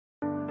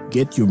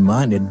Get your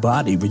mind and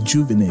body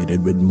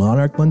rejuvenated with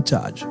Monarch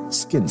Montage,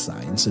 Skin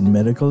Science and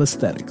Medical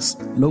Aesthetics,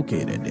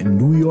 located in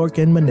New York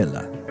and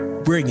Manila,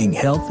 bringing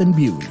health and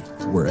beauty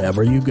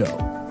wherever you go.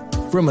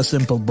 From a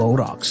simple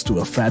Botox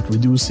to a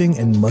fat-reducing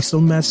and muscle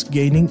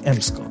mass-gaining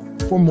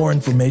MSCO. For more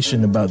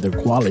information about their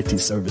quality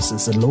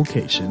services and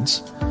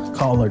locations,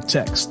 call or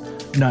text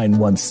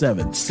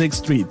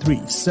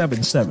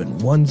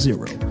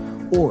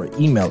 917-633-7710 or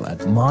email at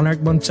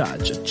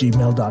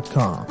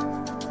monarchmontage@gmail.com.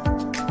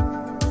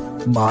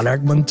 Monarch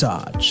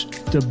Montage,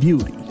 the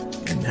beauty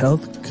and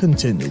health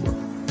continuum.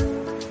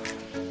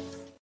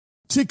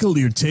 Tickle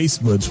your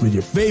taste buds with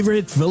your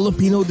favorite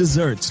Filipino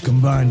desserts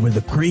combined with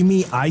a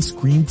creamy ice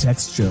cream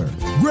texture.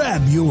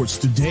 Grab yours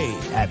today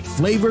at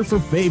Flavor for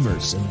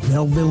Favors in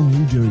Belleville,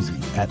 New Jersey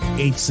at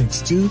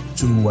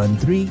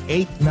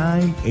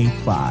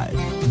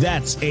 862-213-8985.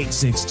 That's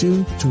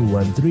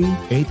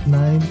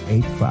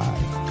 862-213-8985.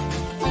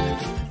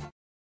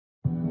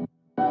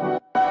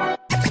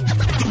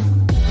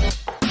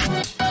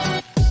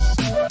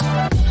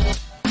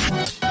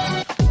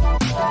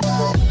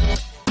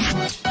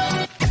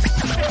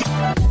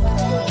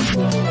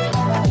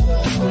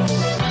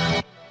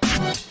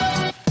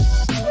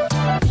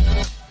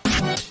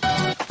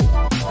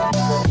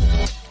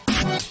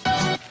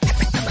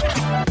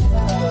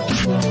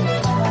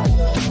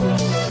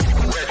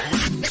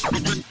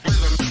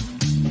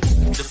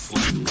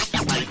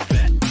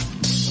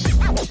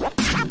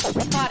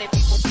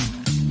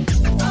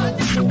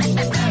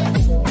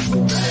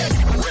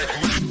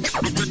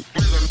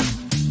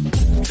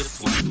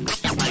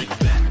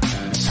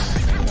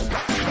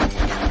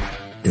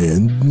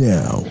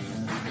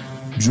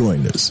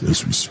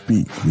 As we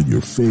speak with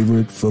your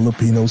favorite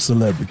Filipino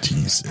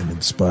celebrities and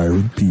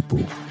inspiring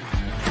people.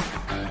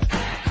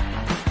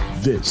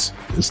 This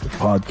is the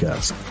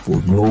podcast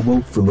for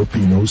global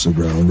Filipinos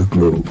around the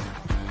globe.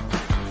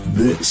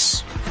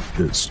 This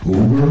is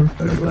Over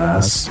a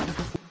Glass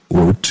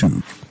or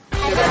Two.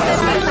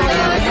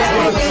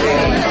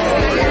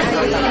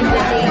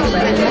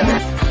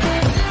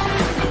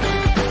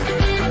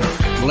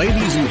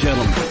 Ladies and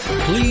gentlemen,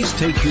 please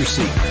take your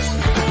seats.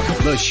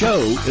 The show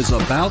is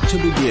about to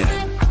begin.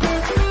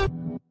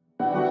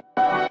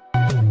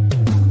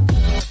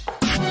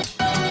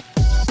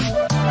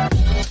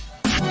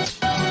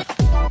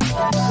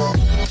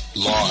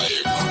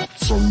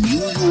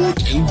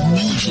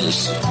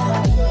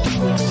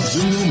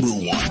 The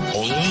number one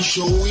online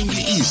show in the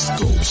East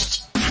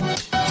Coast.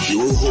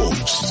 Your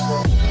host,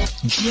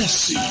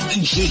 Jesse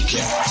and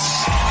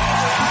J-Cats.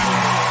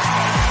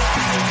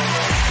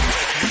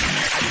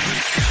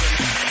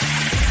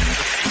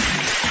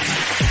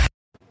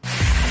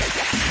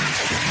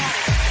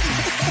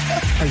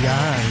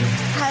 Ayan.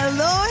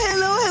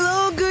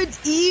 Hello. Good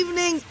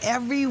evening,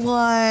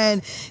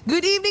 everyone.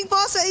 Good evening po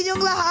sa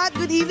inyong lahat.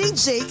 Good evening,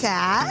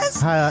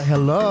 J-Cats.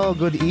 Hello.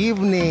 Good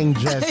evening,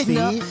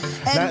 Jessie.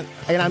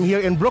 And I'm here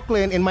in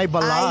Brooklyn in my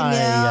balay. I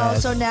know.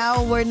 Yes. So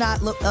now we're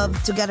not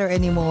together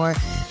anymore.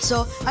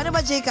 So, ano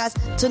ba, J-Cats?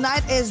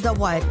 Tonight is the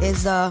what?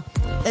 It's the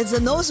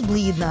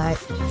nosebleed night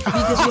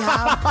because we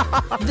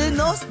have the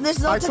nose. There's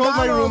no I told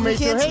my roommate,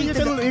 hey,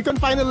 you can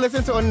finally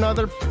listen to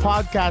another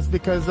podcast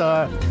because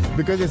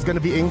it's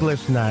gonna be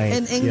English night.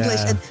 In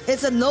English, yeah. and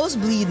it's a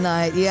nosebleed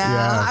night.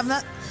 Yeah,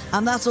 yes.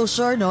 I'm not so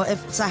sure. No, if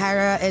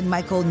Sahara and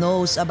Michael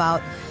knows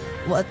about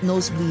what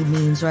nosebleed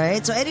means,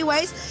 right? So,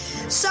 anyways,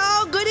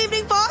 good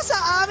evening po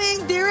sa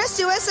aming dearest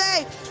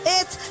USA.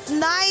 It's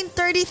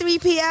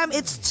 9:33 p.m.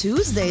 It's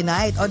Tuesday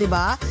night, o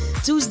diba?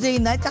 Tuesday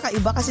night,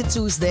 kakaiba kasi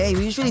Tuesday.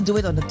 We usually do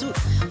it on a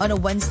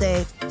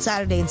Wednesday,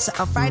 Saturday,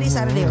 Friday,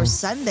 Saturday, or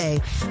Sunday.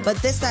 But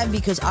this time,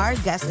 because our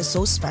guest is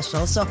so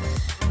special, so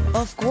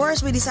of course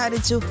we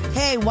decided to,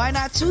 hey, why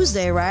not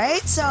Tuesday,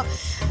 right? So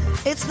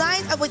it's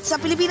sa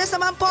Pilipinas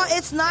naman po,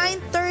 it's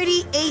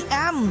 9:30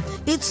 a.m.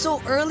 It's so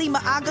early,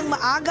 maagang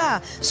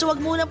maaga. So wag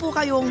muna po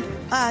kayong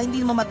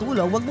hindi naman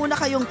matulog. Wag muna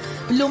kayong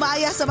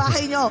lumaya sa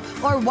bahay nyo,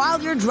 or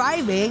while you're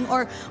driving,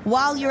 or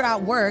while you're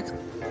at work.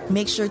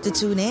 Make sure to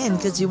tune in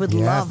because you would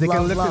love. Yes,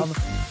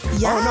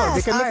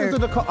 Yes, they can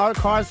listen to our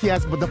cars,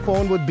 yes, but the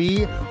phone would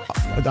be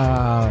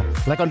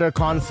like under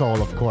console,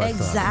 of course.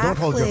 Exactly. Don't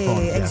hold your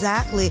phone. Yes.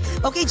 Exactly.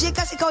 Okay,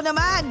 Jikas, ikaw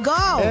naman.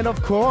 Go! And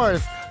of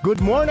course, good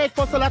morning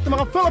po sa lahat ng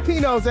mga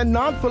Filipinos and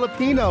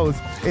non-Filipinos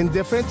in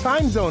different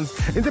time zones,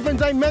 in different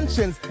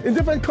dimensions, in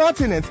different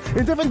continents,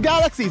 in different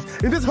galaxies,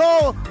 in this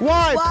whole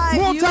wide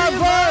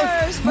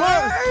multiverse.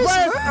 Verse.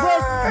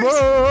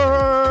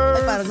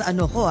 Ay, parang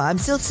I'm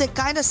still sick,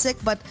 kind of sick,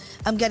 but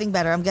I'm getting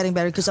better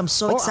because I'm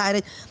so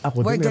excited.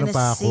 We're gonna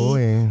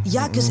see.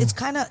 Yeah, because it's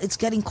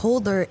getting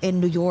colder in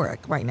New York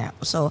right now.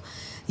 So,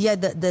 yeah,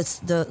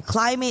 the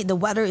climate, the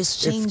weather is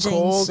changing.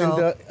 It's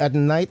cold at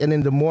night and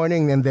in the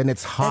morning, and then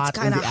it's hot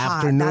in the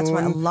afternoon. That's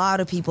why a lot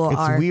of people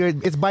are. It's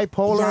weird. It's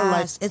bipolar.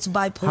 Yes, it's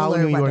bipolar. How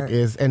New York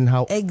is and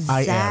how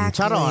exactly. I am.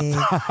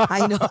 Charot.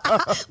 I know.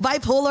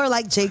 Bipolar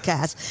like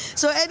J-Cast.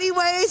 So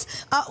anyways,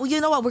 you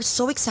know what? We're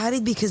so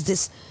excited because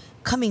this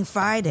coming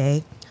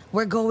Friday,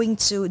 we're going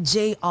to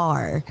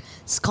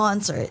JR's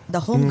concert, the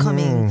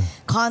homecoming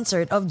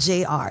concert of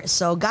JR.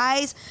 So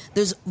guys,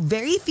 there's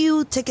very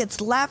few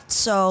tickets left.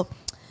 So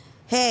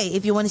hey,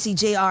 if you want to see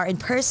JR in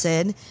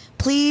person,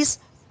 please.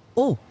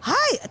 Oh,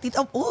 hi,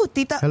 Tita. Oh,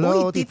 Tita.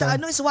 Hello, Uy, Tita.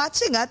 Ano is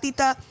watching?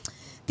 Tita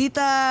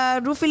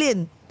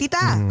Rufilin. Tita,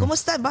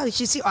 kumusta ba?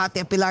 She's here.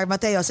 Ate Pilar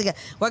Mateo. Sige,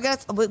 we're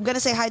gonna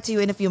say hi to you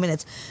in a few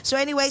minutes. So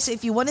anyway, so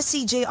if you want to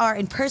see JR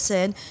in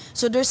person,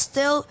 so there's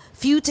still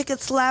few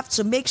tickets left.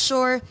 So make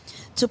sure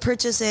to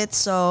purchase it.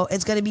 So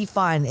it's gonna be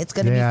fun. It's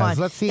gonna be fun.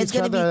 Let's see it's each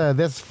other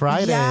this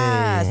Friday.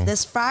 Yes,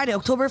 this Friday,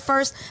 October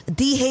 1st,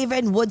 D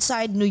Haven,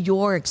 Woodside, New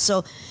York.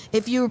 So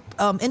if you're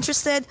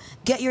interested,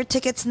 get your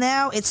tickets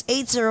now. It's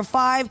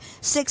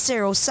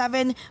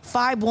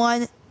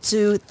 805-607-5123.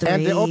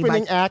 And the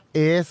opening act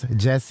is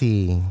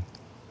Jessie.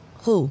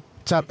 Who?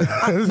 Chat. Me?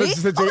 This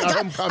is the Oh my JR God.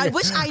 homecoming. I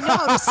wish I knew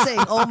how to sing.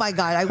 Oh my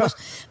God. I wish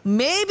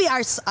maybe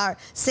our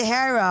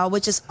Sahara,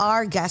 which is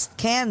our guest,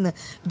 can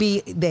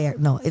be there.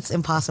 No, it's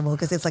impossible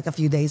because it's like a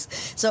few days.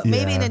 So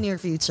maybe in the near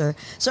future.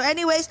 So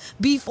anyways,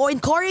 before in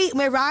Corey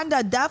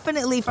Miranda,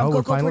 definitely from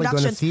we're Coco finally gonna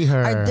Production, see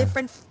her.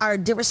 our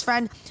dearest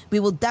friend,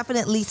 we will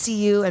definitely see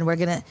you and we're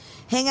gonna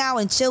hang out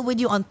and chill with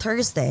you on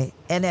Thursday.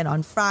 And then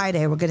on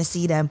Friday, we're gonna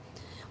see them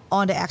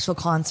on the actual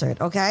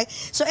concert, okay?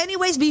 So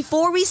anyways,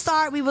 before we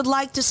start, we would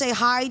like to say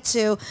hi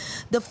to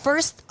the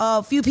first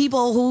few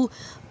people who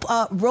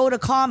wrote a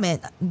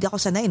comment. Hindi ako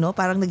sanay, no?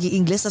 Parang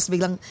nag-i-English, tas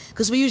biglang,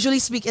 because we usually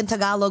speak in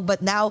Tagalog,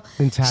 but now,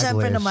 in Taglish.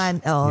 syempre naman,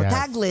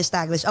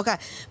 Taglish. Okay,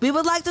 we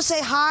would like to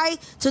say hi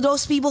to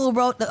those people who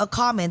wrote the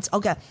comments.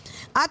 Okay,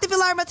 Ate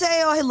Pilar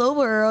Mateo, hello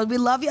world. We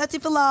love you,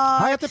 Ate Pilar.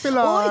 Hi, Ate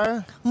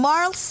Pilar.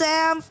 Marl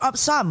Sam,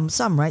 some,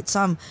 right?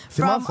 Some.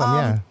 From,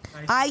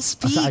 I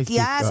Speak,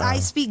 yes, I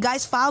Speak.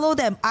 Guys, follow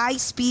them. I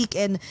Speak,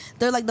 and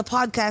they're like the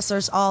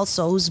podcasters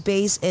also who's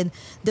based in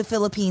the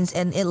Philippines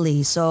and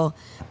Italy. So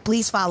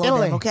please follow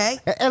them, okay?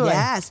 Italy.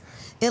 Yes,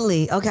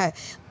 Italy. Okay.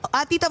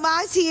 Tita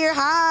Ma is here.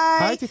 Hi.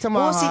 Hi, Tita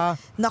Ma.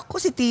 Naku,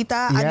 si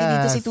Tita.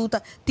 Yes. Dito si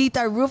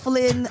Tita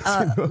Ruflin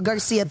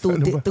Garcia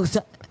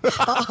Tuta.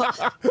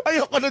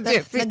 Ayoko na,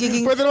 Jessie.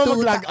 Nagiging Pwede naman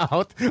tuta. mag-log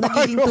out.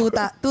 Nagiging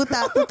tuta.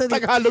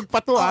 Tagalog pa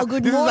to, ha?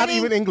 Good This morning. is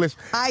not even English.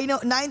 I know,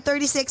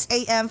 9:36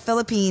 a.m.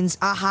 Philippines.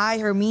 Hi,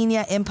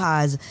 Herminia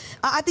Impaz.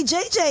 Ate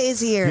JJ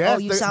is here.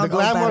 Yes, you the sound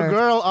glamour better.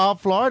 girl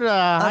of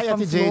Florida. Hi, From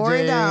Ate JJ.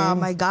 Florida.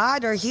 My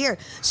God, are here.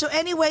 So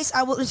anyways,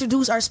 I will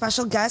introduce our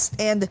special guest.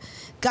 And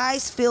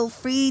guys, feel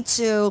free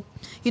to,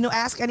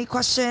 ask any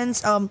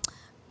questions.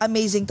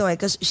 Amazing to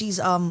because she's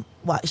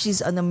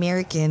she's an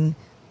American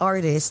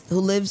artist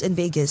who lives in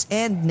Vegas,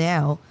 and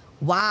now,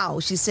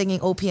 she's singing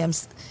OPM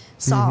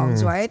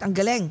songs, right? Ang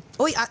galing.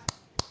 Uy,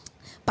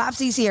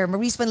 Popsy's here.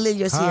 Maurice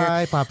Panlilio's here.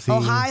 Hi, Popsy. Oh,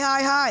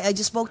 hi. I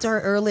just spoke to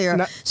her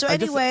earlier. So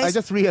anyways. I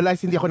just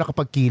realized hindi ako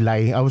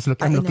nakapagkilay. I'm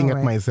looking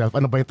at myself.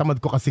 Ano ba yung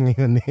tamad ko kasi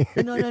ngayon eh.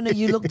 No,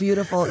 you look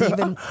beautiful.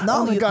 Even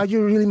oh my God,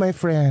 you're really my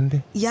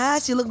friend.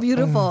 Yes, you look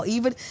beautiful.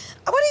 Even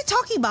what are you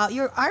talking about?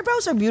 Your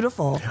eyebrows are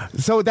beautiful.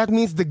 So that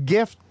means the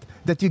gift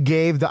that you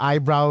gave the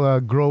eyebrow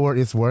grower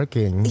is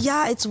working.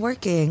 Yeah, it's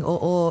working.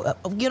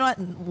 You know what?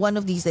 One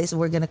of these days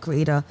we're gonna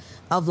create a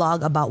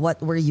vlog about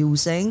what we're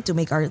using to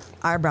make our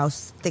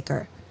eyebrows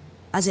thicker.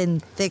 As in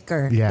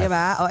thicker. Yes.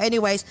 Diba?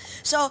 Anyways,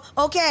 so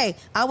okay,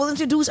 I will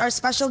introduce our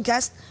special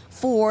guest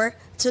for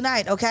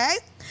tonight, okay?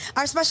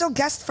 Our special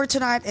guest for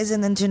tonight is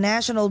an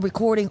international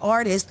recording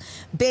artist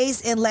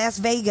based in Las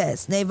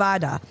Vegas,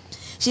 Nevada.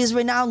 She is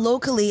renowned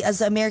locally as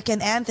the American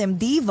Anthem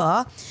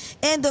diva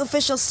and the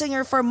official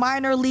singer for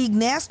minor league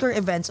NASCAR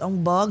events.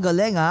 Ang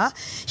galing, ha?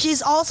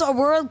 She's also a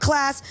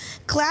world-class,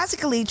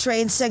 classically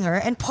trained singer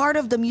and part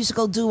of the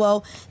musical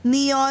duo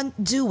Neon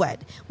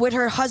Duet with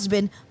her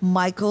husband,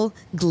 Michael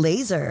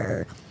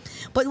Glazer.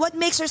 But what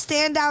makes her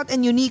stand out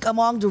and unique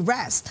among the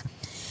rest?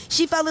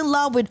 She fell in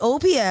love with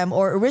OPM,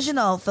 or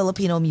original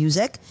Filipino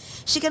music.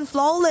 She can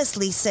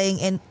flawlessly sing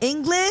in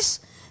English,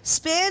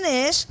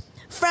 Spanish,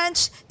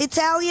 French,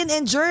 Italian,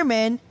 and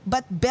German,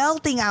 but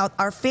belting out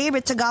our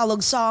favorite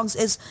Tagalog songs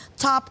is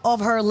top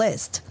of her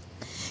list.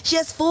 She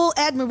has full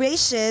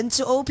admiration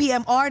to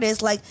OPM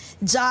artists like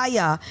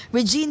Jaya,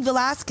 Regine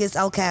Velasquez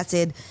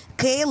Alcacid,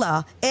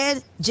 Kayla,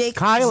 and Jake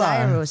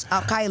Cyrus.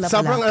 Kayla pala.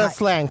 Sobrang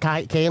slang.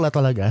 Kayla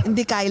talaga.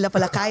 Hindi Kayla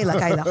pala. Kayla.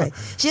 Okay.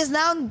 She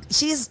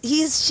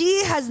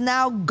has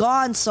now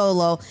gone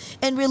solo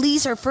and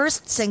released her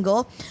first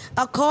single,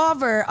 a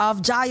cover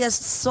of Jaya's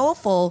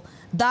soulful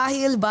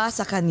Dahil Ba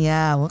Sa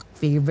Kanya.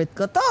 Favorite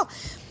ko to.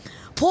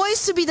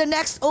 Poised to be the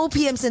next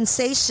OPM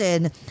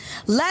sensation,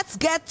 let's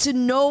get to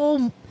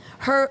know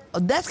her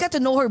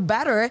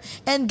better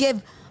and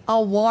give a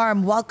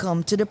warm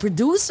welcome to the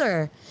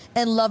producer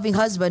and loving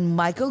husband,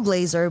 Michael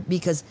Glazer,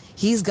 because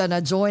he's gonna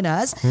join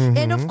us.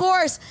 And of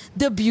course,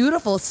 the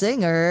beautiful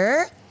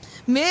singer,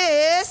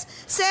 Miss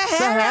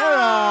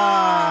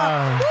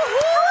Sahara.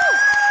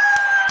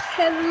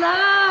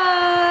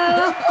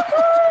 Hello.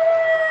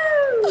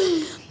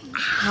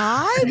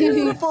 Hi,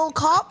 beautiful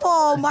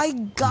couple. My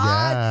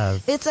God.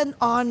 Yes. It's an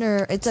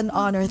honor.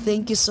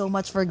 Thank you so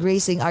much for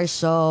gracing our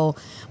show.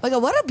 My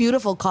God, what a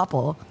beautiful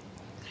couple.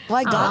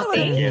 My God.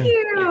 Thank you.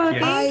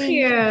 Thank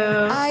you.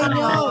 I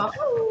know.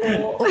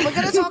 We're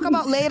gonna talk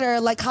about later,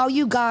 like how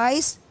you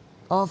guys,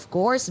 of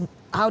course,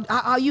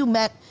 how you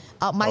met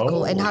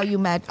Michael and how you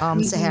met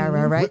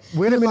Sahara, right?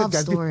 Wait a minute, Love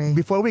guys. story.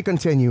 Before we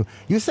continue,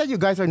 you said you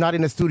guys are not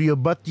in a studio,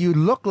 but you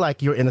look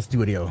like you're in a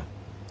studio.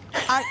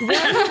 Where are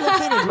you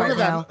located right Look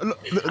now?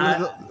 at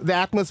that. The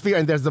atmosphere,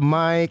 and there's the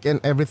mic and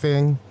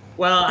everything.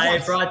 Well, I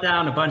brought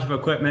down a bunch of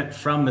equipment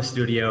from the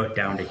studio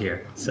down to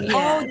here. So.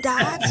 Oh,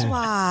 that's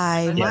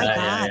why. My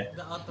God.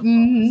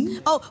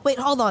 Oh, wait,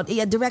 hold on.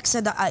 Yeah, Direct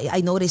said that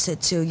I noticed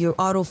it too. Your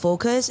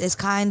autofocus is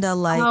kind of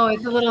like, Oh,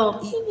 it's a little.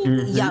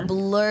 yeah,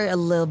 blur a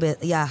little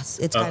bit. Yes,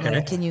 it's kind of Okay.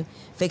 like, can you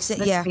fix it?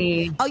 Let's yeah.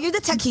 see. Oh, you're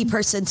the techie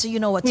person, so you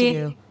know what to Me-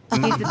 do.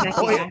 He's the techie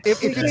Oh, guy.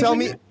 if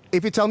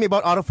you tell me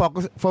about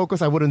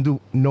autofocus, I wouldn't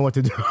know what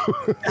to do.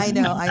 I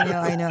know.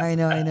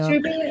 Should we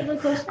bring it a little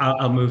closer?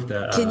 I'll move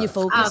the. Can you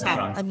focus? Okay.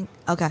 I mean,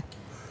 okay.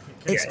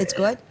 It's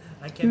good?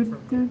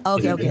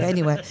 Okay.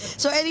 Anyway.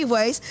 So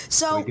anyways,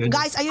 so good?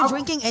 guys, are you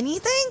drinking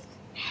anything?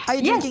 Are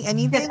you drinking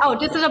anything? Yes. Oh,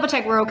 just to double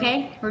check, we're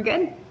okay? We're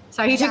good?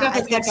 Sorry, he took Yeah, off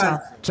his I think so.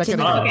 headphones. Check Can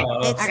it you- out.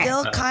 Oh, It's Okay.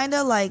 still kind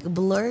of like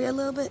blurry a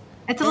little bit.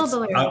 It's a little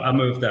blurry. I'll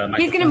move the microphone.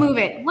 He's gonna move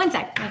it. One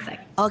sec.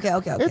 Okay.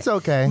 It's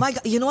okay. My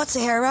God, you know what,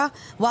 Sahara?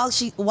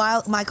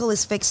 While Michael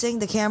is fixing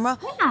the camera,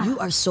 Yeah. you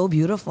are so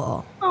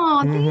beautiful.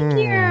 Oh, thank you.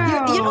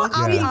 You know what?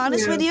 I'll be Thank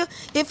honest with you.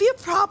 If you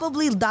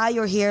probably dye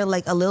your hair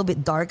like a little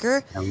bit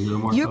darker, A little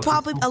more you're focused.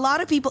 probably a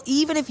lot of people.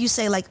 Even if you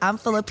say like I'm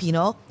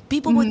Filipino,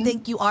 people would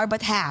think you are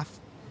but half.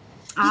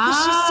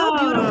 Because she's so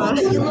beautiful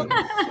that you look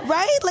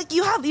right. Like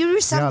you Yeah,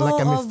 resemble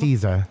like a of,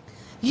 mestiza.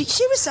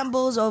 she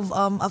resembles of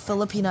a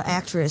Filipino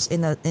actress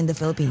in the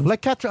Philippines.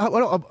 Like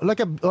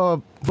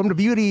from the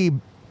beauty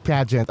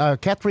pageant,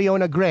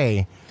 Catriona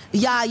Gray.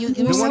 Yeah, you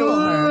The resemble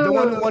her.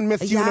 one who won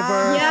Miss Yeah.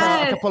 Universe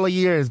Yes. a couple of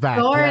years back.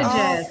 Gorgeous.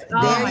 Yeah.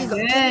 Oh, There my you go.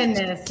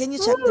 goodness. Can you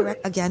check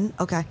direct again?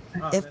 Okay.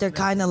 If they're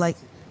kind of like,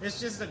 It's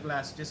just the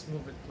glass. Just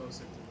move it closer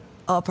to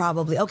it. oh,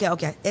 probably.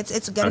 Okay.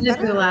 It's getting Is it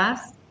the better.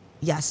 last?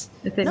 Yes.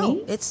 Is it No,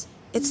 me? it's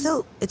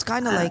still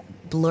kind of like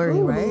blurry,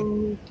 right?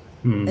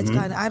 It's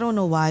kind of, I don't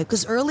know why,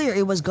 because earlier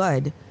it was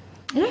good.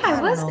 Yeah, I it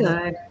don't was know,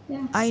 good.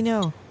 Yeah. I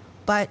know,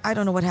 but I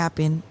don't know what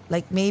happened.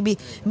 Like maybe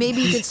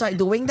you can start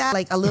doing that,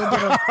 like a little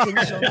bit of can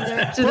you show me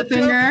there? To the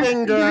finger.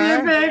 finger.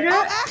 Your finger.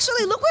 Oh,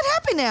 actually, look what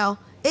happened now.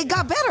 It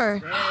got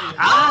better.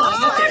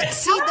 Oh,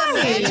 see the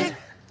magic,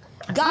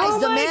 guys.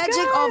 The my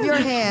magic God. of your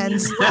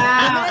hands.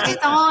 Wow,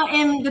 it's all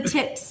in the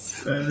tips.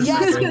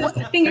 Yes.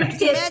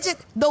 Fingertips. Imagine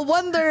the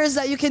wonders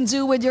that you can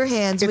do with your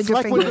hands, with It's your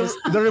like when fingers.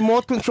 the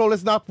remote control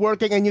is not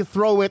working and you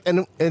throw it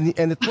and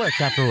it works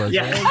afterwards.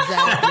 Yeah.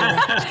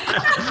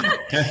 Exactly.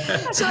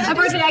 So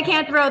Unfortunately, I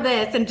can't throw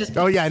this and just.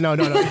 Oh yeah, no.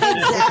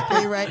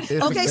 exactly right. It's,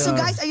 Okay, so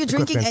guys, are you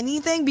drinking equipment.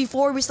 anything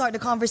before we start the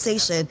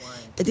conversation?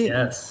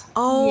 Yes.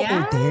 Oh,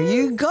 Yeah. there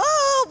you go.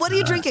 What are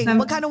you drinking?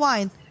 What kind of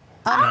wine?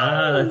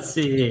 Let's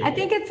see. I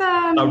think it's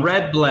A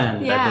red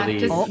blend, I Yeah,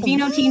 believe. just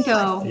Vino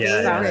Tinto.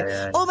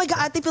 Yeah. Oh my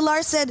God, Ate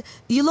Pilar said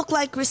you look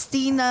like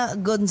Cristina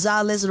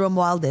Gonzalez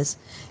Romualdez.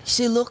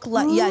 She looked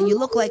like you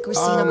look like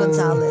Cristina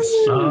Gonzalez.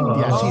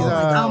 Yeah, she's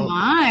Oh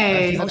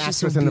my. she's Oh, an she's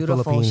so actress in the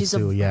beautiful. Philippines She's a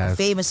too. Yes.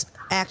 famous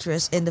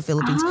actress in the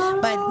Philippines.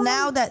 But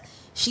now that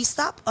she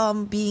stopped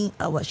being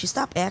she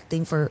stopped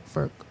acting for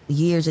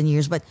years and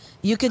years. But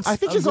you could. I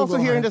think she's also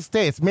Google here her. in the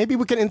States. Maybe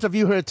we can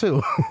interview her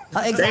too.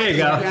 Exactly. There you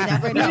go. You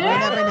never know. You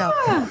never know.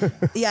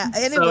 Yeah.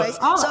 Anyways.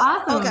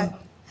 awesome. Okay.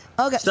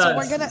 Okay. So So-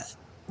 we're gonna.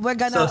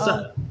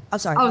 I'm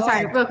sorry. Oh, Go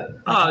sorry. ahead. Look.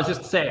 Oh, I was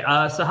just to say,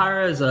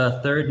 Sahara is a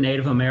third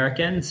Native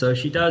American, so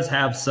she does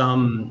have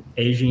some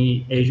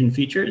Asian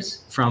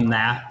features from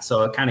that.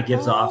 So it kind of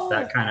gives off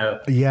that kind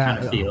of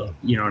feel.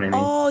 You know what I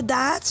mean? Oh,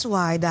 that's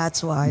why.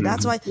 That's why.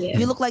 Yeah.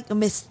 You look like a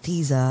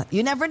mestiza.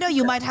 You never know.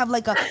 You might have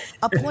like a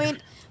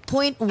 0.1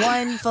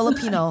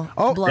 Filipino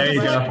Oh, blood. There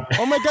you right? go.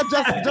 Oh my God!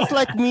 Just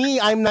like me,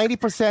 I'm 90%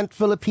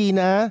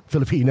 Filipina.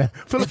 You're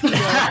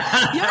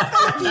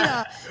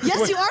Filipina.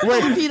 Yes, you are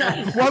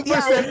Filipina.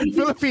 1%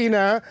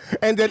 Filipina,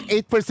 and then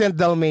 8%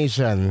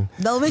 Dalmatian.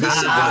 Dalmatian.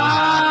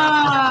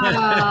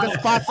 The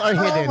spots are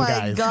hidden, Oh my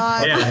guys.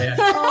 God. Yeah.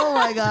 Oh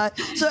my God.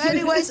 So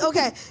anyways,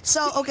 okay.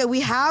 So,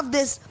 we have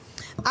this,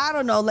 I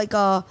don't know, like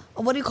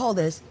what do you call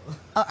this?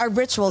 A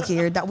ritual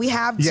here that we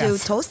have to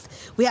Yes. toast.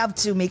 We have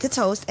to make a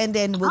toast and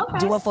then we'll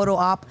do a photo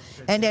op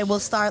and then we'll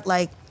start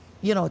like,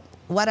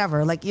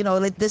 whatever. Like,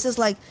 like this is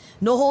like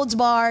no holds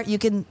bar. You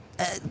can,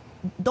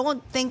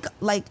 don't think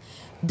like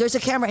there's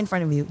a camera in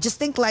front of you. Just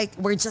think like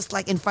we're just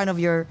like in front of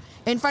you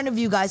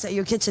guys at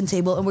your kitchen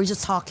table and we're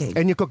just talking.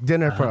 And you cook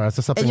dinner for us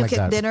or something And you like cook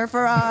that. dinner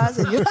for us.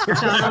 And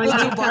we'll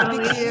do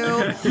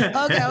barbecue.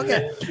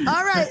 Okay.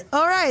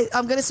 All right.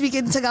 I'm gonna speak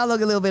in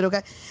Tagalog a little bit,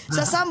 okay?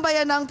 Sa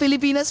sambayan ng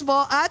Pilipinas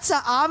po at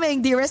sa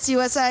aming Dearest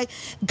USA.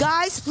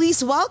 Guys,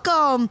 please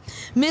welcome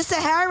Miss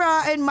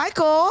Sahara and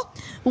Michael.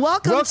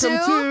 Welcome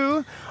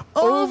to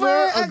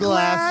Over a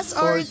Glass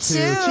or Two.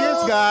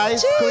 Cheers,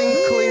 guys. Cling,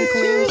 cling,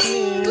 cling,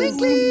 cling. Cling,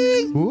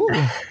 cling. Ooh.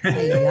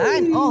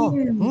 Ayan. Oh.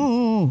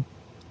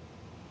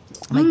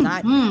 Oh my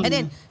God. And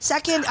then,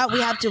 second,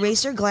 we have to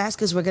raise your glass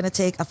because we're going to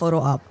take a photo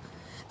op.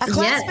 A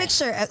class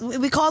Yes. picture.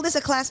 We call this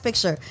a class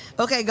picture.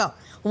 Okay, go.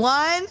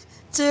 1,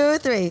 2,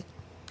 3.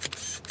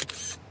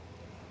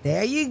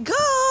 There you go.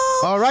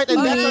 All right,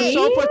 and that's our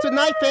show for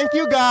tonight. Thank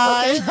you,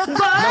 guys. No,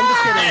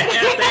 I'm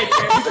just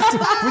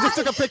kidding. We just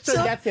took a picture.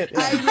 So- That's it.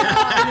 I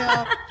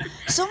know.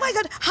 So my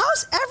God,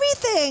 how's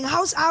everything?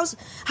 How's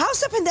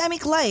the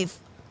pandemic life?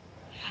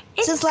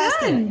 It's Since last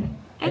good.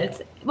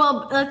 It's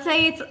well, let's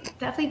say it's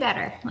definitely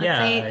better. Let's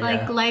say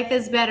like life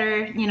is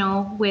better,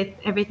 with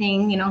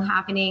everything,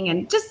 happening,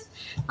 and just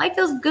life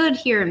feels good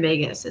here in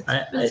Vegas.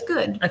 It's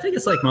good. I think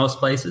it's like most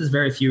places,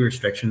 very few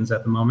restrictions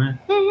at the moment.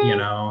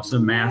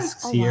 Some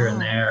masks here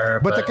and there.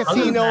 But the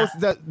other than casinos,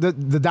 that-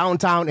 the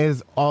downtown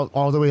is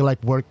all the way like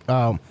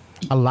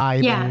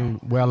alive Yeah. and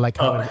well, like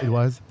how it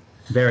was.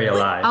 very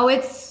alive. Oh,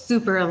 it's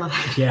super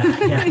alive. Yeah.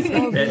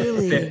 Oh,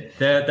 really?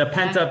 The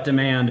pent up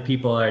demand,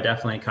 people are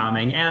definitely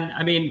coming, and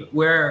I mean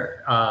we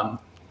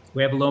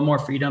have a little more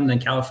freedom than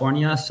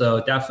California, so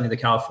definitely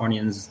the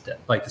Californians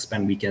like to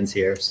spend weekends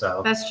here.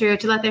 So That's true.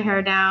 To let their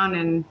hair down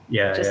and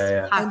just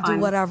have And fun. do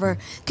whatever.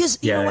 Because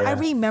I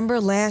remember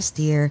last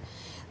year,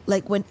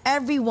 like when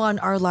everyone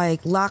are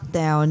like locked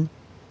down,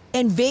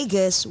 and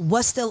Vegas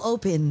was still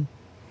open.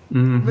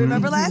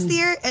 Remember last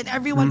year? And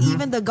everyone,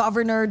 even the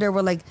governor, they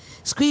were like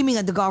screaming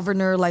at the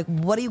governor, like,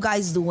 what are you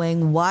guys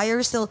doing? Why are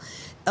you still,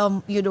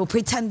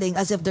 pretending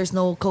as if there's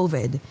no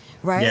COVID,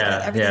 right? Yeah,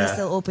 Like, everything is yeah.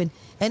 still open.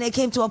 And it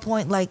came to a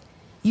point like,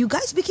 you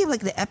guys became like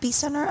the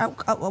epicenter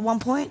at one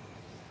point.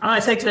 I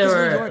think they Because New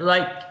were York-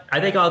 like, I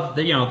think all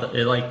the,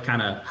 like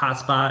kind of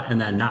hotspot and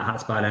then not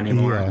hotspot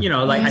anymore.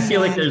 Yeah. I feel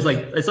like there's like,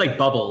 it's like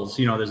bubbles,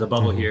 there's a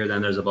bubble here,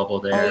 then there's a bubble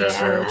there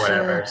or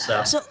whatever.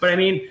 sure. So- But I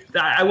mean,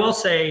 I will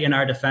say in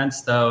our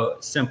defense though,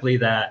 simply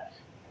that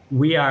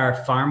we are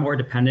far more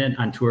dependent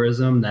on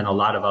tourism than a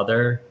lot of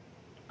other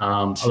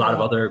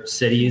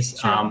cities.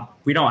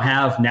 We don't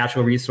have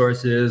natural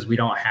resources. We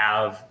don't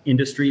have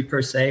industry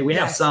per se. We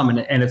have some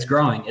and it's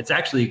growing. It's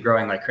actually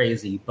growing like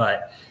crazy,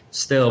 but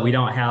still we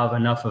don't have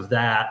enough of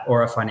that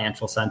or a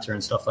financial center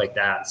and stuff like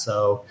that.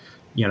 So,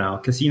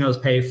 casinos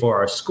pay for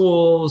our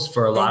schools,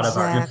 for a lot of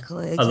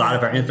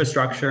our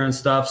infrastructure and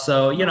stuff.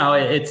 So,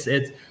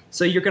 it's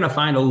so you're going to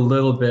find a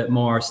little bit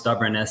more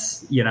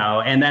stubbornness,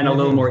 and then a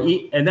little more,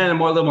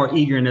 little more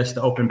eagerness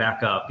to open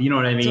back up. You know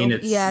what I mean?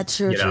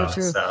 True.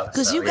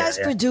 Because you guys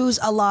yeah. produce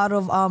a lot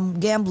of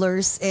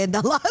gamblers and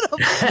a lot of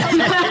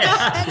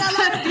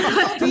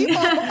people.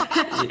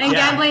 and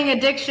gambling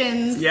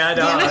addictions. Yeah,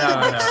 no.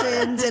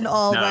 Addictions and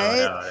all, right?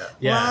 No.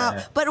 Yeah, Wow.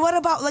 yeah. But what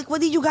about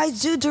what did you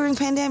guys do during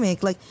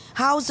pandemic? Like,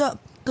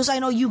 because I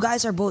know you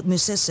guys are both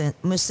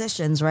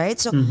musicians, right?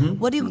 So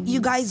what do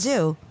you guys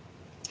do?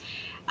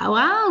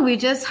 Well, we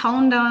just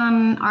honed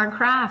on our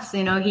crafts.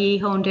 He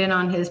honed in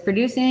on his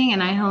producing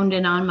and I honed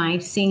in on my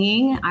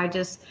singing. I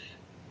just,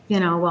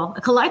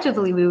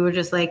 collectively we were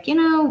just like,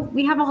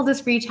 we have all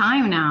this free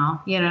time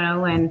now,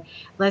 and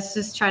let's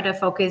just try to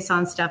focus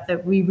on stuff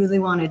that we really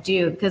want to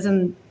do. Because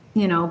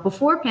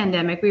before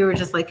pandemic, we were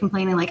just like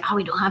complaining like, oh,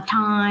 we don't have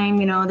time.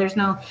 There's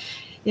no,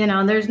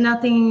 there's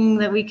nothing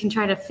that we can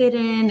try to fit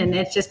in. And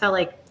it just felt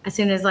like as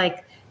soon as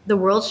like the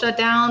world shut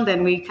down,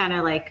 then we kind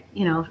of like,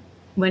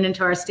 went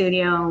into our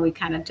studio and we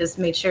kind of just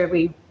made sure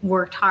we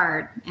worked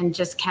hard and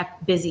just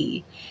kept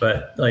busy.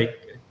 But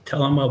tell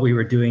them what we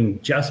were doing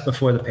just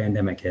before the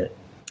pandemic hit.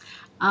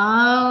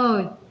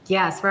 Oh,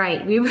 yes,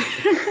 right. We were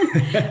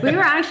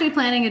actually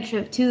planning a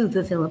trip to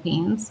the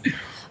Philippines.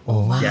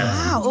 Oh, Wow.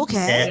 Yes.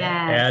 Okay. Yes.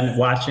 And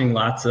watching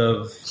lots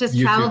of Just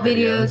YouTube travel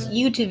videos,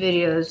 YouTube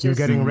videos. You're just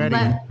getting ready,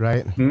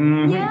 right?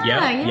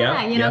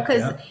 Yeah,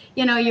 because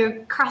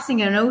you're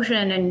crossing an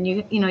ocean and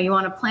you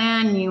want to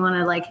plan, you want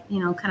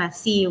to kind of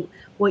see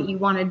what you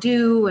want to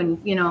do,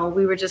 and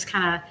we were just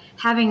kind of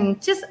having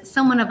just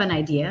somewhat of an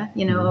idea,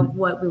 of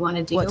what we want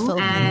to do, What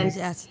Filipinos, and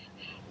yes.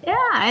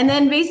 and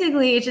then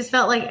basically it just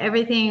felt like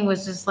everything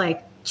was just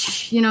like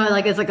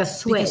like it's like a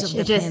switch. Because of the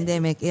It just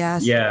pandemic,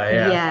 yes.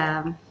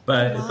 yeah.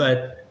 But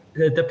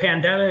the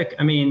pandemic,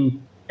 I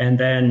mean, and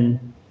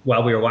then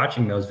while we were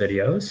watching those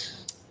videos.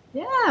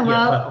 Yeah,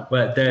 well,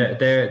 but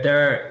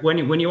they're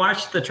when you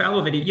watch the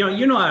travel video,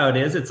 you know how it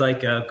is. It's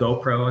like a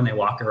GoPro, and they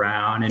walk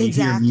around, and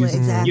Exactly, you hear music.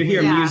 exactly. You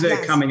hear Yeah. music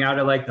Yes. coming out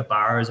of like the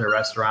bars or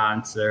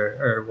restaurants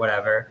or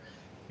whatever.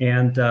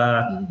 And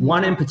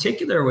one in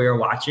particular we were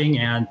watching,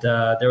 and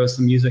there was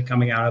some music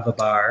coming out of a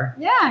bar.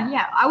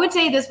 yeah. I would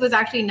say this was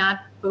actually not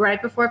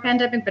right before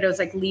pandemic, but it was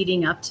like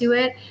leading up to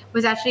it.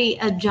 Was actually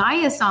a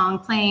Jaya song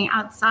playing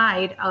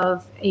outside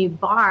of a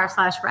bar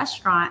 /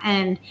 restaurant,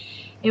 and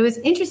it was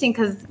interesting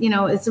because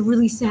it's a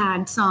really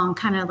sad song,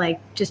 kind of like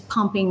just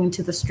pumping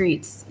into the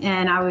streets.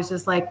 And I was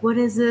just like, what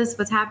is this?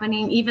 What's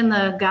happening? Even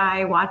the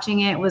guy watching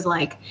it was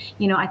like,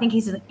 I think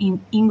he's an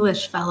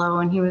English fellow,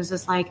 and he was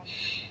just like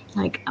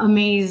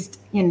amazed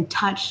and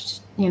touched,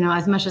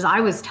 as much as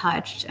I was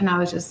touched. And I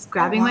was just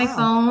grabbing my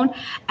phone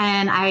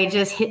and I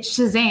just hit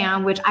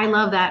Shazam, which I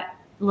love that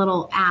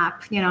little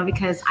app, you know,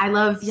 because I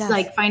love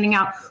like finding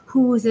out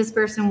who is this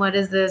person, what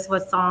is this,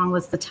 what song,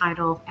 what's the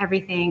title,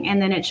 everything.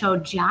 And then it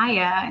showed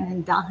Jaya and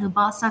then Dahil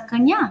Ba Sa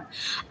Kanya.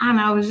 And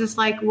I was just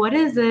like, what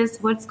is this?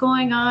 What's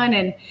going on?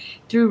 And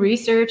through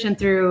research and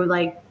through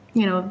like,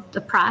 you know,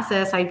 the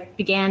process, I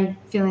began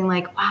feeling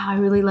like, wow, I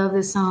really love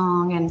this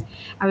song. And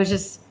I was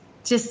just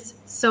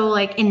so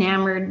like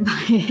enamored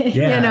by it,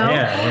 you know?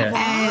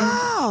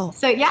 Wow. And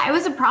so, yeah, it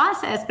was a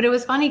process, but it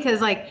was funny because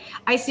like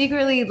I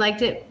secretly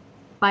liked it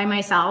by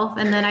myself.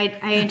 And then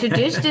I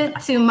introduced it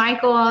to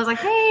Michael. I was like,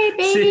 hey,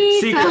 baby.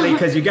 Secretly,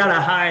 because you got to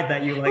hide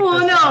that you like well,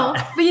 this no, song.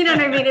 but you know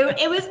what I mean?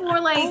 It was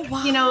more like,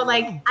 you know,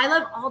 like I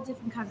love all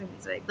different kinds of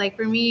music. Like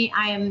for me,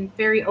 I am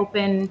very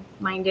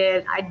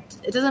open-minded.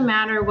 It doesn't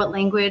matter what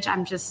language.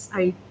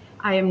 I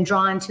am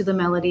drawn to the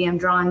melody. I'm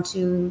drawn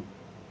to,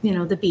 you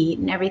know, the beat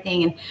and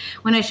everything. And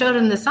when I showed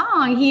him the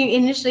song, he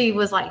initially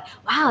was like,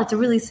 wow, it's a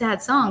really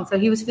sad song. So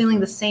he was feeling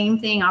the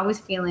same thing I was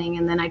feeling.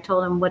 And then I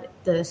told him what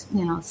the,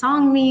 you know,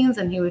 song means.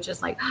 And he was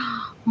just like,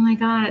 oh my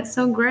God, it's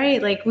so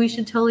great. Like we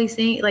should totally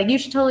sing, like you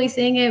should totally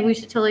sing it. We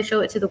should totally show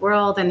it to the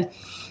world. And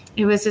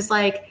it was just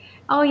like,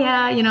 oh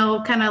yeah, you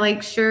know, kind of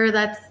like, sure,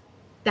 that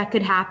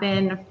could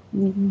happen.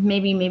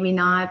 Maybe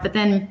not. But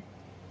then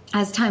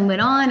as time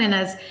went on and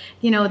as,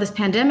 you know, this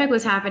pandemic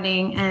was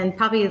happening and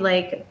probably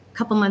like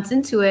couple months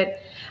into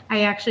it,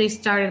 I actually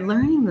started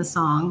learning the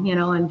song, you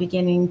know, and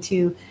beginning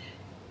to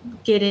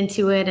get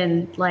into it.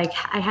 And like,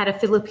 I had a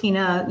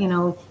Filipina, you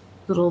know,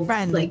 little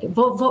friend, like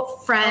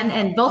friend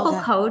and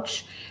vocal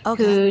coach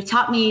who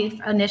taught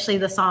me initially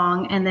the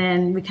song. And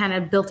then we kind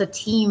of built a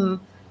team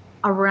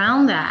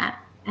around that.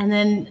 And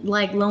then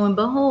like, lo and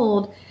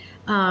behold,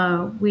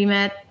 we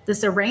met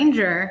this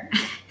arranger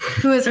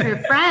who is her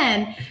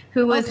friend,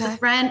 who was the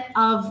friend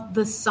of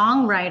the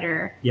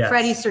songwriter,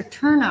 Freddie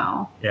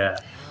Saturno. Yeah.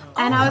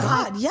 And I was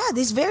like,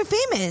 this is very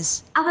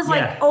famous. I was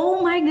like,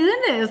 oh my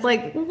goodness,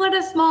 like what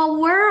a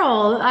small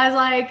world. I was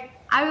like,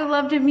 I would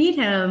love to meet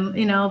him,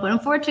 you know, but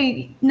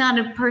unfortunately not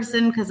in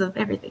person because of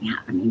everything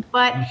happening.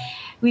 But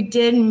we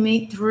did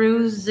meet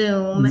through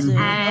Zoom.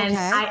 And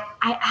I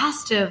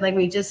asked him, like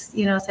we just,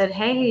 you know, said,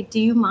 hey, do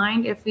you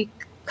mind if we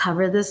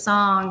cover this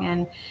song?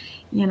 And,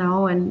 you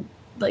know, and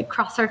like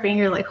cross our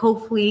fingers, like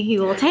hopefully he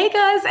will take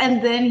us.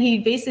 And then he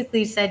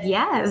basically said,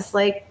 yes,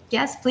 like,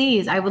 yes,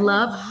 please. I would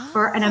love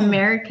for an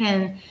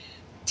American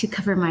to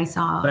cover my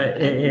song. But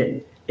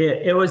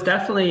it was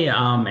definitely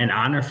an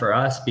honor for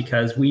us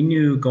because we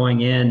knew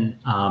going in,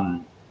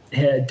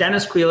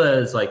 Dennis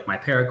Quila is like my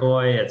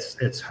Paraguay.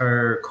 It's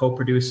her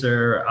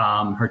co-producer,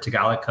 her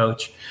Tagalog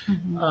coach.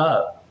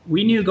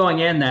 We knew going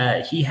in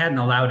that he hadn't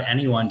allowed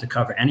anyone to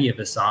cover any of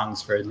his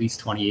songs for at least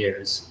 20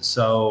 years.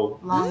 So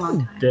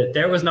long time.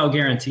 There was no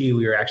guarantee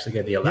we were actually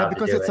going to be allowed to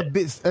do it. Yeah,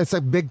 because it's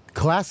a big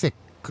classic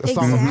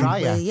song of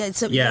Jaya. Yeah,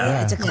 it's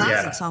a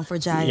classic song for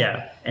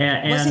Jaya.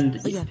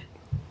 Yeah,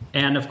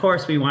 and of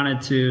course we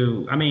wanted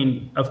to. I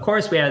mean, of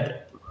course we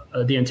had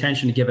the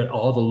intention to give it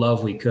all the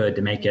love we could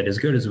to make it as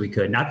good as we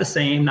could. Not the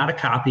same, not a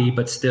copy,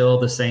 but still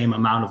the same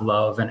amount of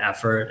love and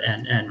effort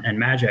and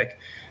magic.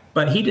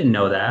 But he didn't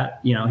know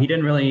that. You know, he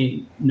didn't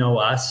really know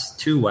us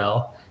too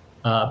well.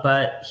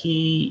 But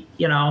he,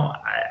 you know,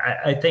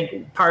 I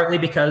think partly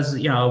because,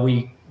 you know,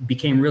 we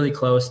became really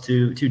close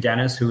to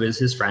Dennis, who is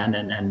his friend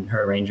and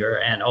her arranger.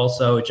 And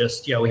also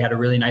just, you know, we had a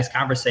really nice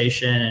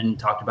conversation and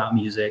talked about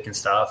music and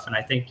stuff. And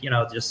I think, you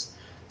know, just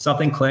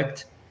something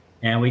clicked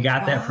and we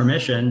got that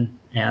permission.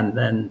 And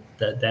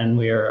then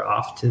we are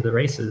off to the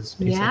races,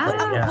 basically.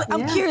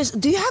 I'm curious,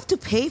 do you have to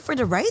pay for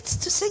the rights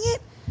to sing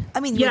it? I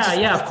mean,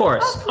 of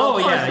course. Of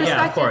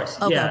course.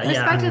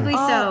 Respectively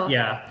so.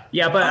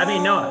 Yeah, but I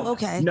mean, no,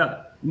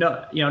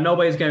 you know,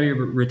 nobody's going to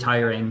be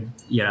retiring,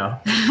 you know.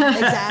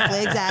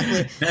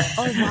 Exactly.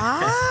 Oh,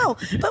 wow.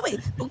 But wait,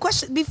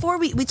 question, before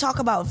we talk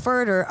about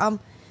further,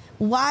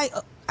 why,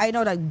 I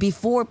know that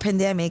before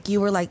pandemic, you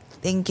were like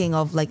thinking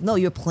of like, no,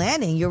 you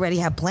already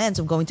have plans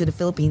of going to the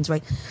Philippines,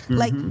 right?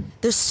 Like,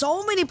 there's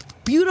so many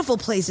beautiful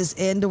places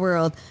in the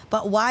world,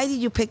 but why did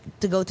you pick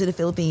to go to the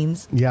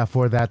Philippines? Yeah,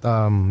 for that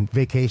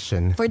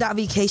vacation.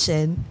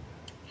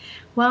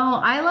 Well,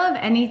 I love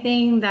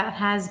anything that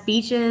has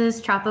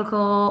beaches,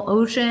 tropical,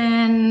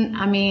 ocean.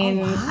 I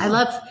mean, I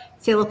love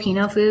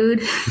Filipino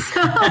food.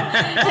 So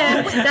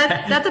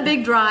that's a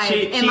big drive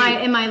in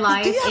my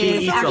life.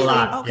 She eats a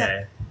lot.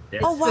 Okay. Yeah.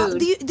 Oh wow!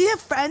 Do you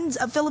have friends,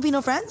 Filipino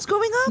friends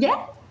growing up?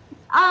 Yeah.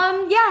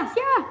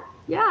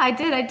 Yeah, I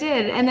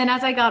did. And then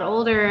as I got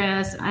older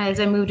and as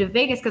I moved to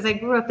Vegas, because I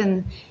grew up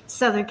in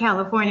Southern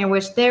California,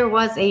 which there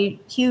was a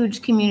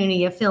huge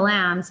community of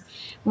Phil-Ams.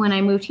 When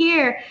I moved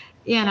here,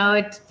 you know,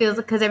 it feels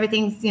like, because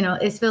everything's, you know,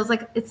 it feels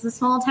like it's a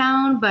small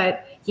town,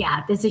 but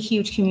yeah, there's a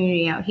huge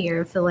community out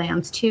here of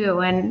Phil-Ams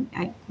too. And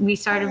we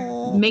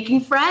started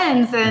making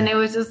friends, and it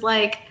was just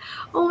like,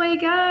 oh my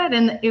God.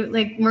 And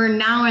like, we're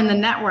now in the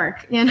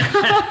network, you know?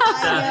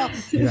 I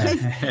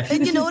know.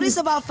 And you notice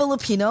about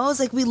Filipinos,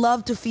 like we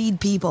love to feed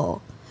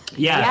people.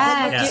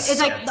 Yes. It's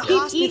like the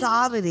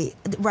hospitality,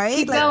 right?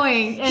 Keep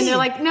going, and they're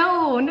like,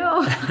 no.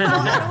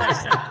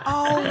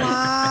 Oh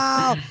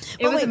wow!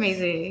 It was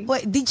amazing.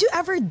 Wait, did you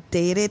ever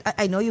date it?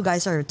 I know you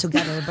guys are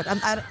together, but am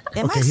I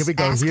here we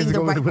go. asking Here's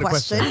the with right the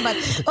question? But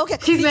okay,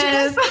 She's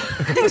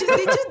did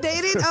you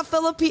date a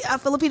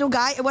Filipino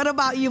guy? What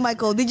about you,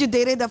 Michael? Did you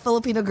date a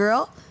Filipino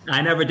girl?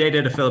 I never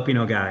dated a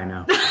Filipino guy,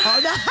 no.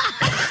 Oh, no.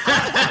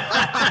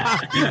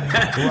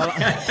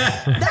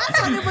 That's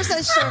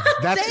 100% sure.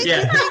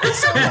 Thank you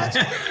so much.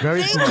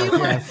 Very Thank smart, you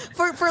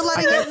for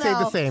letting us know. Say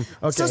the same.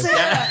 Okay. So say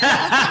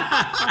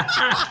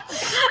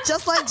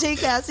just like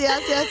JCast.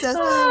 Yes.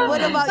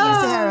 What about you,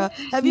 Sahara?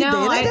 Have you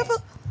dated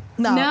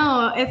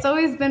No, it's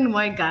always been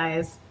white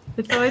guys.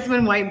 It's always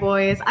been white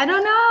boys. I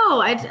don't know.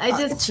 I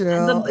just it's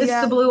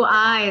the blue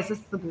eyes.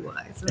 It's the blue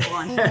eyes. The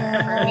blonde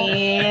hair for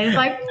me. It's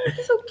like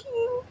so cute.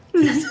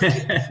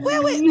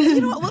 Wait.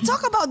 You know what? We'll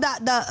talk about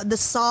that, the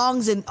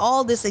songs and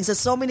all these things. There's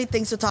so many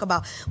things to talk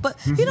about. But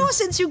you know,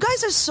 since you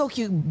guys are so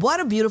cute, what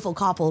a beautiful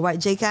couple, right,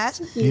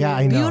 JCast? Yeah,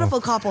 I know.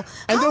 Beautiful couple.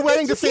 And they're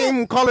wearing the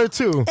same color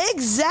too.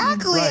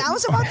 Exactly. Right. I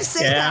was about to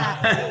say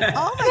that.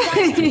 Oh my God,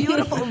 it's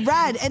beautiful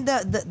red. And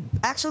the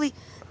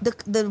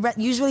red,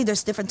 usually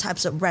there's different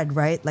types of red,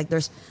 right? Like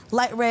there's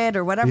light red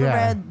or whatever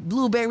red,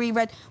 blueberry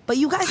red. But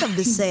you guys have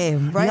the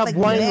same, right? You have like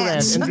wine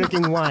red and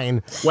drinking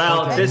wine.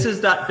 Well, this is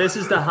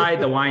to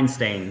hide the wine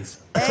stains.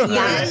 Hey,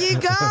 there you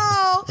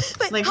go.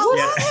 But how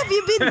long have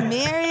you been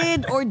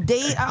married or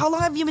date? How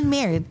long have you been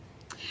married?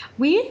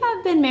 We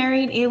have been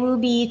married. It will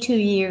be 2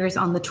 years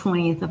on the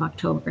 20th of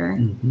October.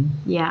 Mm-hmm.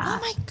 Yeah. Oh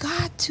my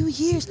God, 2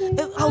 years.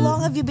 How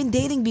long have you been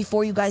dating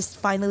before you guys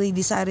finally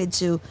decided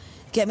to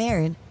get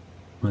married?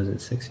 Was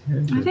it 6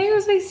 years? I think it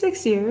was like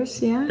 6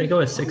 years. Yeah. I think it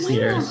was 6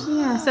 years.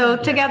 Yeah. So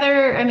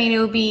together, I mean, it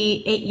will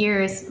be 8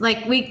 years.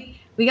 Like we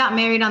got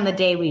married on the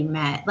day we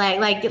met.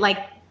 Like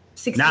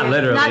 6 Not years.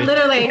 literally. Not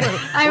literally.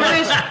 I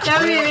wish that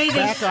would be amazing.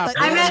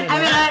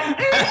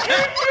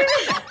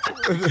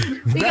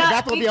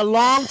 That will be a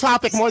long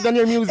topic, more than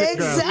your music.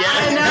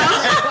 Exactly.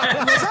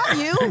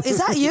 Yeah. Is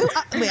that you?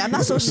 Wait, I'm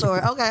not so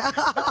sure. Okay.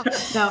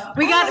 No,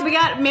 we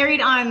got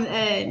married on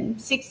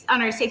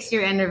our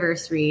 6-year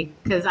anniversary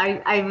because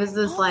I was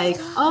just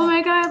oh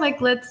my God, like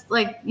let's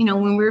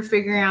when we were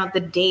figuring out the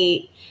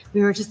date,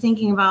 we were just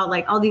thinking about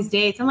like all these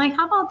dates. I'm like,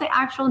 how about the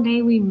actual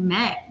day we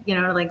met?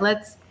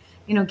 Let's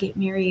get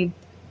married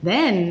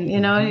then,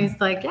 and he's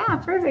like, yeah,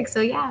 perfect.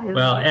 So yeah.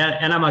 Well,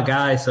 and I'm a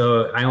guy,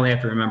 so I only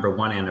have to remember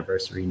one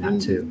anniversary, not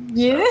two.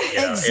 Yeah,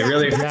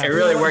 exactly. It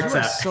really works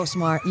out. So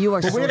smart. You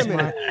are so wait a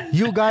smart. minute.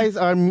 You guys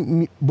are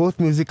both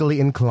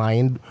musically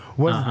inclined.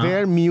 Was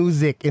there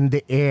music in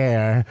the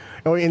air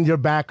or in your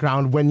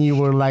background when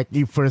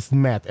you first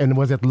met? And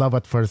was it love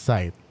at first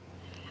sight?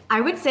 I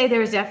would say there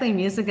was definitely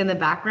music in the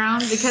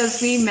background because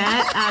we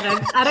met at a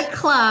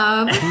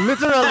club. Literally.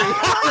 Literally.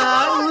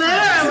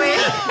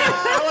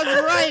 I was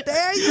right.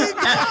 There you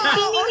go.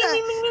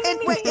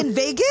 Okay. In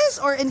Vegas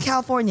or in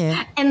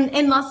California?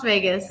 In Las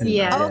Vegas,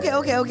 yeah.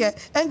 Okay.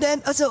 And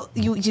then, so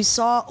you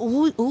saw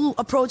who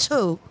approached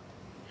who?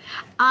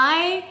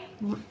 I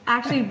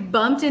actually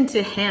bumped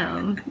into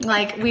him.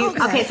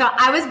 Okay, so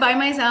I was by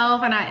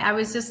myself and I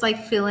was just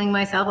feeling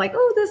myself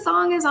oh, this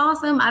song is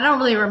awesome. I don't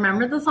really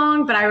remember the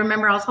song, but I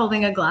remember I was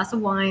holding a glass of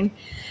wine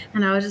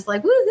and I was just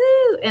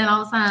woohoo. And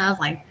all of a sudden I was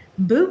like,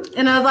 boop.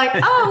 And I was like,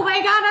 oh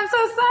my God, I'm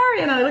so sorry.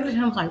 And I looked at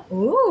him, I was like,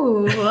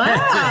 ooh,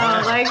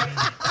 wow.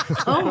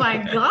 Oh my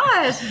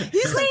gosh.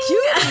 He's like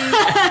cute.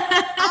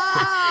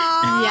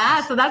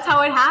 Yeah, so that's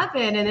how it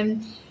happened. And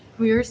then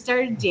we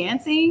started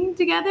dancing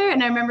together,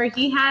 and I remember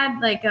he had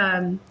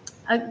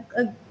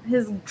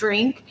his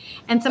drink,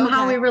 and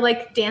somehow we were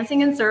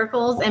dancing in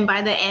circles, and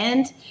by the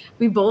end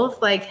we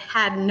both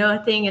had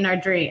nothing in our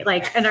drink,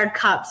 in our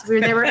cups.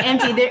 They were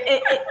empty.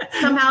 It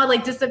somehow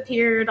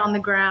disappeared on the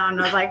ground.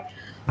 I was like,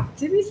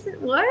 did we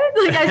what?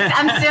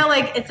 I'm still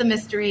it's a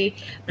mystery,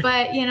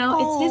 but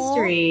it's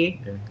history.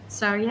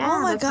 So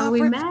yeah, that's how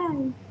we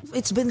met.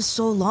 It's been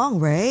so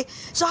long, right?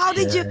 So how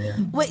did you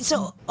wait?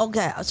 So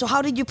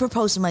how did you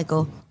propose to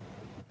Michael?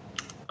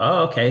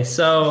 Oh, okay.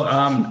 So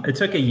it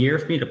took a year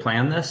for me to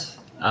plan this.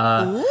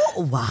 Ooh,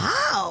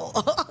 wow!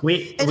 How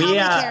many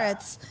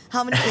carrots?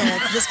 How many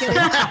carrots? Just kidding.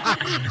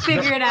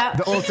 Figure it out.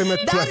 The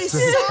ultimate That is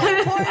so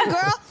important,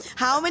 girl.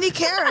 How many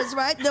carrots?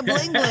 Right? The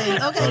bling bling.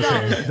 Okay, go.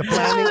 The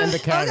planning and the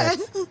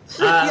carrots.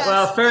 Yes.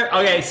 Well,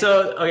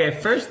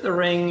 first the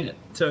ring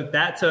took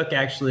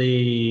actually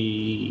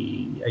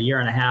a year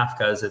and a half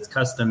because it's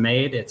custom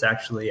made. It's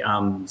actually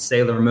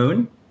Sailor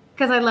Moon.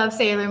 Because I love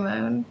Sailor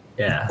Moon.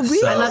 Yeah. Really?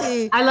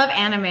 So, I love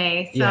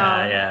anime. So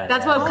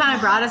that's what kind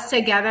of brought us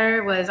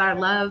together was our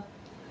love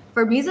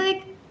for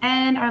music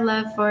and our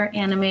love for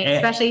anime,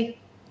 especially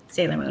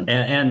Sailor Moon.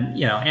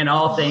 And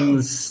all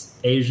things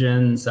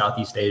Asian,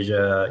 Southeast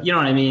Asia, you know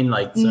what I mean?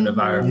 Sort of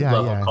our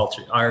love of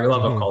culture,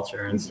 of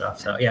culture and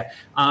stuff. So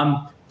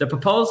the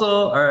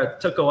proposal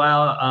took a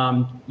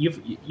while. You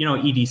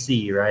know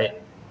EDC, right?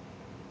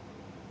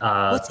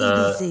 What's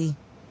EDC?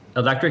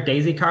 Electric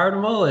Daisy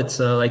Carnival. It's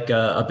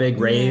a big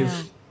rave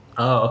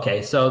Oh,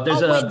 okay. So there's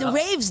the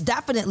raves,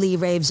 definitely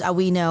raves,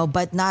 we know,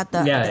 but not the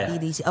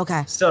EDC.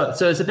 Okay. So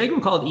there's a big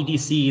one called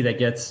EDC that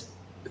gets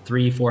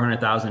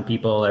 300,000-400,000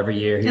 people every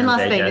year here in Las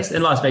Vegas. Vegas.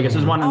 In Las Vegas,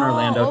 there's one in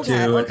Orlando too,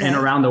 okay. and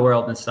around the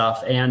world and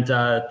stuff. And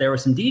there were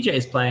some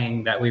DJs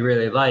playing that we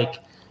really like,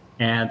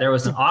 and there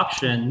was an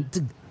auction.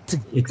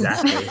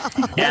 Exactly.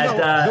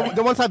 And,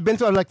 the ones I've been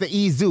to are like the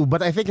E-Zoo,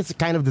 but I think it's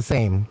kind of the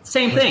same.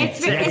 Same thing.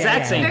 It's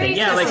Exact same thing.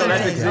 Yeah, like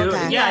Electric Zoo.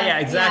 Okay. Yeah,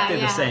 exactly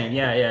the same.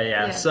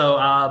 Yeah. So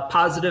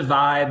positive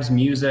vibes,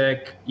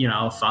 music,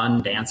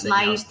 fun, dancing,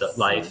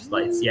 Lights.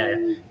 Lights. Yeah.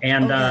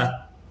 And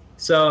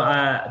so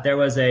there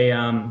was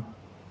a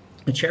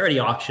charity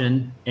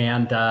auction,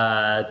 and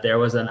there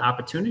was an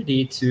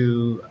opportunity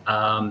to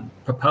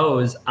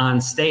propose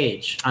on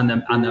stage, on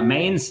the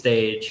main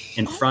stage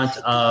in front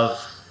of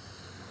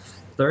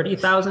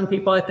 30,000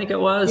 people, I think it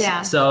was.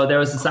 Yeah. So there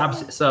was this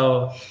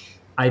so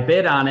I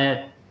bid on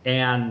it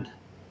and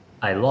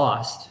I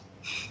lost.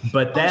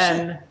 But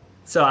then,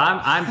 so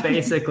I'm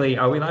basically,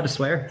 are we allowed to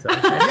swear? Is that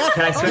okay?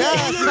 Can I swear?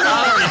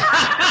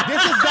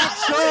 This is that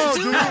show,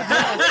 dude.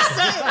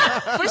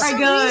 For some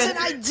reason,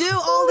 I do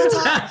all the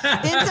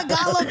time in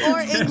Tagalog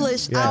or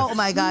English. Yes. Oh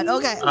my God.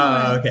 Okay.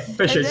 Okay.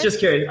 For sure. Just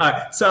curious. All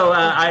right. So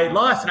I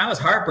lost and I was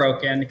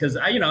heartbroken because,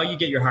 you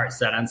get your heart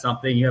set on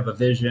something. You have a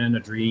vision,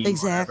 a dream,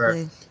 Exactly.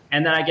 whatever.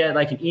 And then I get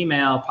like an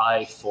email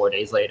probably 4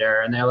 days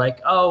later, and they're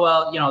like, oh,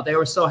 well, they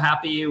were so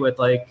happy with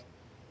like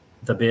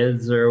the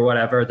bids or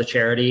whatever, the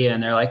charity.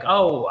 And they're like,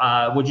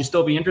 oh, would you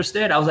still be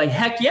interested? I was like,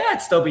 heck yeah,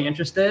 I'd still be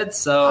interested.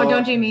 So Oh,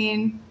 don't you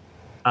mean?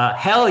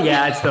 hell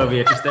yeah, I'd still be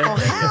interested. Oh,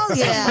 hell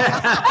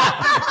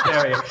yeah.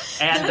 There we go.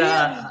 And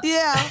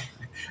Yeah.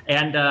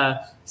 and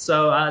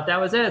so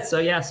that was it. So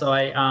yeah, so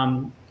I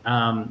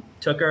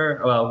took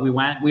her. Well,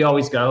 we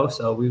always go.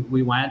 So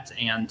we went,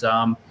 and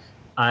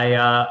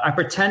I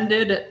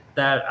pretended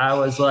that I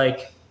was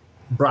like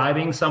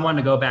bribing someone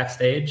to go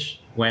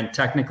backstage when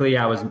technically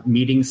I was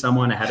meeting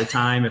someone ahead of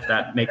time, if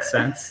that makes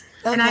sense.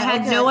 And I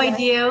had no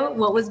idea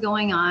what was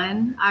going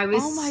on. I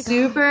was Oh my God.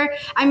 super,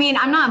 I mean,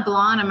 I'm not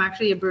blonde. I'm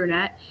actually a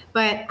brunette,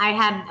 but I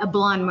had a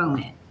blonde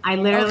moment. I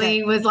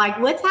literally was like,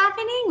 what's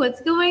happening?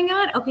 What's going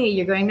on? Okay,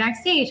 you're going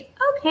backstage.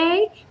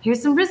 Okay,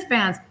 here's some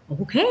wristbands.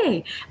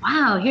 Okay,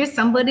 wow, here's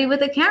somebody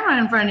with a camera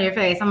in front of your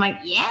face. I'm like,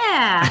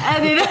 yeah.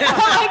 And then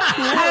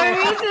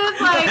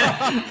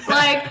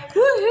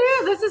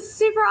woohoo, this is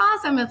super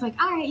awesome. It's like,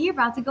 all right, you're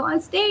about to go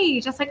on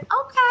stage. I was like,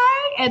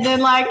 okay. And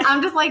then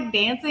I'm just like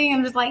dancing.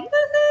 I'm just like,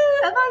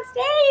 woohoo, I'm on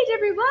stage,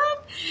 everyone.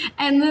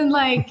 And then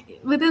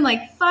within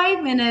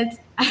 5 minutes,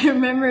 I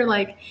remember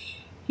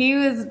he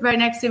was right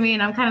next to me,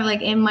 and I'm kind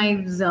of in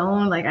my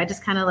zone. I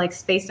just kind of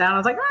spaced out. I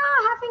was like,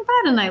 having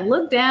fun. And I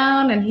looked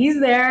down, and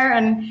he's there,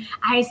 and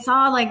I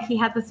saw he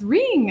had this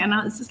ring, and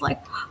I was just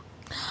like,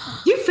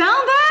 you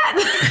found that?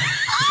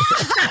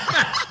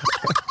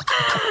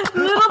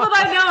 Little did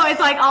I know,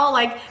 it's all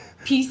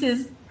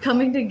pieces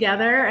coming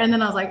together. And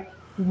then I was like,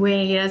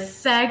 wait a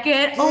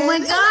second. Oh my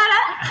God,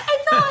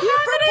 it's all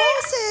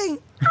happening.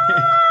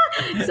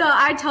 So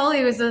I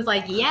totally was just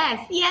like,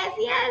 yes, yes,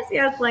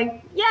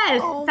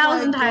 Oh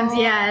 1,000 my times God.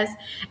 yes.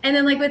 And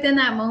then within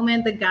that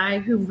moment, the guy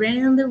who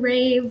ran the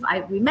rave,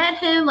 we met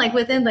him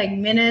within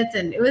minutes,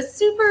 and it was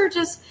super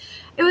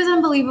it was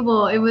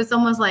unbelievable. It was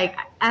almost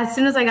as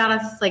soon as I got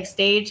off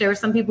stage, there were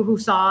some people who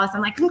saw us.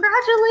 I'm like,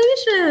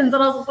 congratulations.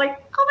 And I was just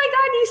like, oh my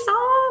God, you saw?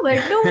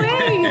 No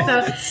way. So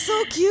It's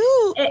so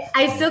cute.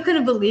 I still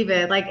couldn't believe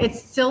it. It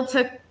still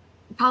took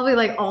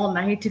probably all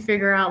night to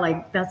figure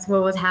out that's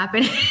what was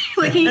happening.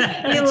 he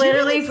Did you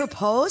literally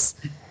propose?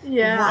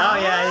 Yeah. Wow. Oh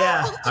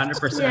yeah,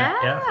 100%.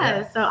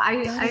 Yeah. So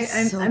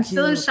I'm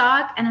still in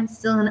shock, and I'm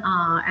still in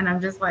awe, and I'm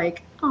just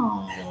like,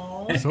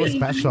 oh, So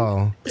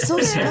special. So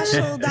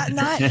special that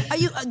night. Are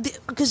you?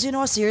 Because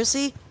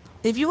seriously,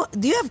 do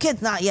you have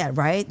kids? Not yet,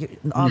 right? You're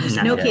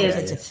obviously No not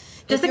kids.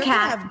 If Just a you're gonna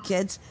cat. Have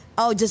kids.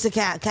 Oh, just a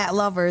cat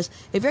lovers.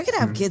 If you're gonna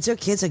have kids, your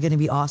kids are gonna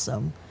be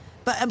awesome.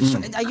 But I'm sure,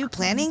 are you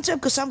planning to?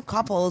 Because some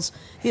couples,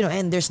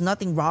 and there's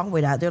nothing wrong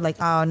with that. They're like,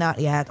 oh, not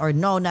yet, or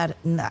no, not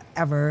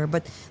ever.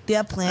 But do you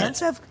have plans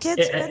to have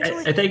kids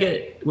eventually? I think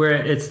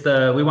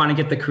we want to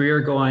get the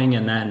career going,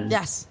 and then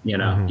Yes.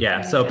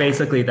 yeah. So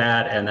basically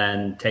that, and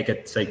then take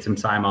some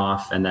time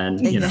off, and then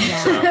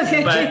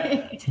Exactly.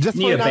 but Just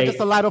need for now, a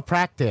just a lot of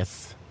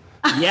practice.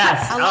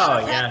 yes. A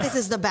lot of yeah. practice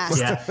is the best.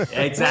 Yeah,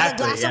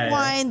 exactly. With a glass yeah, of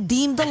wine,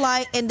 dim the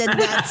light, and then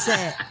that's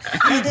it.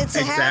 And then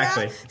Sahara,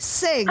 Exactly.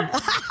 sing.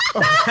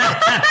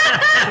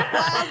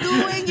 While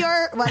doing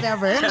your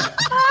whatever.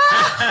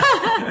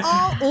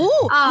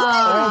 Oh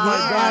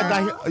my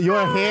God,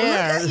 your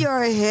hair. Look at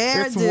your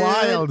hair, It's dude.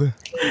 wild.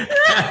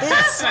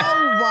 It's so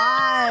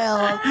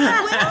wild.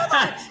 Wait, hold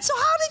on. So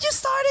how did you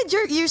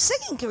start your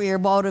singing career,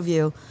 both of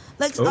you?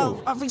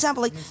 For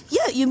example,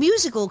 your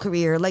musical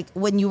career,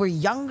 when you were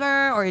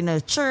younger or in a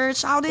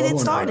church, how did it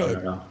start?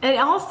 No. It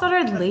all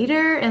started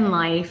later in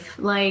life.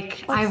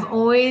 I've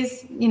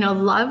always,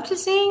 loved to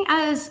sing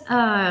as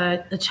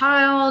a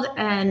child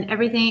and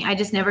everything. I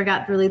just never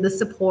got really the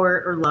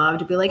support or love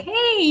to be like,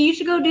 hey, you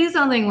should go do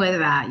something with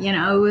that.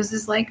 It was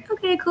just like,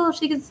 okay, cool.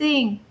 She can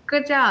sing.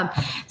 Good job.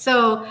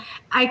 So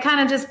I kind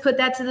of just put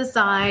that to the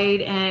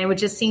side and would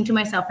just sing to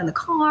myself in the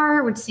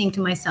car, would sing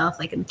to myself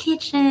like in the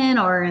kitchen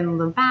or in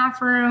the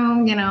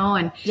bathroom,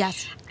 and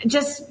yes,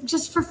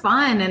 just for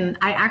fun. And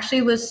I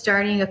actually was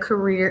starting a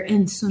career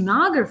in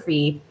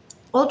sonography,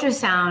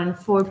 ultrasound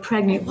for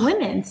pregnant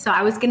women. So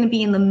I was going to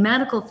be in the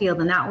medical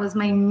field, and that was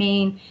my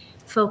main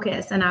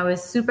focus. And I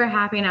was super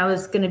happy, and I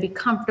was going to be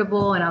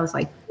comfortable, and I was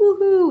like,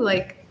 woohoo,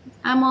 like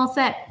I'm all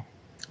set.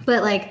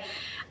 But like,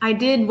 I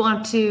did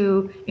want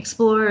to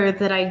explore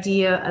that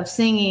idea of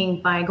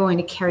singing by going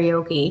to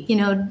karaoke,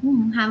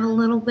 have a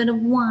little bit of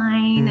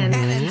wine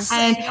and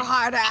sing your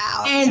heart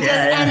out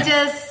and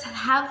just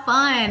have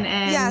fun.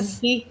 And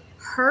he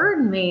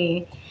heard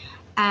me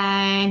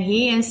and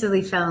he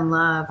instantly fell in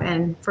love.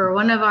 And for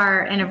one of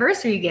our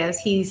anniversary gifts,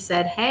 he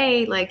said,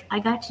 hey, like, I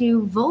got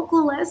you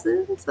vocal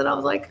lessons. And I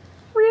was like,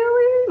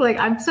 really? Like,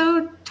 I'm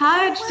so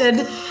touched.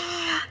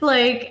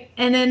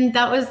 And then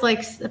that was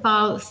like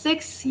about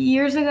 6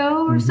 years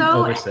ago or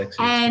so. Over 6 years.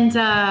 And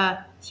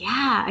I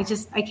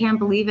can't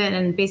believe it.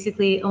 And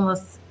basically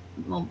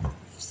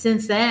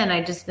since then,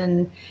 I've just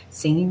been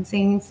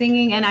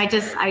singing. And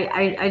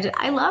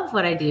I love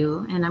what I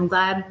do. And I'm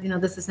glad,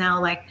 this is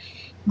now like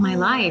my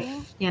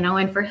life,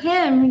 and for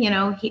him,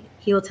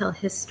 he'll tell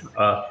his story.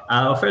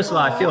 First of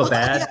all, I feel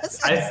bad. Yes.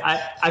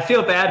 I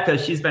feel bad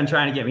because she's been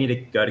trying to get me to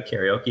go to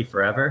karaoke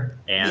forever,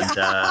 and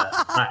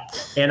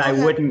I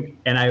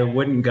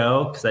wouldn't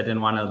go because I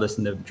didn't want to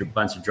listen to a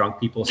bunch of drunk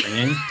people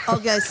singing.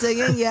 Okay,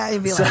 singing,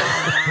 you'd be like,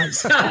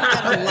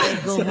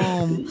 gotta go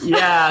home.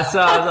 Yeah, so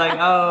I was like,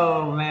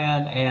 oh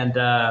man, and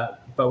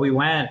but we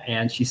went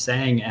and she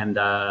sang, and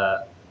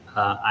I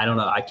don't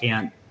know, I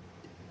can't.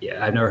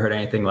 Yeah, I've never heard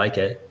anything like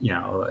it.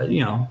 I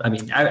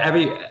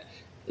mean,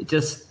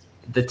 just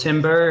the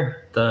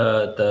timbre,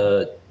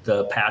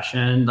 the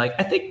passion. Like,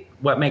 I think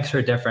what makes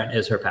her different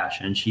is her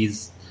passion.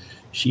 She's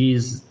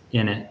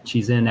in it.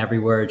 She's in every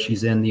word.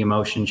 She's in the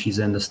emotion. She's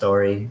in the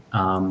story.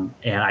 And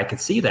I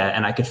could see that,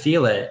 and I could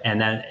feel it. And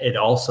then it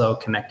also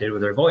connected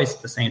with her voice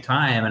at the same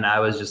time. And I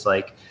was just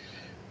like,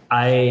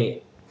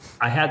 I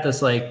had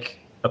this like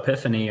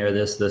epiphany or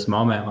this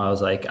moment where I was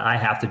like, I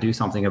have to do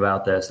something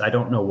about this. I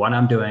don't know what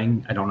I'm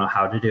doing. I don't know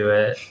how to do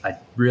it. I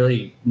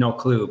really no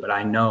clue, but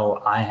I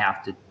know I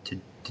have to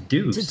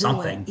do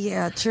something.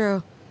 Yeah,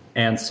 true.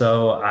 And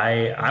so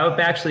I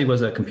actually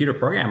was a computer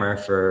programmer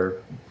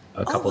for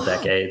a couple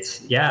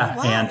decades. Yeah.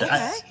 Oh,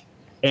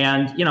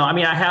 wow.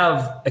 I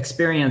have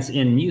experience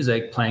in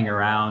music, playing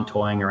around,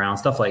 toying around,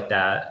 stuff like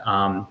that.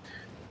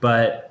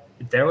 But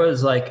there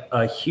was like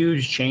a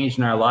huge change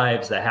in our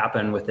lives that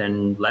happened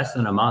within less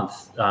than a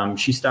month.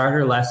 She started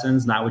her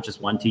lessons, not with just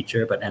one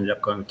teacher, but ended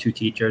up going with 2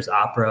 teachers, an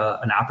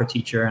opera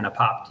teacher and a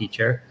pop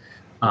teacher.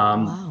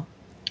 Wow.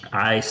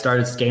 I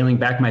started scaling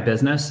back my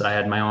business. I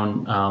had my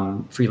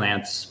own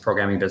freelance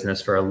programming business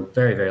for a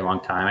very, very long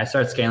time. I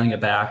started scaling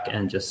it back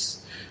and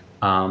just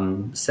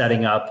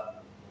setting up,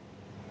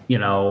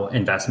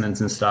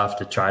 investments and stuff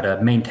to try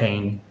to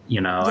maintain,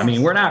 Yes. I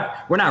mean, we're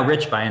not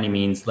rich by any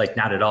means, like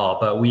not at all,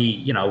 but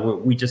we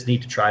just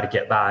need to try to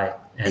get by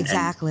and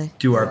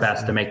do our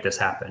best to make this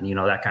happen,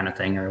 that kind of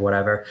thing or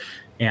whatever.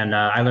 And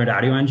I learned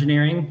audio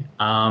engineering.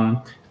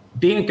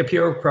 Being a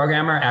computer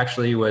programmer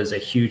actually was a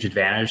huge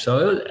advantage.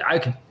 So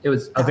it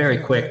was a very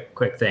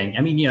quick thing.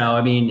 I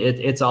mean,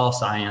 it's all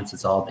science,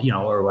 it's all,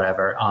 or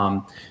whatever.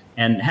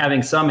 And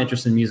having some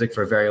interest in music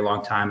for a very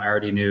long time, I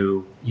already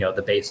knew,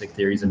 the basic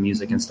theories of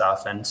music and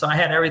stuff. And so I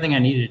had everything I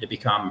needed to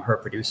become her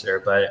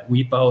producer. But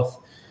we both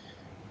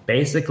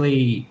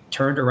basically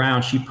turned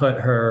around. She put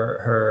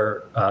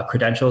her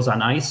credentials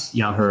on ice,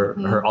 her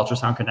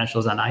ultrasound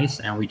credentials on ice.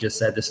 And we just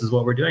said, this is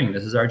what we're doing.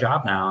 This is our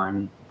job now.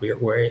 And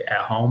we're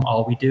at home.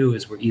 All we do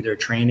is we're either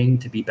training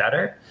to be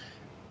better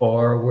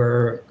or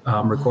we're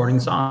recording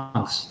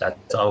songs.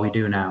 That's all we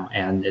do now.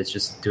 And it's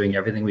just doing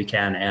everything we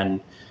can.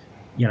 And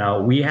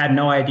we had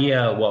no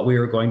idea what we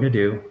were going to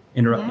do.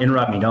 Interrupt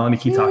me. Don't let me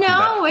keep talking.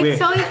 No, it's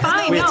totally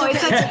fine.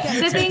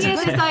 The thing is,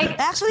 it's like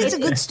actually, it's a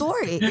good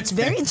story. It's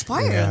very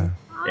inspiring.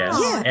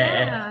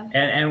 Yeah.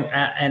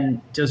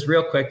 And just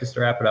real quick, just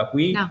to wrap it up,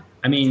 we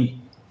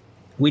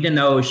didn't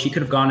know she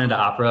could have gone into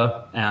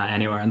opera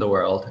anywhere in the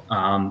world.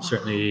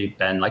 Certainly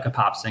been like a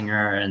pop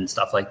singer and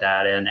stuff like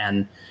that.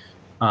 And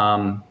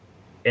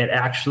it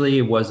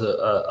actually was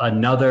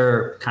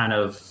another kind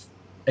of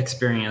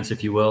experience,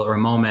 if you will, or a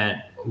moment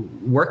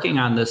working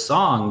on this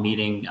song,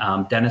 meeting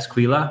Dennis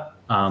Quila,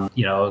 a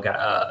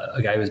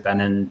guy who's been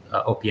in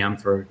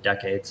OPM for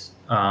decades,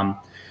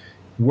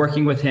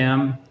 working with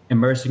him,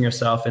 immersing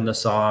yourself in the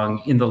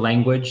song, in the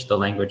language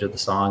of the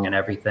song and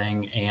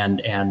everything,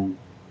 and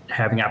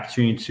having the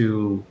opportunity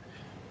to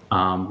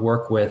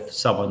work with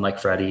someone like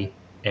Freddie.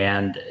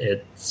 And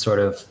it sort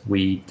of,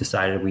 we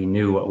decided we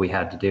knew what we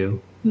had to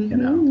do.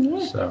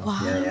 So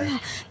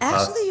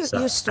actually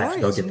your story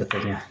go get the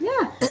thing.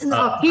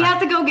 He has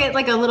to go get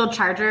like a little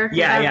charger. So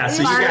you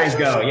guys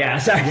go.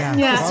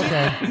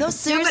 Okay. No,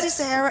 seriously,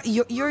 Sarah,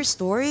 your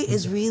story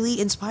is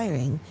really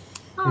inspiring.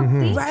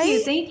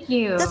 Thank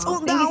you. That's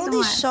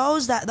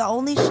the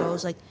only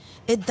shows like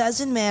It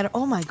doesn't matter.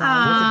 Oh my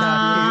God, look at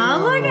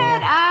that. Look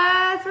at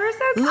us. We're so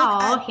Look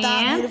at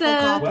that beautiful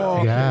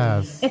couple.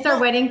 Yes. It's our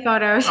wedding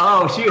photos.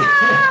 Oh, shoot.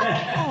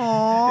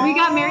 We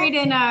got married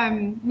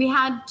in, we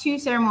had 2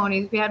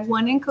 ceremonies. We had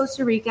one in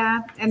Costa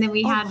Rica, and then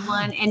we had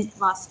one in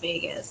Las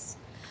Vegas.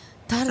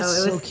 That is So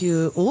it so was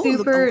cute. Oh,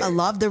 super- I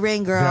love the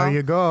ring, girl. There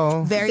you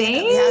go. Very,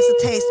 Thanks. it has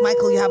a taste.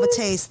 Michael, you have a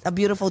taste, a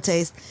beautiful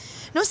taste.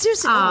 No,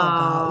 seriously. Oh my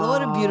God,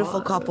 what a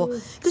beautiful couple.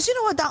 Because you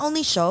know what? That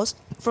only shows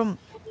from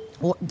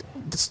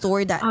the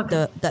story that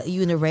that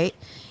you narrate,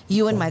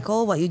 you and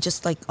Michael, what you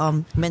just like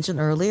mentioned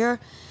earlier.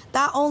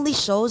 That only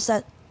shows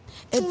that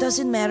it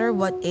doesn't matter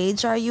what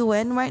age are you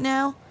in right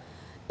now.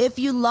 If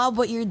you love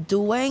what you're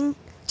doing,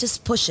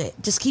 just push it.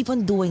 Just keep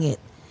on doing it.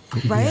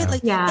 Right?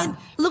 Like, and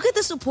look at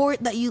the support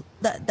that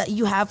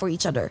you have for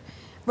each other.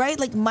 Right?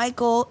 Like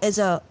Michael is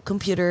a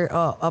computer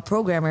a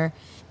programmer,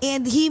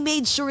 and he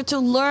made sure to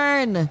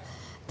learn,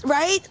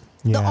 right?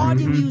 The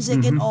audio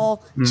music and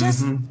all, just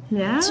to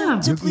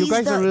please you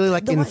guys are really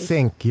like in wife.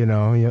 sync, you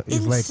know. It's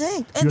In like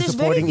sync. And you're there's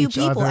very supporting few each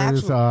people,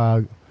 other's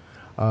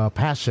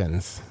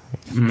passions.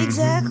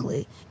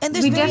 Exactly. And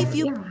there's We very def-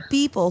 few yeah.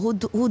 people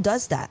who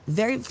does that.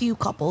 Very few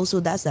couples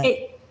who does that.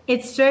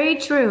 It's very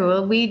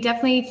true. We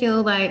definitely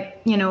feel like,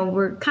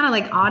 we're kind of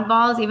like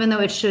oddballs, even though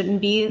it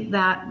shouldn't be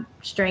that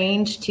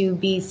strange to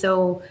be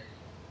so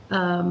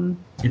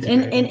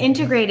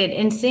integrated,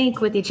 in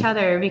sync with each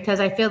other, because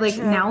I feel like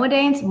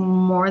nowadays,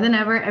 more than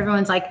ever,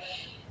 everyone's like,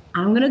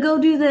 I'm going to go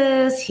do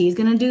this, he's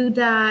going to do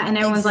that. And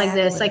everyone's like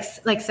this,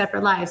 like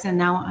separate lives. And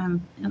now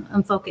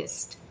I'm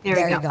focused. There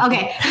we go.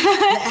 Okay.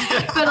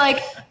 But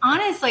like,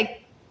 honest,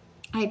 like,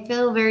 I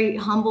feel very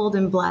humbled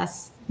and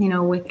blessed,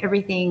 with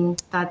everything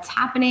that's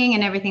happening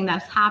and everything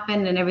that's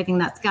happened and everything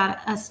that's got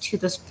us to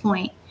this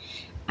point.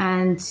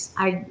 And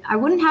I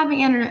wouldn't have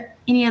it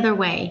any other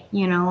way,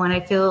 and I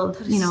feel,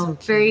 so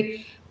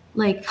very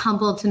like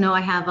humbled to know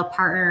I have a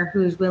partner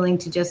who's willing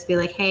to just be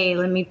like, hey,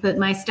 let me put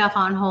my stuff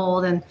on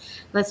hold and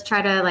let's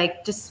try to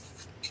like, just,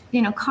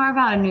 carve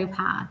out a new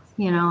path,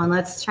 and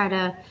let's try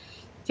to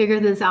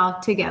figure this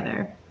out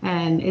together.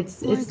 And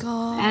it's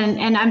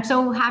and I'm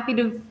so happy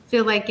to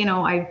feel like,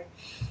 I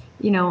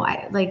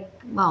like,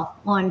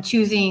 on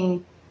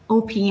choosing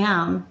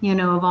OPM,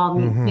 of all,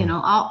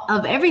 all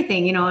of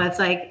everything, it's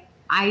like,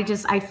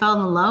 I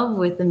fell in love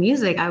with the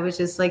music. I was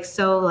just like,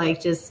 so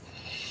like, just,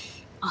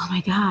 oh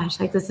my gosh,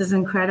 like, this is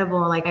incredible.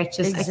 Like, I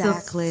feel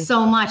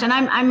so much. And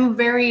I'm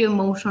very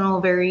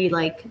emotional, very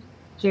like,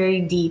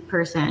 very deep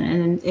person.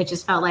 And it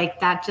just felt like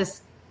that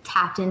just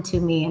tapped into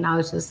me. And I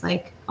was just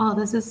like, oh,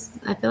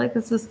 I feel like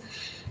this is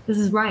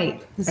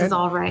right. This is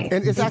all right.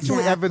 And it's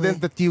actually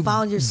evident that you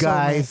Found your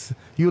guys,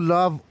 you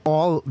love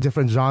all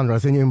different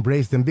genres and you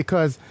embrace them,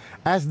 because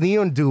as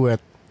Neon Duet,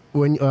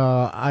 when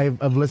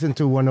I've listened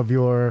to one of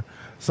your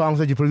songs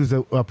that you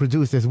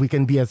produced is We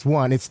Can Be As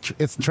One.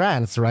 It's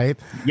trance, right?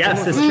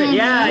 Yes, it's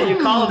yeah,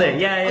 you called it.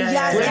 Yeah.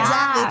 Exactly.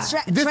 It's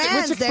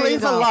trans, which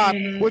explains a lot.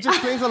 Which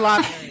explains a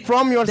lot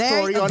from your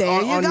story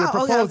on your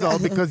proposal,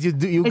 because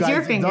you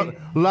guys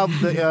love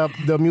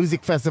the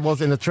music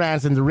festivals and the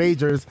trance and the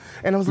ragers.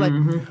 And I was like,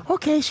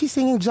 okay, she's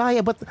singing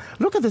Jaya, but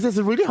look at this. It's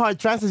a really hard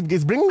trance.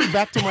 It's bringing me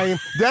back to my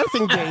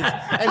dancing days.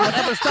 And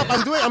whatever stuff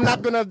I'm doing, I'm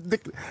not gonna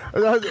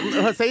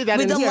say that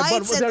with in the here.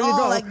 lights But there and you all,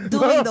 go. like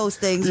doing those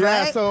things,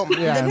 right?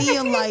 The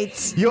neon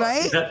lights,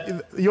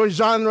 right? Your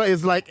genre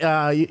is like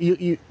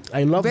you.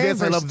 I love Very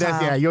this. I love this.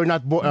 versatile. Yeah, you're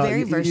not.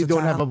 You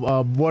don't have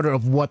a border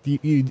of what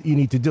you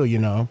need to do.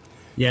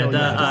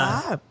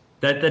 Yeah.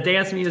 The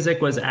dance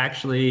music was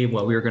actually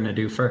what we were going to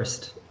do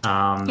first.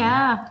 And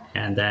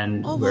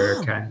then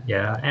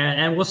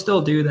and we'll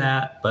still do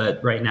that,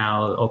 but right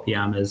now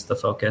OPM is the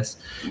focus.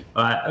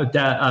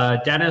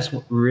 Dennis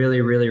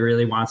really, really,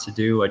 really wants to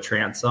do a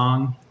trance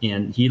song,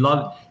 and he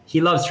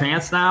loves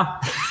trance now.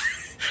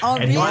 Oh,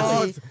 and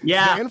really?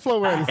 The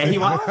influence. And oh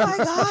my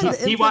God,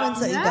 the influence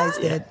that you guys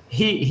did.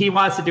 He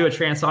wants to do a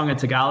trance song in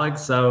Tagalog,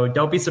 so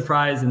don't be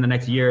surprised in the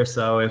next year or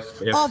so if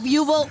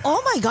you will.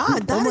 Oh my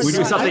God, we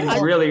do something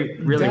really,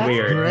 really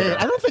weird. Great.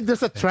 I don't think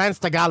there's a trance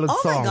Tagalog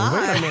song. My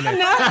God. Wait a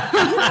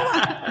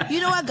minute. You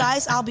know what,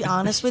 guys? I'll be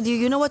honest with you.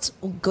 You know what's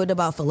good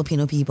about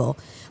Filipino people?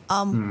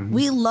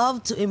 We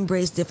love to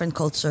embrace different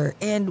culture,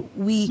 and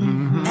we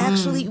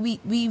actually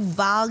we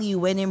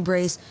value and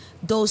embrace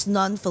those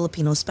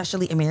non-Filipinos,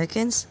 especially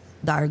Americans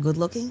that are good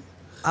looking.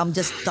 I'm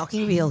just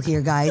talking real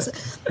here, guys.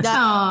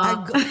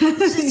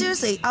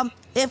 Seriously,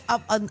 if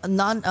a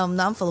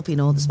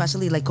non-Filipino,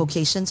 especially like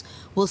Caucasians,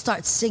 will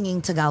start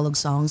singing Tagalog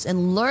songs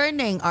and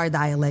learning our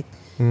dialect,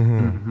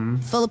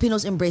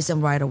 Filipinos embrace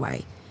them right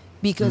away,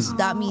 because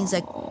that means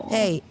like,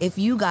 hey, if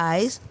you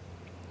guys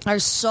are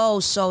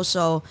so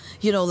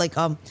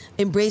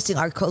embracing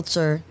our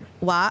culture,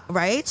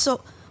 right?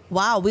 So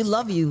wow, we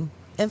love you.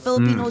 And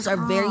Filipinos are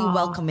very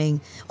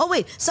welcoming. Oh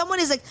wait, someone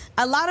is like,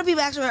 a lot of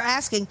people actually are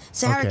asking,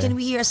 Sarah, can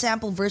we hear a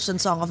sample version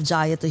song of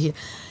Jaya to hear?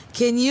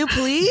 Can you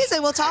please?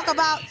 And we'll talk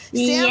about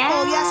sample.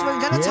 Yes, we're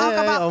gonna talk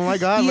about. Oh my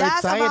God, we're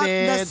excited about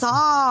the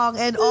song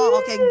and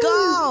okay,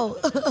 go.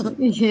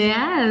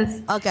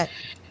 Yes. Okay.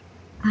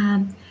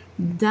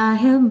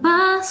 Dahil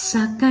ba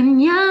sa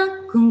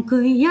kanya kung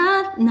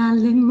kaya't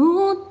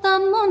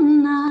nalimutan mo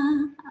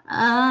na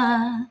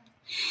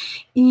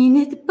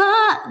init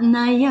ba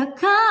na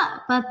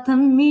yakap at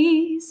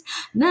tamis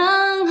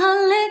ng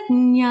halik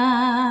niya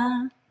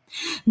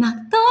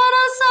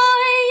Nagturo sa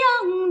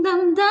iyong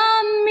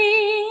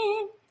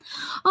damdamin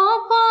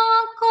Opo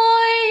ako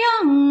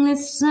iyong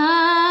isanin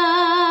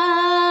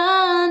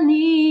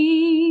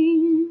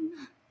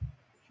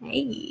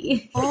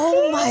Hey.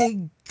 Oh my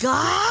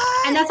God.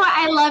 And that's why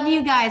I love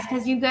you guys,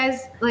 because you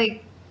guys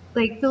like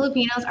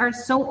Filipinos are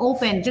so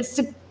open just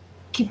to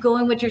keep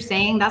going what you're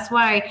saying. That's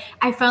why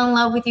I fell in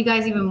love with you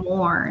guys even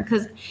more,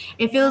 because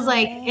it feels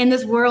like in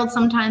this world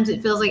sometimes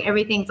it feels like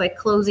everything's like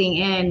closing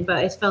in,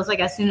 but it feels like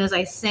as soon as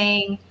I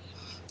sang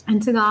in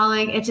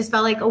Tagalog, it just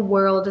felt like a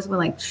world just went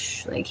like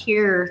shh, like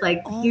here,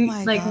 like you,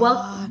 like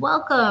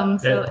welcome.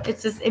 So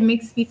it's just, it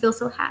makes me feel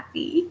so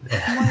happy.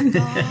 Oh my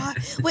God.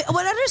 Wait,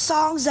 what other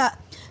songs that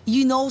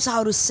you know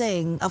how to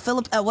sing?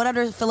 What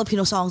other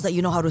Filipino songs that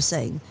you know how to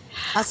sing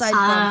aside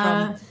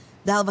from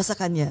Dahil Ba Sa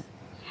Kanya?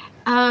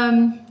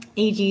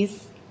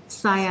 AG's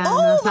Sayang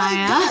Oh na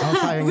my God.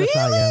 Sayang.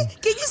 Really?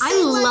 Can you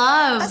sing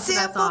love a that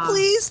sample, song.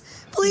 please?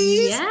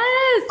 Please?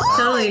 Yes,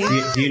 totally.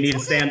 Do you need to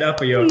stand up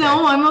or you okay?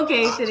 No, I'm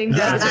okay sitting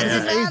down.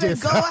 Doesn't matter.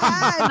 Ages. Go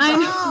ahead.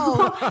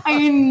 I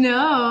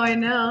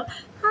know.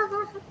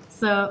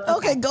 So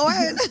Okay, go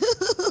ahead.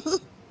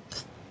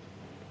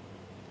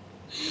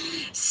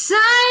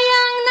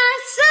 Sayang na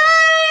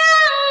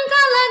sayang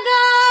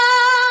talaga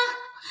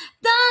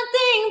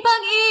dating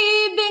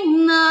pag-ibig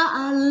na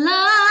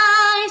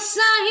alay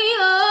sa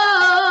iyo.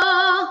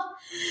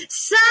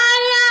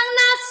 Sayang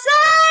na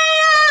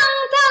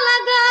sayang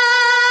talaga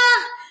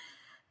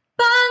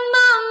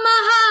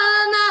pagmamahal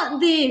na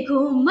di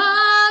ko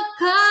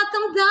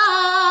makakamtan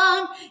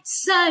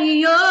sa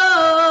iyo.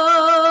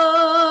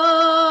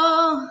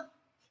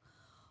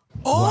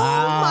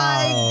 Oh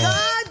my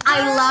God.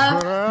 I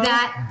love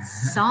that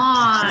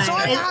song. I'm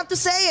sorry, I have to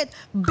say it.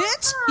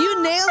 Bitch,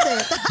 you nailed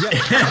it.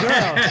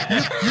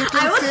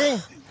 Girl,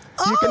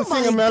 you can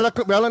sing a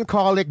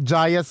melancholic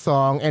Jaya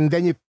song, and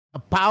then a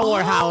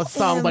powerhouse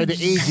song by the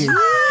Ages.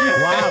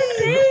 Wow.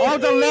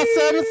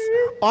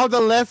 All the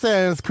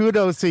lessons.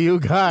 Kudos to you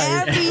guys.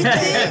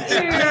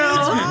 Everything.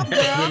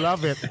 We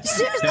love it.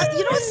 Seriously,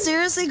 you know what?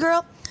 Seriously,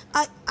 girl,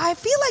 I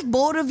feel like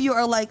both of you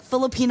are like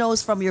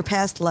Filipinos from your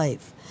past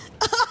life.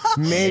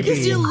 Maybe.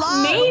 Because you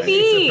love.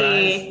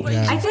 Maybe.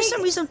 I for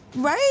some reason,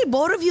 right?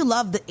 Both of you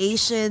love the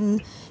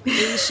Asian.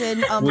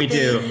 We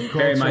do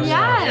very much.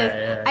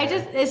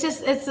 Yes.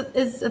 So.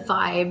 It's a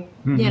vibe,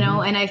 you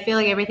know, and I feel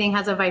like everything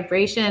has a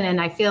vibration,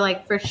 and I feel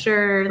like for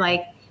sure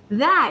like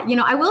that, you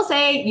know, I will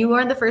say you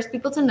weren't the first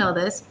people to know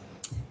this.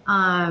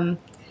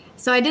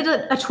 So I did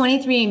a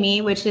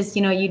 23andMe, which is,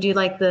 you know, you do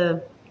like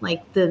the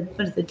what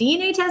is the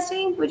DNA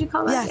testing? Would you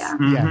call that? Yes.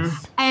 Yeah.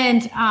 Yes.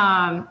 And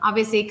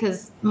obviously,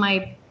 because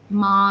my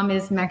mom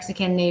is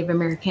Mexican, Native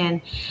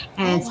American,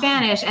 and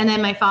Spanish, and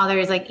then my father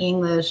is like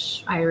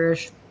English,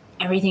 Irish,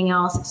 everything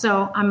else.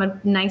 So I'm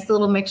a nice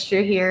little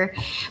mixture here.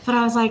 But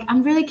I was like,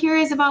 I'm really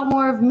curious about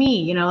more of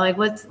me. You know, like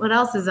what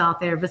else is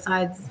out there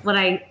besides what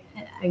I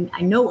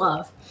know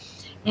of.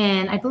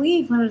 And I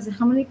believe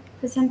how many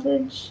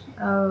percentage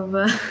of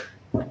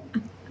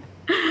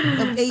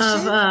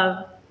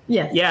Asian?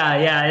 Yes.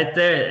 Yeah.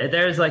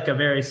 There's like a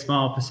very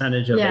small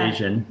percentage of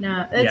Asian.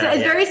 No,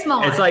 it's very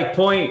small. It's like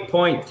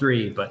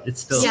 0.3, but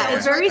it's still. Yeah,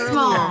 it's very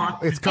small.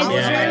 It's coming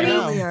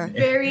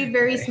very,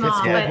 very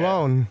small. It's full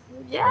blown.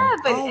 Yeah,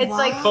 but it's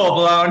like full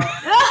blown.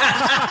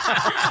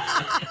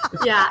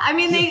 Yeah, I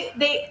mean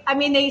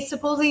they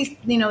supposedly,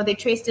 you know, they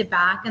traced it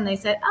back and they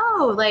said,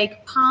 oh,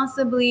 like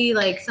possibly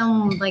like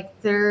some like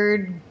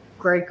third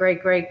great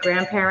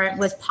grandparent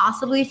was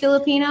possibly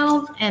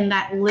Filipino and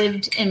that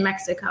lived in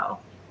Mexico.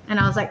 And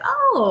I was like,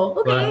 oh,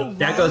 okay. Well,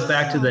 that goes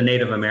back to the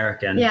Native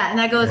American. Yeah, and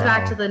that goes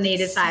back to the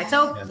native side.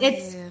 So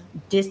it's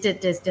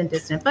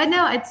distant. But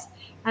no,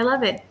 I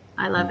love it.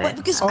 But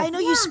because I know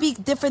you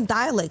speak different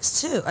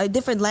dialects too,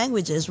 different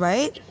languages,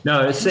 right?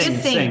 No, it's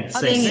sing.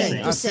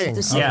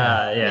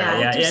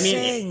 Yeah. I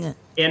mean,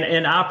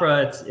 in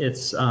opera,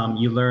 it's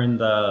you learn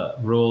the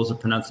rules of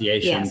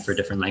pronunciation for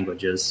different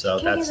languages, so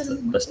that's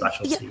the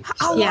specialty. Yeah.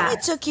 How long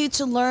it took you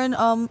to learn?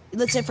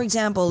 Let's say, for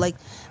example, like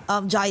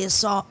Jaya's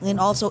song and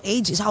also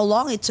Ages. How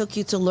long it took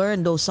you to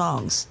learn those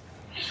songs?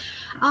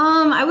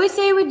 I would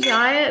say with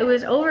Jaya, it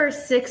was over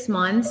 6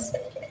 months.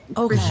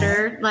 For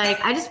sure.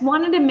 Like, I just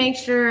wanted to make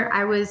sure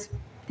I was,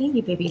 thank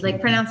you, baby, like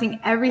pronouncing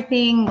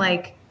everything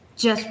like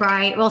just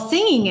right. Well,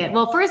 singing it.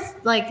 Well, first,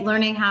 like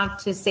learning how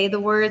to say the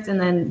words, and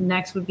then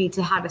next would be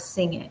to how to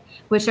sing it,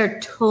 which are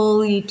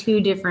totally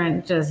two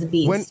different just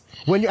beats.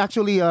 When you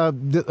actually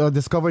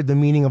discovered the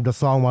meaning of the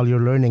song while you're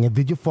learning it,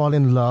 did you fall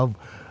in love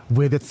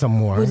with it some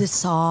more? With the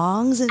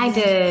songs? I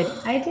did.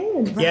 Right.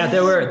 Yeah,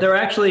 there were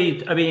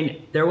actually, I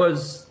mean, there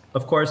was,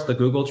 of course, the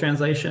Google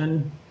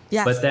translation.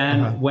 Yes. But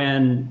then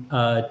when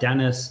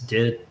Dennis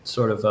did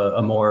sort of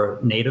a more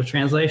native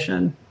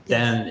translation,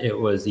 then it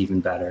was even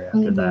better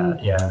after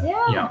that. Yeah.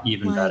 You know,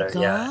 even My better.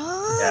 God.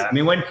 Yeah. I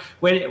mean,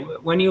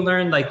 when you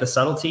learn like the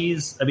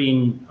subtleties, I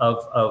mean, of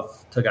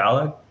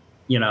Tagalog,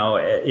 you know,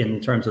 in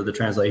terms of the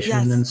translation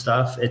Yes. and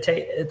stuff,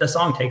 the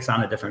song takes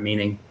on a different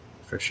meaning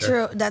for sure.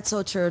 True. That's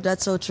so true.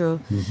 That's so true.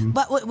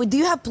 But do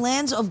you have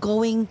plans of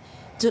going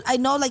to? I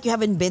know, like, you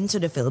haven't been to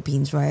the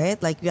Philippines, right?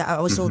 Like,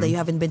 I was told that you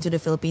haven't been to the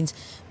Philippines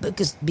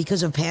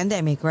because of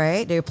pandemic,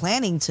 right? They're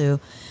planning to.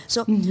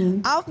 So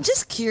I'm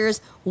just curious,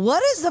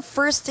 what is the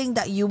first thing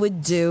that you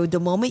would do the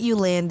moment you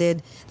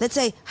landed? Let's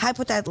say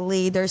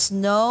hypothetically, there's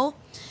no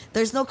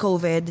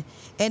COVID,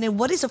 and then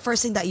what is the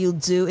first thing that you'll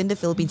do in the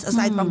Philippines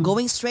aside from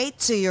going straight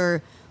to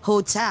your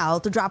hotel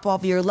to drop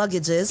off your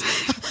luggages?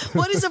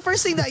 What is the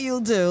first thing that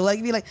you'll do?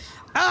 Like, be like,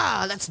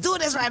 let's do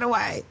this right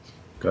away.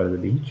 Go to the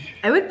beach.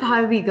 I would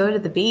probably go to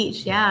the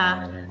beach.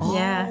 Yeah.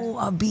 Oh,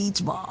 a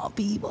beach ball,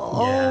 people.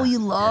 Yeah. Oh, you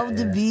love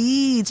the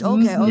beach.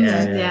 Okay.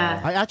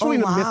 Yeah. I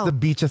actually Oh, wow. miss the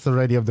beaches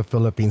already of the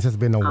Philippines. It's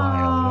been a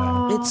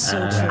while. It's so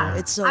true.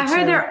 It's so I true.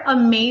 heard they're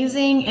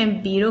amazing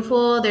and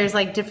beautiful. There's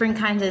like different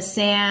kinds of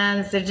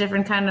sands. There's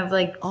different kind of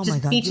like Oh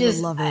my just God, you beaches.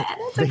 would love it.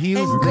 The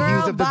hues, And girl,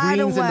 of the by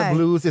the greens and way- the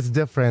blues is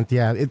different.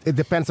 Yeah, it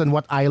depends on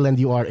what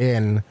island you are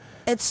in.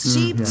 It's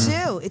cheap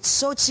too. It's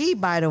so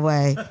cheap, by the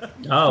way.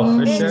 Oh,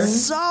 for sure.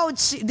 It's so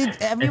cheap. Did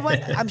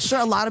everyone? I'm sure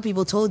a lot of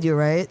people told you,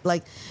 right?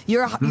 Like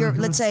your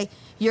let's say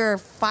your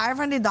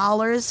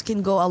 $500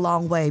 can go a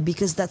long way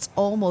because that's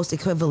almost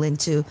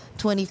equivalent to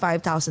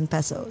 25,000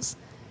 pesos,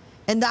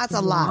 and that's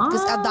a lot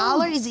because a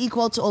dollar is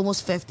equal to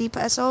almost 50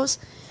 pesos.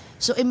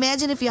 So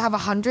imagine if you have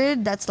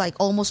 100, that's like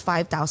almost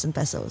 5,000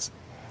 pesos.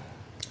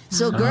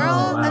 So,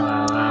 girl,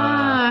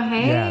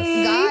 Hey.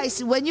 Yes.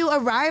 guys, when you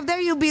arrive there,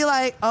 you'll be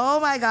like,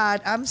 "Oh my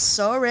God, I'm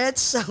so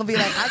rich." I'll be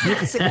like, "I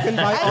can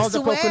Buy all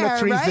the coconut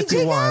trees right, that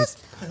you want.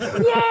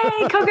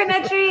 Yay,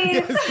 coconut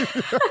trees.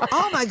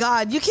 Oh my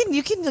God, you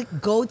can like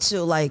go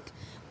to like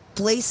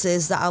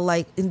places that are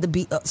like in the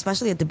beach,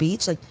 especially at the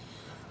beach, like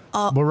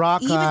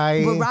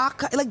Boracay. even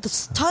Boracay, like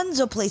there's tons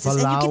of places,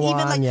 and you can even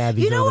Palawan, like, yeah,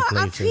 these you know are the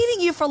what? I'm places.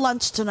 treating you for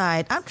lunch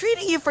tonight. I'm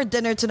treating you for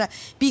dinner tonight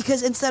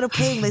because instead of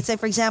paying, let's say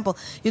for example,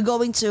 you're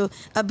going to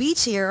a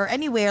beach here or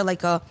anywhere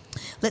like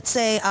let's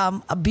say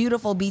a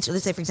beautiful beach.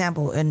 Let's say for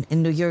example in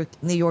New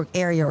York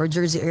area or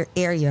Jersey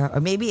area or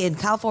maybe in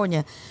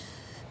California,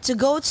 to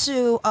go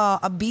to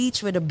a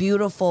beach with a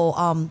beautiful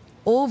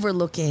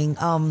overlooking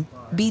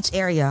beach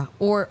area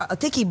or a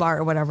tiki bar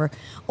or whatever,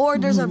 or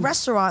there's a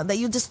restaurant that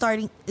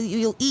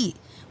you'll eat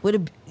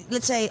with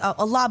let's say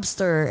a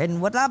lobster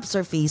and what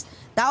lobster feast,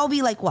 that will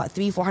be like what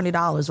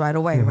 $300-400 right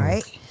away,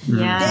 right?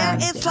 Yeah.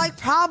 There it's like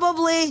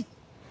probably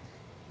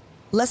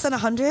less than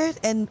 100,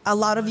 and a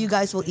lot of you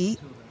guys will eat.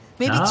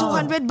 Maybe Oh.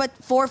 200, but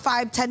 4,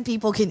 5, 10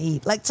 people can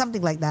eat, like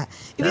something like that.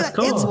 You'll be That's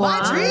like, it's cool. my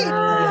treat.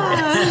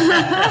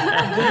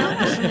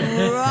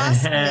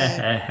 Trust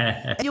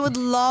me. You would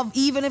love,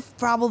 even if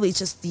probably it's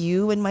just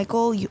you and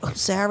Michael,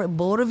 Sarah,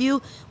 both of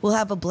you will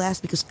have a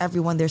blast because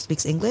everyone there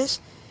speaks English.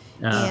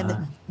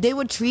 And they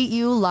would treat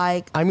you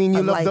like I mean,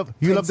 you love the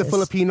princess.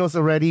 Filipinos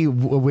already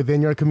within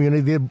your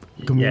community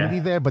Yeah.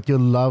 there, but you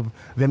love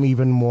them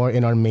even more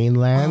in our Oh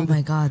mainland.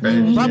 my God.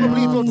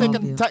 Probably it will Love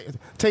take you.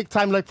 take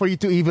time like for you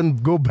to even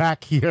go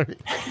back here. You'd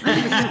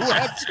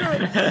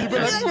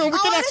be like, "Well, we can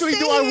wanna actually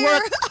do stay our here."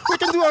 work. We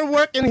can do our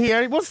work in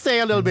here. We'll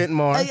stay a little bit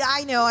more.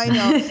 I know.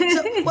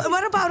 So,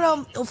 what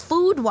about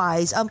food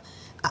wise?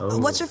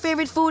 What's your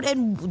favorite food,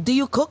 and do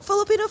you cook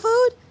Filipino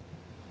food?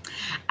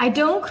 I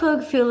don't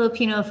cook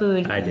Filipino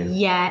food I do.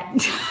 yet.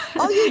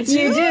 Oh, you do?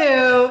 You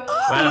do.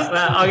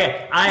 Well,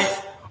 okay.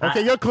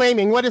 Okay, you're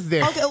claiming. What is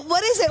this? Okay,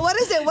 what is it? What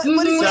is it? What is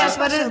your Yes,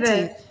 what is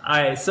specialty? it? All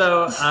right,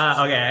 so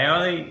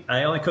okay,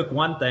 I only cook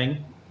one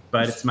thing,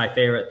 but it's my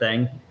favorite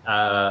thing.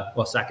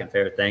 Second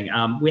favorite thing.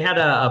 We had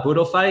a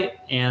boodle fight,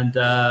 and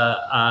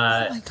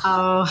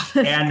Oh.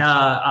 and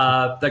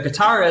the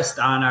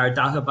guitarist on our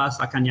Dahaba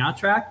sa Kanya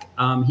track,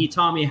 he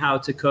taught me how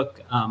to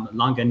cook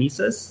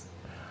longanisas.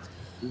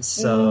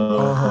 So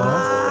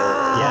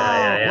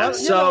yeah. Well,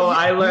 So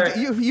I learned.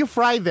 You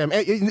fry them.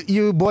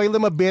 You boil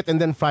them a bit and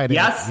then fry them.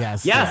 Yes.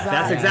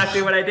 That's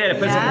exactly what I did. I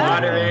put some Yeah.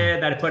 water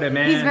in, then I put them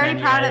in. He's very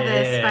and proud of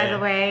this, by the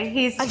way.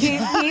 He's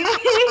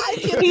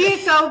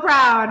so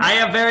proud. I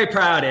am very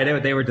proud,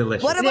 and they were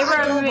delicious. What They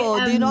about were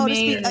adobo? Do you know how to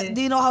amazing.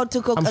 do you know how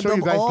to cook I'm sure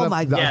you adobo? guys Oh love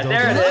my the God. Yeah,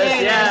 there it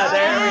is. Yeah,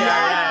 there we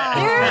are.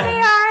 There they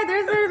are.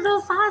 There's their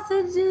little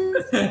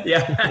sausages.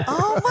 Yeah.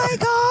 Oh my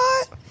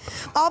God.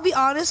 I'll be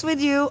honest with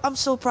you. I'm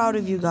so proud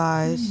of you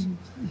guys.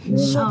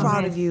 So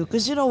proud of you.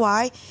 Because you know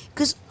why?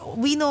 Because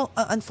we know,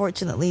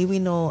 unfortunately, we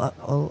know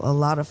a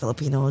lot of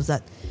Filipinos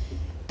that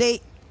they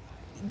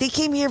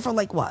came here for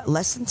like what,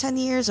 less than 10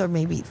 years or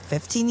maybe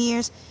 15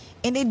 years,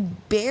 and they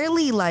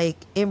barely like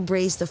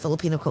embrace the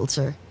Filipino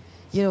culture.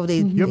 You know,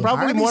 You're they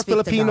probably hardly more speak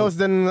Filipinos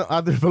than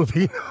other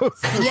Filipinos.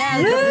 Yeah,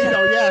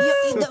 yes.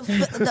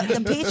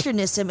 the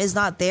patriotism is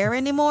not there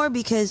anymore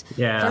because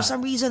Yeah. for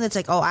some reason it's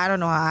like, oh, I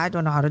don't know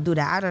how to do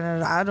that.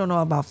 I don't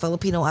know about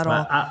Filipino at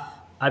all.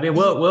 I mean,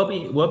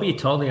 we'll be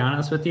totally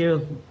honest with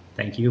you.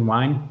 Thank you,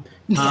 Wine.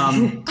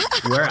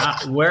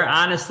 We're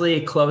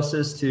honestly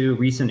closest to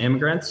recent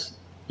immigrants.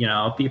 You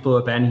know, people who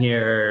have been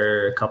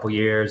here a couple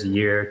years, a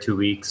year, 2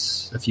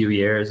 weeks, a few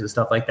years, and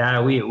stuff like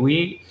that.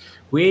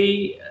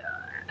 We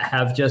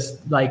have just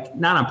like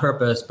not on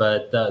purpose,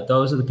 but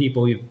those are the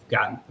people we've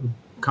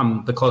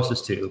come the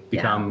closest to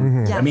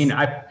become. Yes. I mean,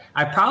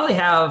 I probably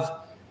have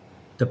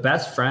the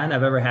best friend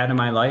I've ever had in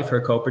my life. Her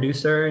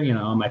co-producer, you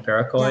know, my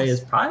Paracoy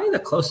is probably the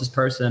closest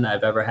person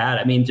I've ever had.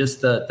 I mean,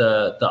 just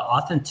the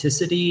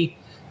authenticity,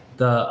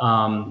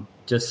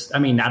 just, I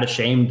mean, not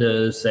ashamed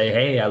to say,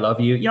 hey, I love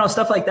you, you know,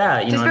 stuff like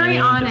that. You Just know what I very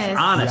mean? honest.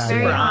 Just honest,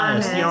 Very super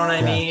honest. You know what I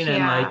honest. mean?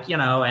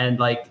 And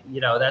like,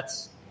 you know,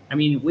 that's, I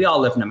mean, we all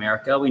live in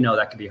America. We know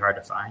that can be hard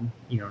to find.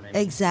 You know what I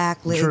mean?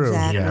 Exactly. True,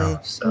 Exactly. yeah.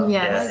 So,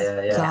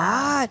 Yes. yeah.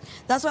 God,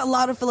 that's why a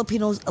lot of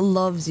Filipinos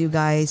loves you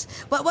guys.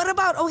 But what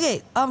about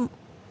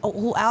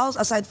who else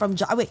aside from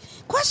Jaya? Wait,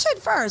 question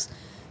first.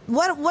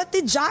 What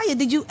did Jaya?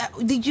 Did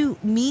you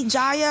meet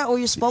Jaya or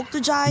you spoke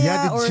to Jaya?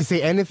 Yeah, did or she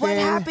say anything? What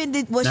happened?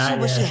 Was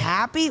she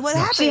happy? What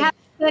happened? She hasn't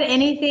said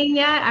anything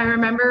yet. I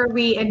remember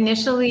we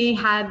initially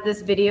had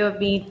this video of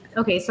me.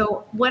 Okay,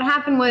 so what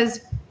happened was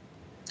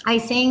I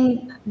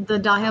sang the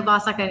Dahil Ba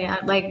Sa Kanya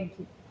like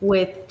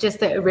with just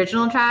the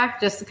original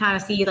track, just to kind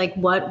of see like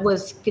what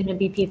was going to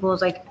be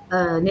people's like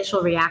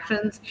initial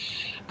reactions.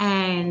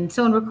 And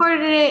someone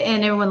recorded it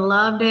and everyone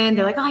loved it. And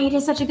they're like, oh, you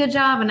did such a good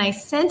job. And I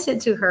sent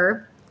it to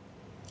her.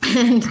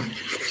 And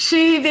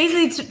she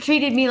basically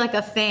treated me like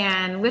a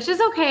fan, which is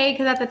okay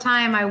because at the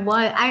time I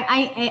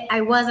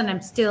was and I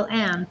still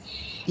am.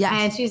 Yes.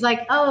 And she's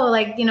like, oh,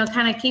 like, you know,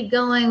 kind of keep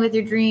going with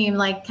your dream,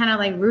 like kind of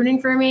like rooting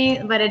for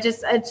me. But it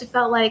just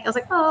felt like I was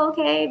like, oh,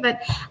 okay.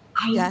 But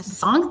the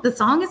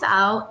song is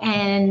out,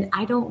 and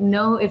I don't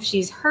know if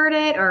she's heard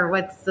it or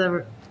what's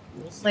the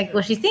like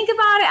what she think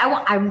about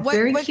it. I'm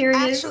very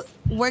curious. Actually,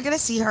 we're gonna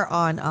see her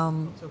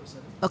on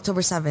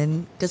October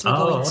 7 because we're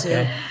going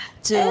to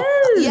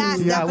yes, Yeah,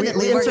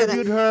 definitely. we We're gonna-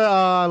 interviewed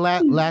her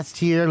late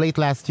last year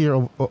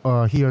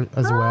here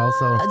as well.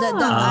 So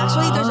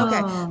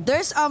Actually,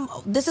 there's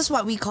this is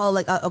what we call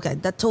like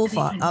the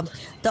TOFA,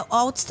 the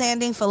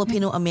Outstanding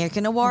Filipino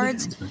American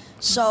Awards.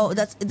 So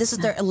this is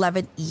their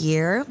 11th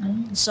year.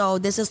 So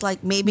this is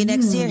like maybe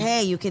next year,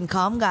 hey, you can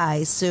come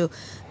guys to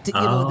the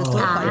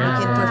TOFA.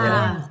 You can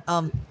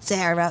perform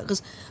Sahara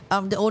because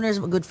the owner is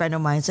a good friend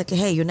of mine. It's like,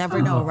 hey, you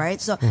never know, right?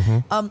 So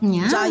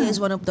Jaya is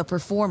one of the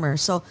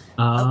performers. So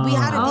we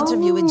had an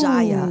interview with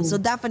Jaya. So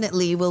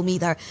definitely we'll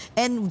meet her,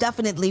 and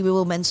definitely we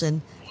will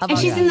mention. And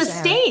she's in the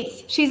Sahara.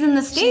 States. She's in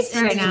the States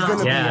right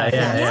now.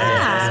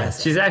 Yeah.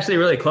 She's actually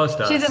really close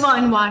to us. She's in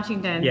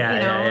Washington.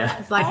 Yeah.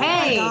 It's like, Oh my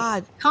hey,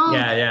 God. come.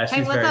 Yeah, she's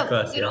hey, what's very up?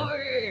 close, You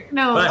yeah.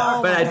 know,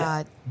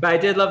 no. But I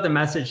did love the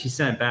message she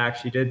sent back.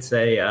 She did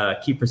say,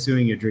 keep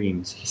pursuing your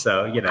dreams.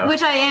 So, you know.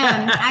 Which I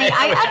am.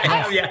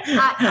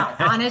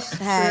 Honest,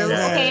 true. Hey,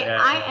 Okay, yeah.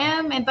 I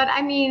am. But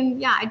I mean,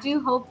 yeah, I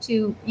do hope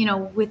to,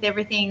 with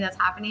everything that's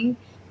happening,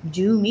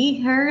 do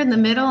meet her in the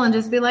middle and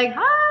just be like,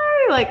 hi.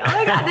 Like, oh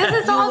my God,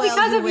 this is all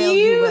because of you.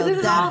 You will. This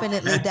is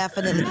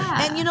Definitely.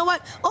 Yeah. And you know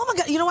what? Oh my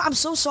God, you know what? I'm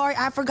so sorry.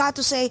 I forgot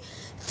to say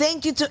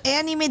thank you to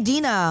Annie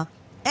Medina.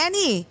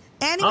 Annie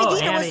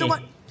Medina was the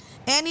one.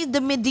 Annie the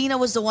Medina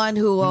was the one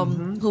who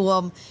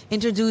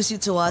introduced you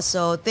to us.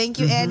 So thank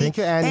you, Annie. Thank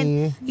you,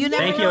 Annie. And you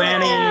never Thank know. you,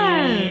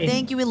 Annie.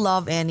 Thank you. We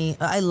love Annie.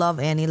 I love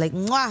Annie. Like,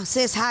 mwah,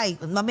 sis, hi.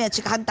 Mamaya,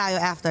 chikahan tayo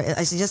after.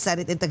 I just said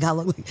it in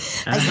Tagalog.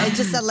 I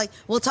just said like,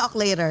 we'll talk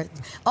later.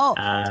 Oh,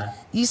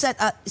 you said,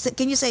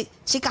 can you say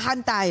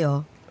chikahan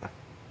tayo?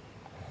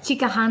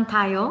 Chikahan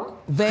tayo?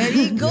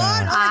 Very good. Oh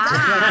my God,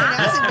 you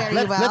pronounce it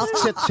very well.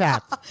 Let's chit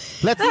chat.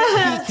 Let's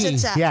kiki.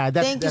 Chit-chat. Yeah,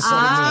 Thank you that's so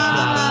what much, it means.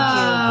 Annie. Thank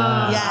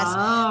you. Yes.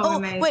 Oh, Oh,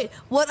 nice. wait.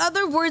 What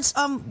other words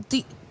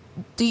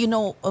do you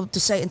know to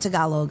say in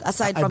Tagalog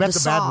aside I from bet the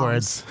the bad songs?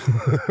 words.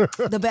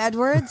 The bad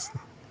words?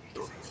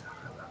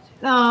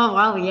 Oh,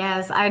 well,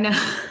 yes, I know.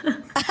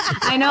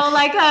 I know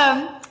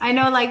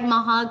like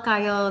Mahal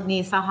Kayo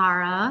ni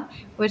Sahara,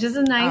 which is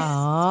a nice,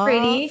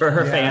 pretty. For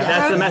her fans.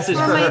 That's the message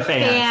for her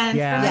fans.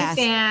 Yeah. For my Yes.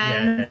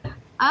 fan.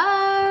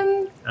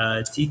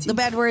 TT. The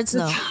bad words,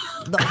 no.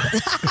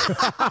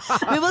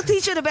 We will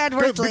teach you the bad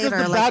words Because later.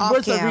 the like bad off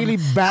words cam. are really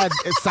bad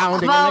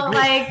sounding. Well,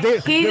 like,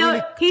 he they're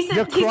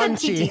said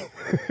crunchy.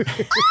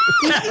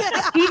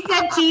 He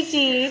said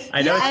Chichi.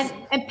 I know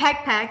And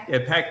Peck Peck. Yeah,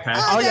 peck. Oh,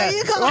 Oh, there yeah.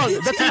 you go. Oh,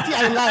 the TT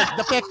I like.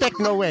 The peck,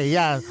 no way.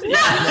 Yeah.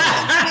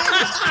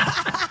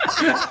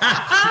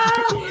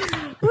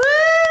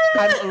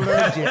 I'm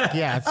allergic,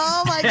 yes.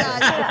 Oh my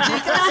God.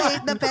 Jika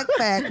hate the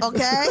peck,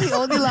 okay? He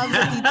only loves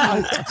the TT.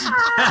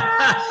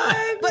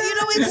 But you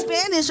know, in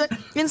Spanish, right?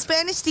 In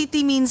Spanish,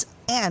 TT means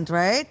ant,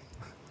 right?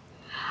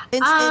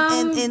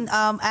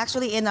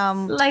 Actually in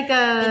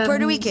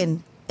Puerto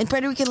Rican. In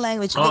Puerto Rican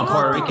language. Oh, they call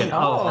Puerto it Rican. titi.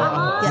 Oh.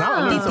 Now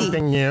I learned Titi.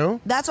 something new.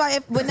 That's why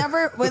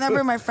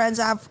whenever my friends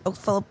have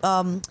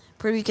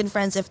Puerto Rican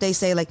friends, if they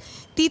say like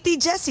Titi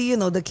Jessie,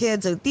 the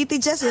kids, or Titi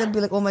Jessie, I'd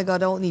be like, oh my God,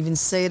 don't even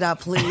say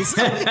that, please.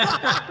 Don't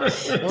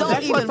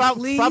That's even, what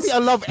please. probably I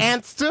love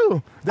ants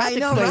too. That I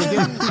know, explains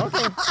right?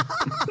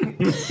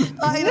 it. Okay.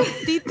 I know,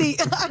 Titi.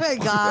 Oh my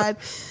God.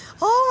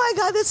 Oh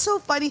my God, that's so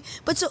funny.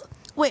 But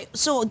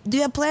so do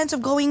you have plans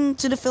of going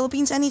to the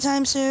Philippines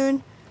anytime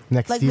soon?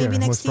 Next Like year, maybe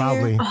next most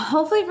probably. year?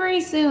 Hopefully very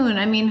soon.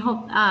 I mean,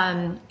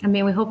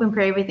 we hope and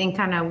pray everything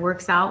kind of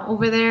works out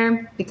over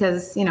there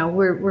because,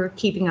 we're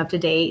keeping up to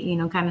date,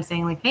 kind of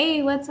saying like,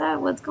 hey, what's up?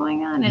 What's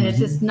going on? And it's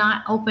just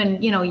not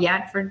open,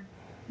 yet for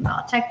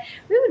tech.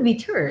 We would be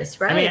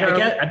tourists, right?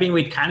 I mean,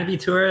 we'd kind of be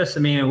tourists. I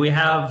mean, we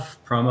have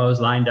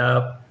promos lined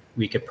up.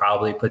 We could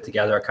probably put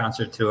together a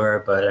concert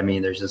tour, but I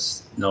mean, there's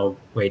just no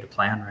way to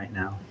plan right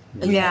now.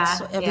 Yeah,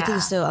 So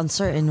everything's still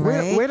uncertain,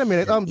 right? Wait a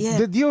minute.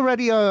 Did you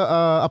already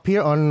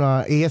appear on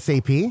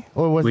ASAP,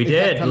 or is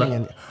that coming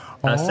in?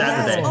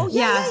 Saturday. Oh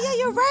yeah,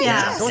 you're right.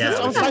 Yeah. Yes.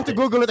 I was trying to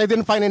Google it. I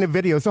didn't find any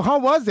video. So how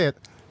was it?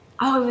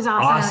 Oh, it was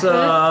awesome. Awesome. It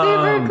was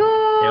super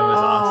cool. It was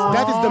awesome.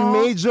 That is the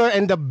major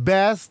and the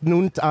best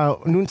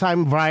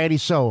noontime variety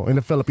show in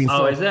the Philippines.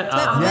 Oh, is it?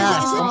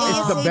 Yeah,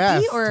 it's the ASAP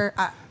best. or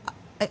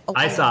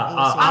ASAP.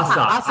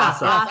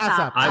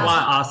 I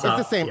want ASAP.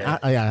 It's the same.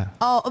 Yeah.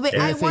 Oh, wait,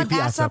 I want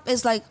ASAP. ASAP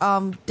is like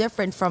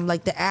different from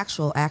like the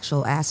actual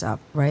ASAP,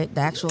 right?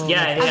 The actual.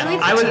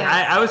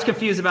 I was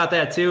confused about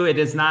that too. It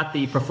is not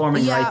the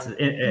performing rights not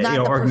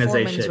the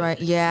organization. performance, right?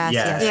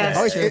 Yes.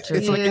 Oh,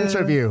 it's like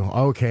interview.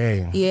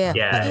 Okay. Yeah.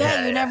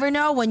 Yeah. You never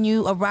know when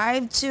you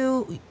arrive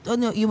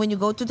when you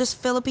go to the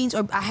Philippines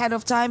or ahead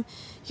of time,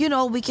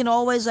 we can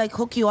always like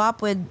hook you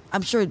up with,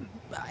 I'm sure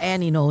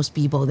Annie knows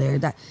people there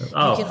that you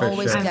can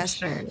always guest.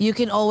 Sure. You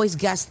can always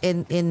guest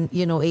in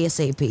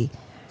ASAP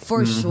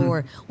for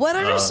sure. What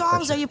other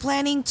songs are you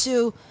planning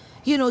to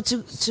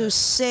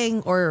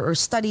sing or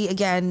study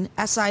again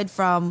aside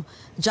from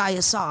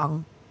Jaya's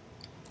song?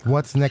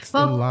 What's next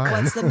in line?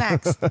 What's the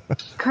next?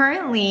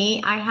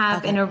 Currently, I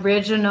have an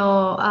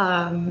original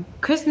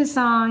Christmas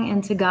song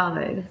in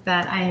Tagalog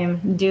that I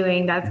am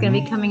doing. That's going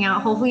to be coming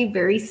out hopefully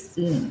very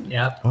soon.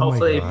 Yep. Oh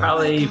Hopefully, my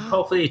God.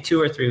 hopefully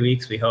 2 or 3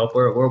 weeks. We hope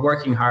we're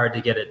working hard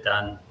to get it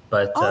done.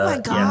 But Oh my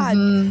God!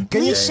 Yeah.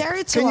 Please share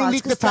it to us. Can you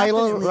leak the 'cause title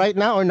definitely- right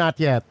now or not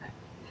yet?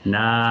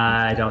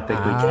 Nah, I don't think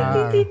we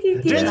can.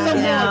 Drink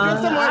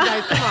some more,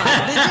 guys. Come on.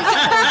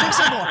 Drink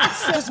some more.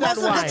 Because that most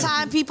of wine. the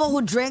time, people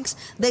who drinks,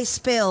 they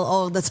spill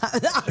all the time.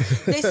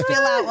 They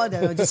spill out. Oh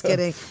no, just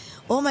kidding.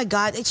 Oh my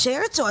God!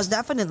 Share it to us.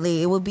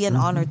 Definitely, it would be an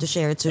honor to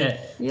share it to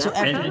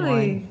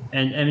everyone.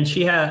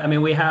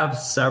 And we have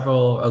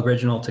several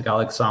original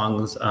Tagalog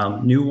songs.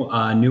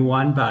 New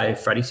one by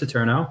Freddie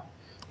Saturno.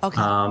 Okay.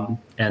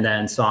 And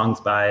then songs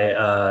by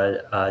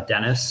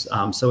Dennis.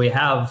 So we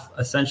have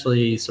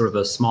essentially sort of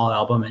a small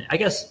album.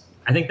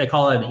 I think they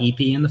call it an EP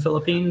in the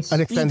Philippines.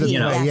 An extended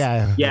EP, play,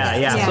 yes.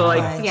 yeah. So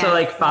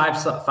like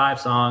five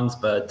songs,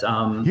 but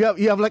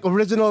You have like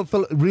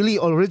really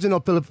original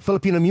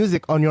Filipino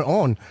music on your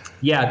own.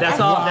 yeah,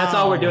 that's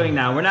all we're doing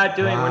now. We're not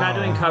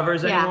doing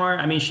covers Yeah. anymore.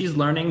 I mean, she's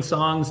learning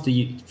songs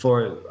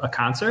for a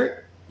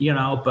concert,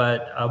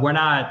 but we're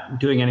not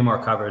doing any more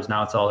covers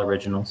now. It's all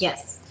originals.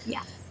 Yes.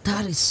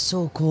 That is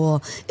so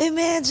cool.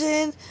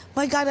 Imagine,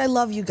 my God, I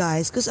love you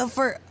guys. Because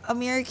for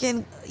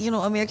American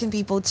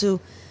people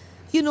to,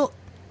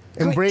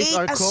 Embrace create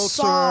our a culture,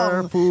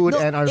 song. food,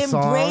 and our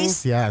embrace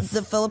songs. Yes.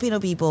 the Filipino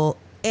people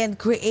and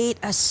create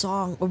a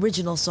song,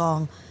 original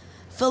song,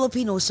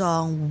 Filipino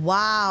song.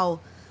 Wow.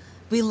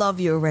 We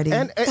love you already.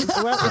 And I hope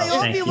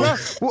Thank you you. will.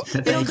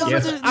 Thank come you.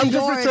 to New I'm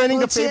just York. returning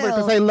We'll the favor chill.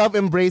 because I love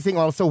embracing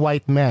also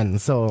white men.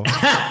 So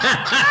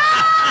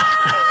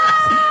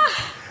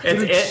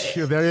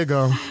there you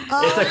go.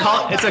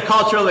 It's a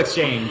cultural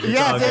exchange. It's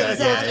all good.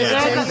 exactly.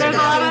 Yeah. There's a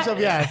lot of-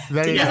 Yes,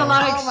 there you There's go. a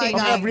lot of Oh my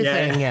exchange. God.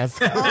 Everything, yes.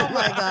 Oh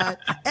my God.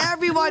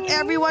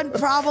 Everyone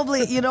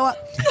probably, you know what?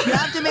 You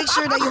have to make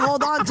sure that you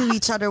hold on to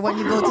each other when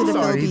you go to the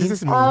Sorry, Philippines. this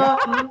is me. I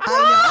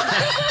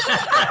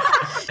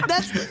know.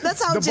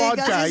 That's how The Jake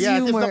vodka, has his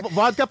yes, humor. it's the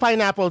vodka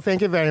pineapple.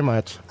 Thank you very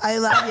much. I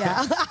love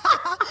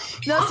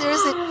No,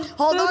 seriously.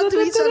 Hold on to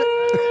each other.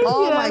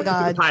 Oh my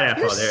God.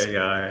 Pineapple. There you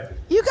go. All right.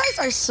 You guys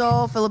are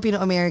so Filipino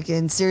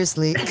American,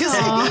 seriously. Because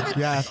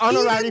Yes,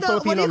 honorary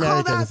Filipino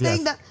Americans.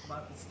 thing Yes.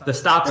 The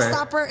stopper. the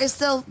stopper is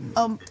still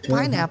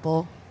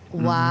pineapple.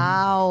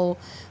 Wow.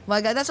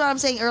 My God, that's what I'm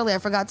saying earlier. I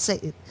forgot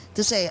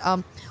to say.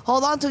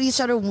 Hold on to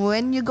each other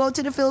when you go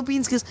to the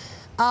Philippines because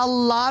a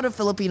lot of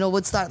Filipino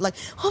would start like,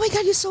 oh my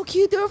God, you're so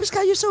cute. Oh my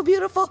God, you're so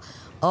beautiful.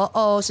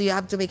 So you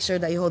have to make sure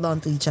that you hold on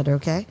to each other,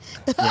 okay?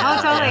 Oh,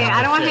 totally.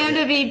 I don't want him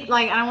to be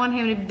like, I don't want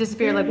him to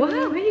disappear. Like, whoa,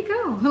 where'd you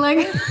go?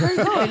 Like, Where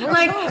you going?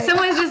 like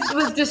someone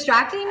was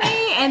distracting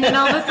me, and then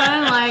all of a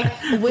sudden,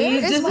 like, Where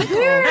he's is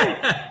disappeared.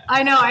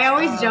 I know. I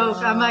always joke.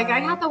 I'm like, I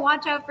have to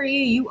watch out for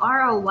you. You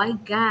are a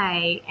white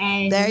guy,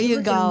 and There you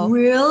look go.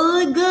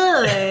 Real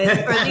good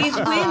for these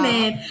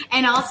women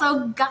and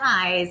also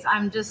guys.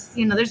 I'm just,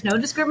 there's no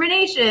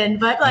discrimination,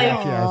 but like,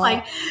 Yes.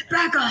 like,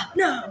 back off.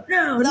 No.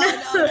 No.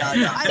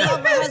 I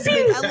love my husband.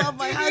 I love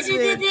my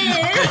husband.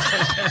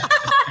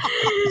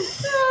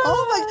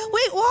 Oh my!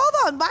 Wait,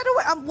 hold on. By the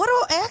way, what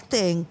about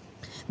acting?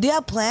 Do you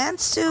have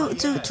plans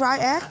to try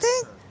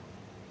acting?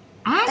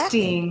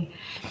 Acting.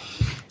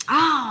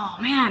 Oh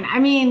man, I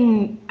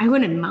mean, I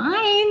wouldn't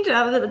mind.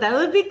 That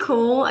would be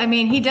cool. I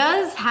mean, he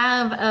does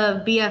have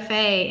a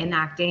BFA in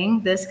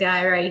acting. This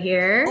guy right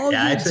here. Oh,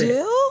 Yeah, you actually-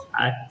 do?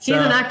 He's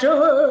an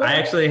actor. I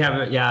actually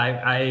have.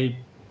 I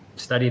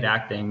studied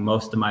acting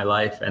most of my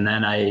life, and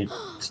then I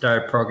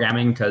started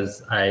programming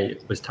because I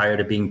was tired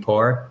of being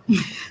poor.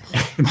 Very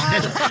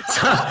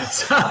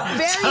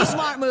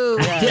smart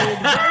move.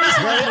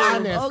 Very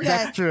honest. Okay.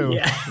 That's true.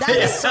 That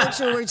is so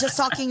true. We're just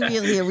talking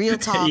real here, real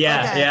talk.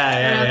 Yeah, Okay.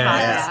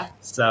 yeah.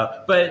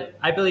 So, but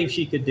I believe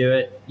she could do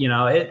it. You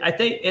know, I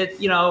think it.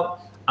 You know,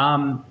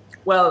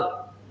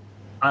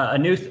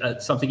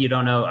 something you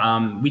don't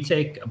know. We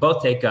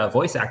both take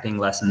voice acting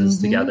lessons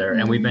together,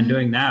 and we've been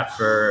doing that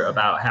for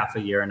about half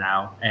a year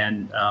now.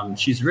 And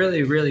she's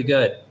really, really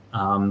good.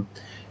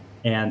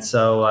 And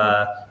so,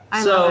 love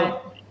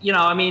it. you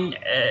know, I mean,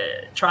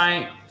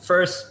 trying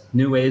first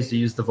new ways to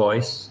use the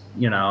voice,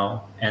 you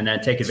know, and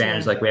then take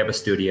advantage. Like we have a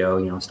studio,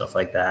 you know, stuff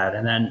like that,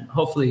 and then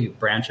hopefully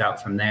branch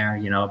out from there,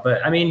 you know.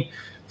 But I mean,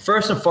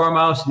 first and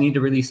foremost, you need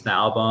to release an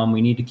album.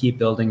 We need to keep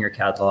building your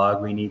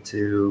catalog. We need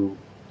to,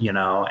 you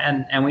know,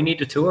 and we need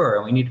to tour,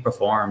 and we need to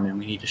perform, and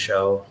we need to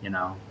show, you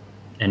know,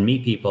 and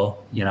meet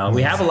people. You know,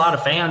 we have a lot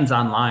of fans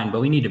online,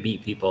 but we need to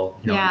meet people,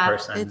 you know, in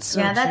person. It's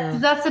so true.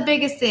 That's the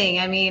biggest thing.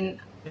 I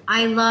mean,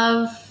 I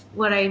love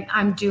what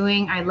I'm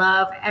doing. I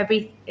love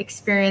every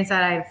experience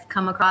that I've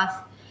come across.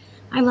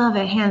 I love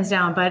it, hands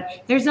down.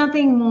 But there's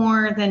nothing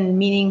more than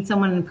meeting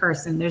someone in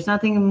person. There's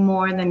nothing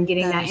more than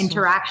getting that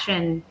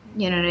interaction.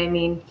 You know what I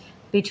mean,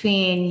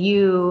 between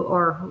you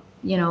or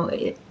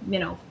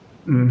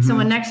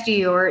someone next to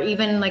you, or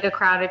even like a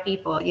crowd of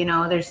people. You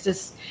know, there's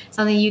just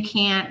something you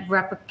can't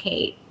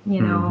replicate. You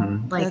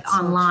know, like That's so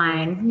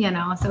online. You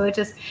know, so it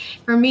just,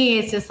 for me,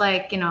 it's just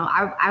like, you know,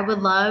 I would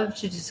love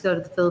to just go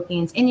to the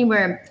Philippines,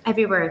 anywhere,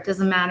 everywhere. It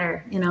doesn't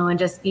matter. You know, and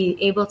just be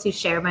able to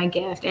share my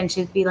gift and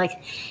just be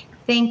like,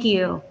 thank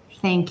you.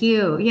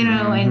 You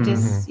know, and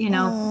just, you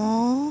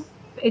know,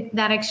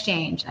 that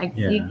exchange.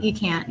 You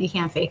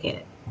can't fake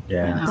it.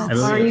 Yeah, You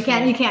know? Or you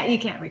can't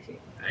recreate.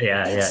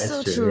 Yeah, It's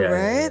so true,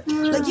 right?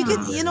 Like you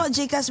can, you know,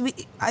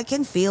 JCast, I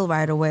can feel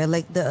right away,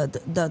 like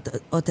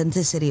the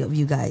authenticity of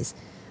you guys.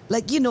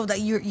 Like, you know,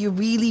 that you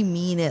really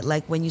mean it.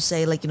 Like when you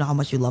say, like, you know, how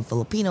much you love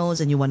Filipinos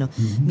and you want to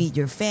meet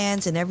your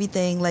fans and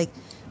everything. Like,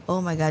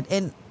 oh my God.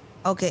 And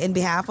okay, in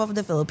behalf of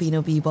the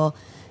Filipino people,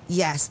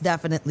 yes,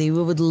 definitely,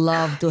 we would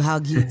love to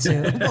hug you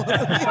too. Oh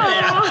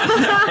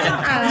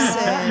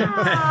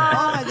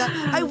my God.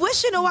 I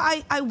wish, you know,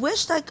 I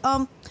wish like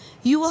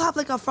you will have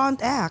like a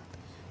front act.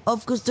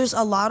 Of course, there's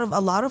a lot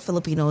of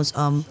Filipinos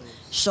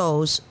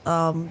shows.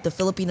 The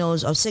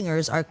Filipinos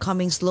singers are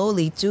coming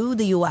slowly to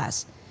the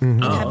US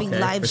and having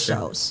live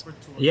shows.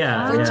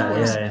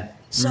 Yeah.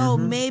 So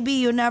maybe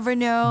you never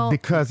know,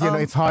 Because, you know,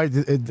 it's hard.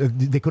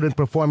 They couldn't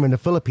perform in the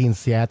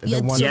Philippines yet. Yeah,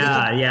 They want- so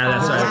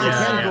That's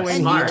right. and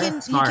Smart.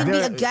 you can be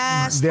a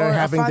guest They're or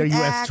having a their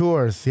front US act.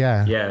 tours.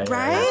 Yeah.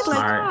 Right? Like,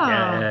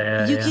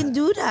 Smart. You can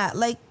do that.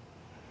 Like,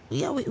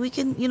 yeah, we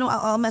can, you know,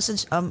 I'll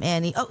message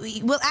Annie. Oh,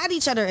 we'll add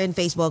each other in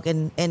Facebook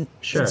and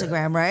Sure.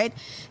 Instagram, right?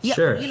 Yeah,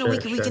 Sure, you know, we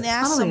can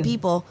ask some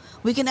people.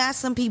 We can ask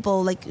some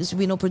people, like,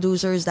 we know,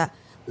 producers that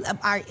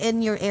are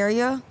in your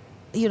area,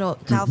 you know,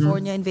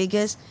 California and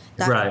Vegas,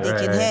 that they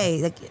can,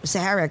 hey, like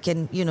Sahara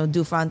can, you know,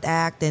 do front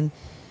act, and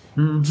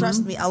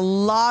trust me, a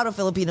lot of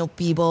Filipino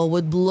people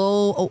would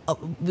blow.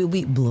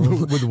 We blow.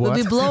 With what?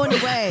 Would be blown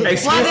away.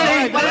 What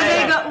are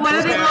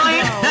they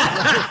going?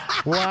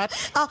 What?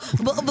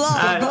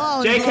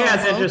 Blown.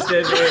 JCast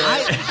interested.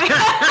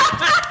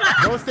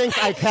 Those things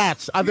I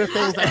catch. Other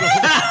things I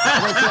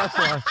don't care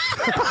for.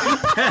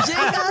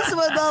 JCast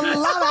would love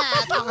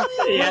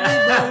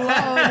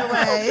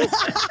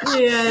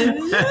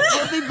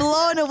it. Would be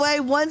blown away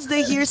once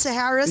they hear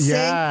Sahara sing.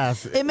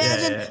 Yes.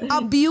 Imagine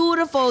a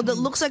beautiful that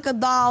looks like a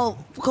doll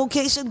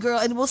Caucasian girl,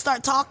 and we'll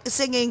start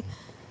singing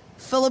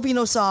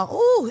Filipino song.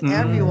 Ooh,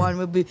 everyone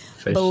would be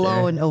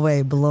blown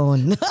away.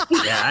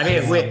 Yeah, I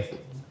mean,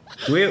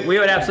 we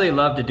would absolutely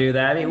love to do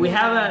that. I mean,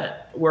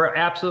 we're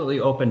absolutely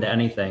open to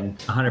anything,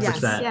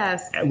 100%.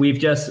 Yes.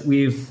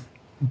 We've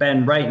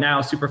been right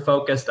now super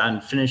focused on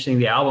finishing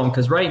the album,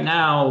 because right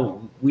now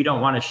we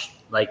don't want to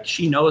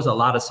she knows a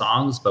lot of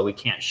songs, but we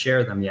can't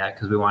share them yet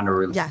because we want to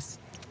release. Yes.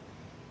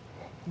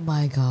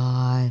 My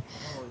God.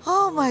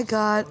 Oh my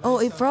God. Oh,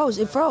 it froze.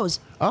 Oh.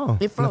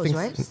 It froze, nothing's-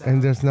 right?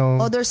 And there's no...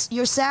 Oh, there's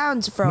your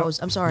sounds froze.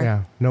 I'm sorry.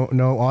 Yeah.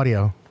 No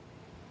audio.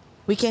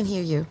 We can't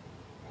hear you.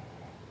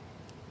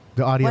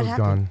 The audio's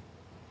happened? gone.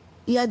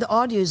 Yeah, the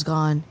audio is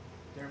gone.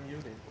 They're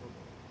muted.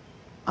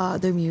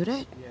 They're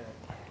muted?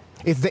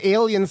 It's the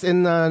aliens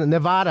in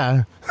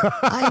Nevada.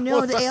 I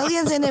know, the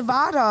aliens in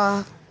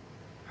Nevada.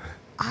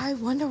 I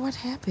wonder what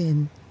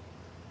happened.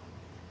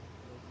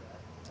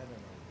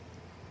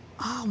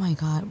 Oh my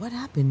God, what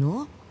happened,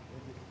 no?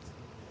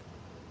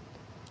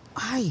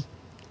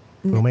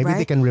 Well, maybe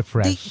they can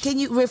refresh. Can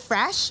you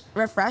refresh?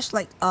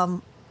 Like,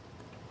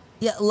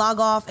 log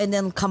off and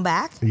then come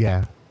back?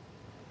 Yeah.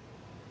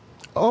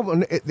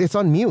 Oh, it's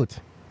on mute.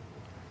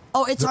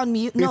 Oh, it's on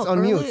mute? No, it's on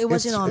earlier mute. it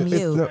wasn't on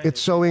mute.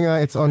 It's showing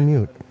it's on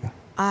mute.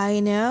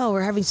 I know.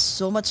 We're having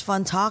so much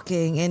fun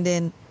talking, and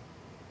then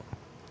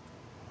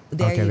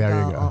there you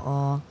go.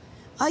 Oo.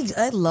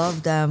 I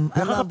love them.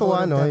 I love both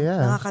Nakakatuwa, of no? them.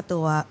 Yeah.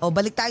 Nakakatuwa. O,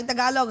 balik tayong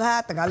Tagalog,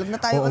 ha? Tagalog na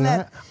tayo Oo ulit.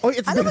 nga. Oh,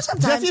 it's Alam been, mo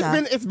sometimes,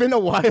 Jesse, it's been a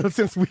while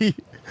since we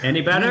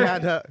Any better? had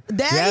There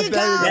Yes, you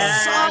go. there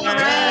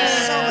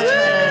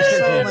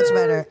So much better. So much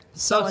better.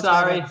 So much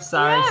sorry,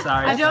 better.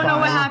 sorry. I don't know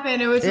what fine.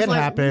 happened. It was just It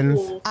like, happens.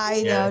 ooh.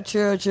 I know.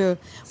 Yeah.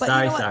 True. But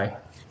Sorry, you know what? sorry.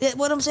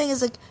 What I'm saying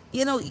is, like,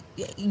 you know,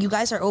 you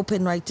guys are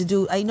open, right, to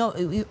do. I know,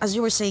 as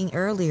you were saying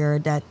earlier,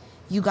 that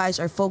you guys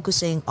are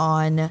focusing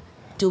on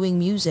doing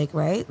music,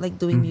 right? Like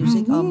doing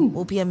music,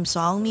 OPM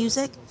song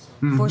music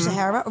for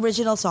Sahara,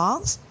 original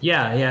songs.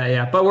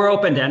 Yeah. But we're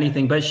open to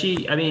anything. But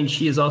she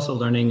is also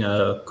learning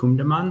a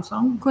Kundiman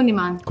song.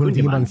 Kundiman.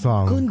 Kundiman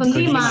song.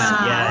 Kundiman.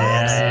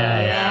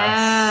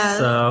 Yeah.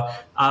 So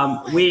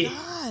we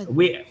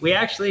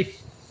actually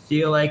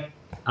feel like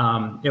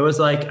it was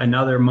like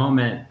another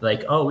moment,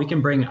 like, oh, we can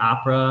bring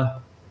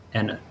opera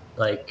and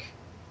like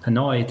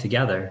Hanoi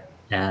together.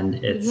 And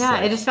it's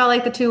It just felt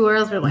like the two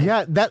worlds were like.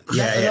 Yeah, that's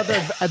another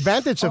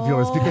advantage of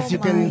yours because you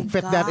can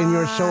fit that in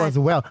your show as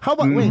well. How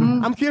about wait?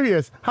 I'm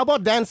curious. How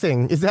about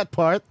dancing? Is that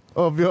part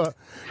of your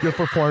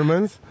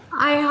performance?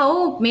 I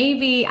hope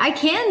maybe I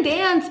can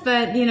dance,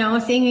 but you know,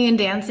 singing and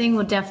dancing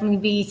will definitely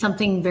be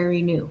something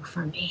very new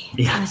for me.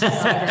 Yeah. It's just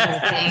one of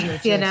those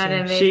things, you know what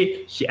I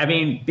mean? She I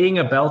mean, being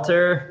a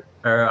belter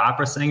or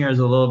opera singer is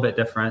a little bit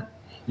different.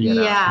 You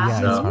know? Yeah.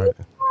 Yeah, So- it's hard.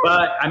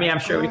 But I mean, I'm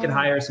sure we could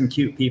hire some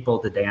cute people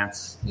to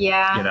dance.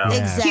 Yeah. You know?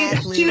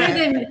 Exactly. Cuter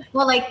than,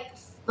 well, like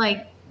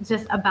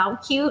just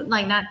about cute,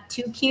 like not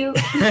too cute.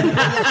 No.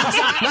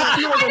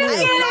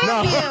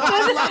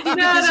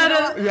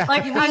 Yeah.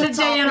 Like kind of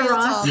Diana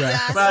Ross.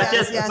 But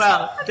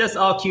just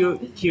all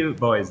cute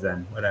boys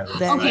then, whatever.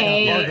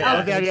 Okay.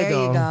 There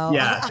you go.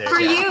 Yeah. For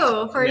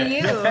you.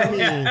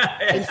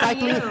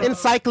 In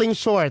cycling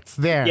shorts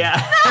there.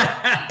 Yeah.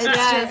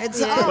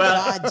 It's oh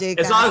Well, God,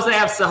 Jacob. as long as they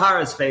have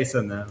Sahara's face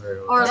in them.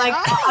 Or like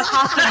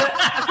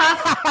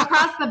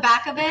across the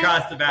back of it.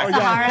 Across the back. Oh,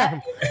 yeah.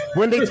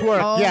 When they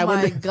twerk. Oh yeah,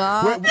 my when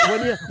God.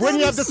 when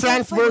you have the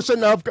trans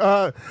version of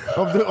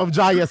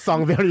Jaya's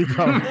song, there you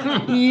go.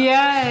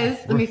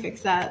 Yes. Let me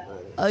fix that.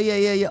 Oh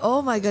yeah.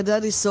 Oh my God,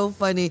 that is so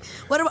funny.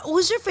 What about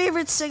who's your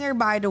favorite singer,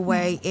 by the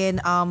way, in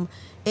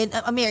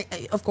America,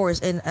 of course,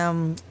 in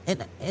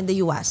the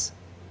US?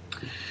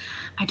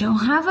 I don't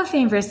have a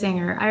favorite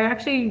singer.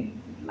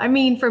 I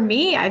mean, for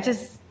me, I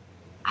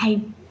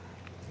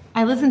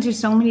listen to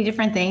so many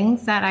different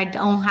things that I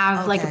don't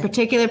have like a Okay.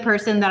 particular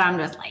person that I'm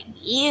just like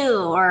you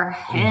or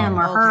him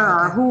or her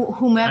or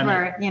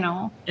whomever, you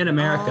know. In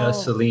America,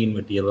 Celine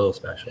would be a little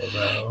special,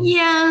 though.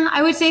 Yeah,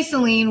 I would say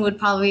Celine would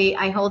probably.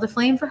 I hold a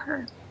flame for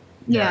her.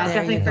 Yeah, There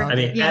definitely you for go. I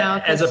mean, you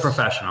know, as a 'cause-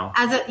 professional.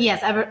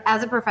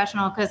 as a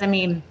professional, because I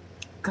mean,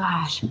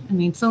 gosh,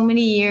 so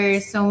many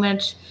years, so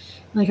much.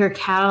 Like her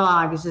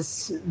catalog is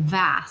just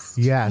vast.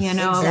 Yes. you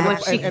know, Exactly.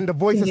 what she And the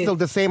voice can is do. still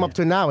the same up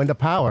to now in the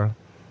power.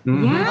 Oh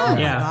my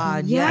Yeah.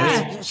 God, Yeah,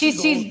 yes.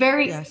 she's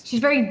very Yes. she's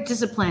very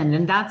disciplined,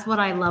 and that's what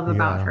I love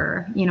about Yeah.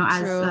 her. You know,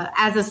 True.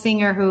 as a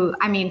singer who,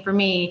 I mean, for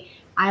me,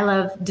 I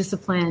love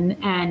discipline,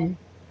 and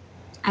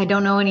I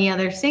don't know any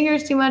other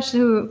singers too much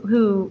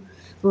who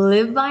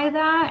live by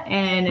that.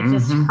 And it's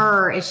just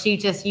her.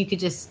 You could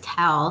just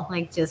tell,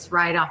 like, just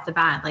right off the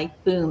bat, like,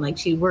 boom, like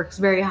she works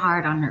very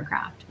hard on her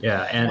craft.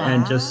 Yeah,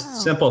 and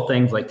just simple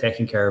things like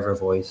taking care of her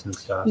voice and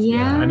stuff.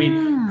 Yeah. I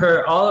mean,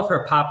 all of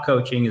her pop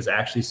coaching is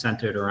actually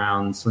centered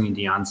around Celine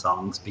Dion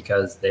songs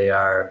because they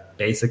are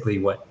basically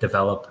what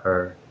developed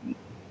her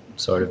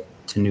sort of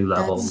to new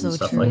levels That's and so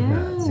stuff true. like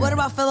that. What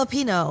about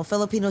Filipino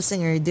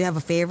singer? Do you have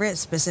a favorite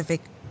specific?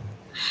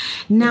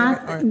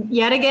 Not Or-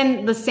 yet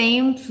again, the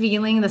same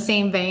feeling, the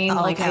same vein.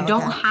 Oh, like okay, I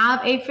don't okay. have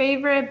a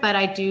favorite, but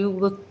I do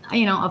look,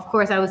 you know, of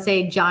course I would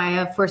say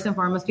Jaya first and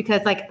foremost,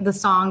 because like the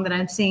song that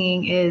I'm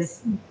singing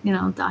is, you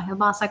know, Dahil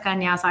ba sa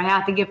kanya, so I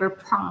have to give her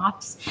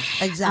props.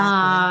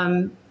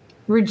 Exactly.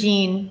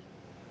 Regine,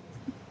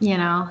 you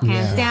know,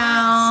 hands Yes.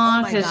 down.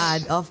 Oh my 'cause,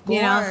 God, of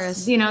You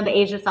course. know, the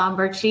Asia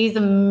Songbird, she's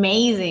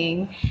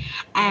amazing.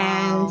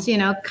 And, Wow. you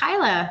know,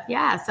 Kyla,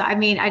 yeah. So, I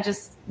mean,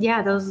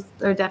 those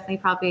are definitely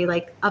probably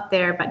like up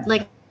there. But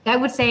like, I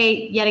would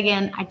say yet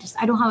again, I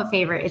don't have a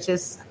favorite. It's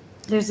just,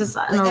 there's just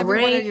an Like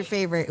everyone array are your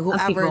favorite, of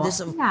whoever people.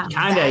 this. Yeah.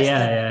 Kinda,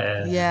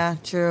 yeah. Yeah,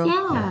 true.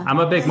 Yeah. I'm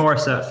a big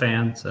Morissette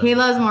fan. So He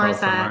loves Both of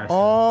Morissette.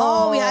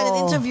 Oh, we had an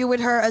interview with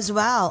her as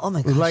well. Oh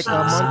my gosh. Like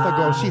a month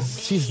ago,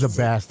 she's the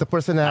best. The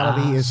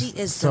personality is She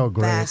is so the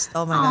great. best.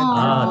 Oh my God, her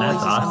Oh, voice that's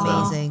is awesome.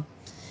 amazing.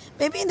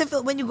 Maybe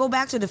when you go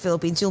back to the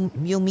Philippines,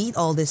 you'll meet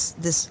all this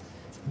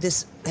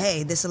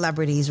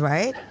celebrities,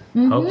 right?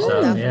 Hope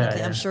so. Definitely,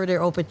 Yeah. I'm sure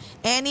they're open.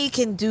 Annie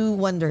can do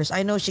wonders.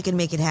 I know she can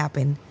make it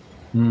happen.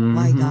 Mm-hmm.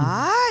 My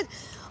God,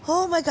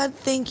 oh my God,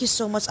 thank you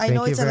so much. I Thank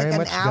know you it's like very an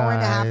much, hour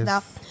and a half guys.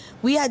 now.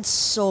 We had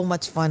so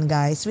much fun,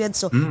 guys. We had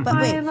so. But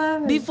wait, I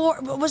love it.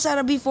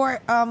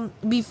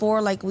 before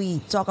like we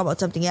talk about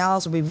something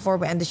else, or before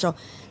we end the show,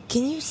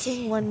 can you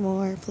sing one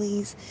more,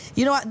 please?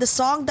 You know what? The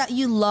song that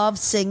you love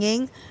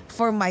singing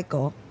for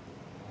Michael.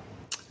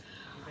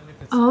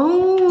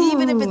 Oh.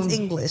 Even if it's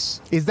English.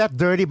 Is that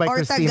Dirty by Or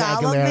Christina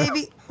Tagalog, Aguilera?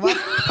 maybe. What?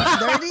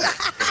 Dirty?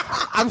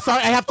 I'm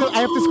sorry, I have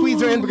to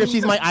squeeze her in because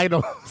she's my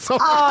idol. So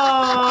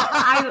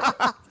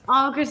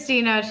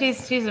Christina,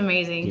 she's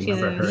amazing. You She's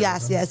remember her?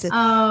 Yes.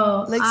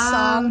 Oh, Like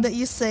song that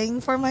you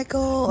sing for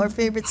Michael or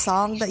favorite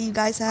song that you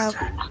guys have?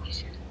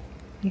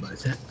 What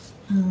is that?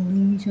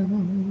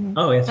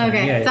 Oh, it's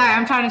Okay, yeah, sorry,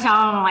 I'm trying to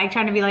tell him, like,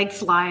 trying to be like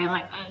sly and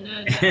like.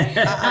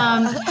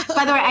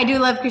 By the way, I do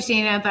love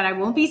Christina, but I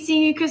won't be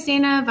singing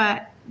Christina.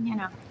 But you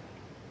know,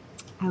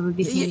 I would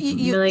be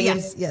singing really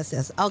good.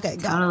 Yes. Okay,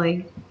 go.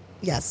 Totally.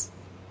 Yes.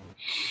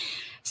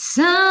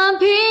 Some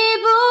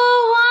people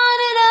want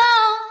it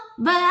all,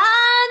 but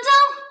I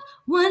don't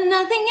want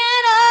nothing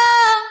at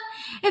all.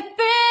 If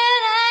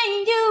it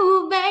ain't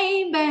you,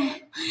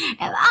 baby,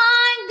 if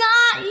I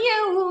got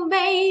you,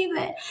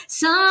 baby.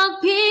 Some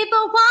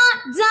people want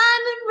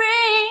diamond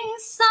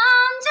rings,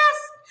 some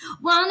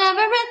just want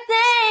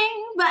everything,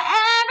 but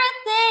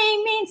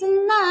everything means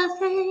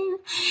nothing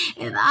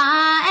if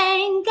I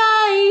ain't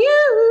got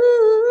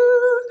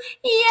you,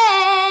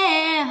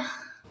 yeah.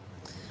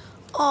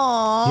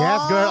 Aww.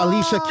 yes, girl,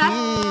 Alicia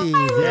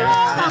Keys.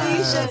 Yeah.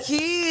 Alicia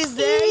Keys,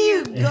 there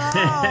you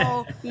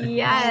go.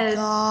 Yes.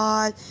 My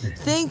God.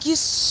 Thank you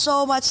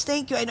so much.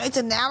 Thank you. I know it's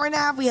an hour and a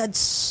half. We had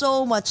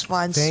so much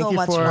fun. Thank so you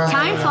much for fun.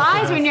 Time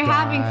flies when you're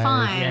having Guys.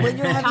 fun. When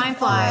you're having Time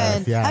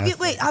fun. flies.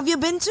 Yes. Have you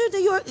been to New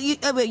York?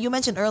 You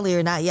mentioned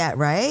earlier, not yet,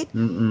 right?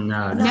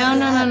 No.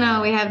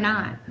 No, we have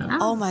not. No.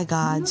 Oh my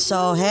God.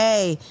 So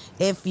hey,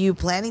 if you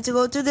planning to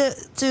go to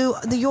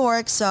New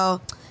York, so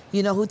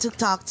you know who to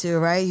talk to,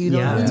 right? You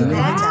know who to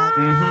contact.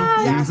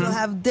 Yes, we'll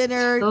have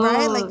dinner,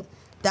 right? Oh. Like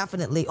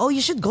definitely. Oh, you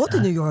should go to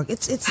New York.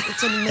 It's an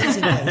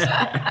amazing place.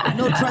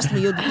 No, trust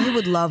me, you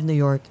would love New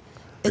York.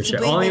 It's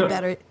sure. way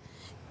better.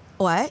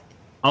 What?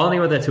 Only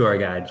with a tour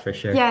guide for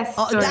sure. Yes,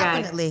 Oh, tour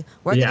guide. definitely.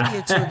 We're gonna be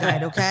your tour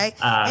guide, okay?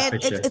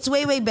 And for sure. it's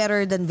way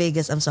better than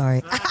Vegas. I'm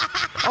sorry.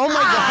 Oh my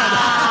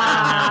God.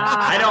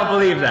 I don't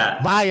believe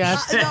that.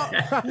 Bias.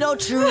 no,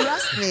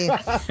 trust me.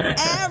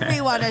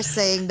 Everyone are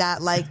saying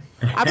that. Like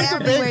I've been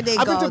everywhere they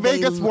I've go, been to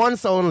Vegas they-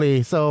 once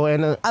only, so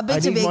and I've been I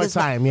to need more Vegas. but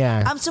time.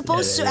 Yeah. I'm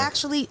supposed to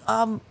actually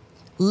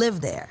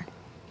live there.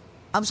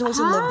 I'm supposed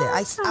to live there.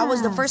 I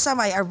was the first time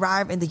I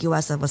arrived in the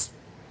U.S. That was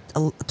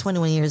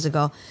 21 years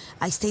ago.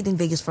 I stayed in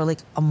Vegas for like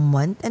a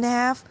month and a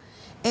half,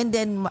 and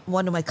then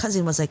one of my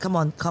cousins was like,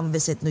 come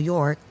visit New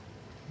York."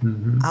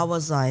 I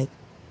was like,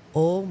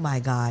 "Oh my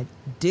God,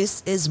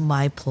 this is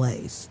my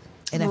place,"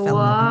 and I fell in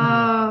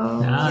love.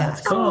 Whoa.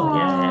 That's cool.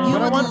 Yeah. You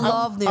But I would want-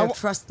 love New I- York.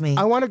 Trust me.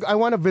 I want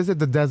to visit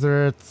the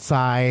desert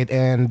side,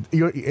 and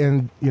you're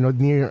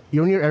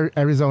near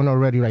Arizona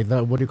already, right?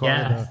 What do you call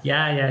it?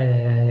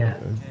 Yeah.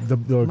 The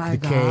My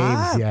caves,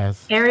 God.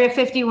 yes. Area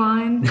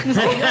 51.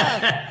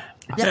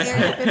 Yeah,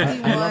 Area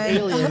 51.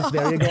 Aliens,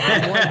 there you go.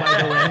 I'm one,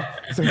 by the way.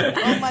 So,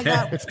 Oh my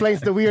God. explains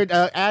the weird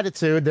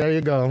attitude. There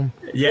you go.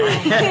 Yeah.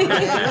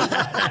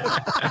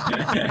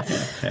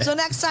 So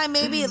next time,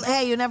 maybe,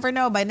 hey, you never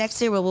know. By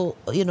next year, we'll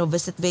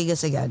visit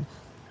Vegas again.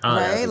 Oh,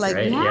 that'd Right? be Like,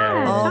 great.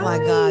 Yeah. Oh my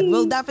Totally. God.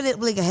 We'll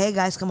definitely like, hey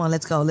guys, come on,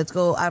 let's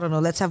go. I don't know,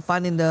 let's have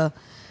fun in the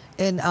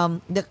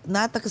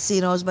not the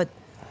casinos, but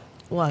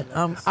what?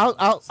 I'll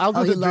Oh, do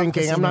he the loves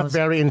drinking. I'm not casinos.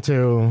 very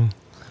into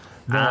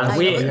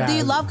Do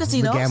you love the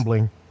casinos?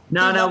 gambling.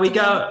 No, we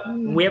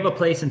have a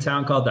place in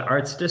town called the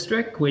Arts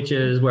District, which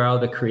is where all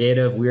the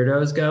creative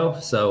weirdos go.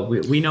 So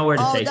we know where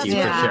to Oh, take that's you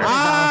where for we sure.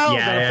 wanna go.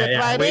 Yeah.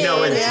 Right We know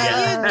where to There yeah.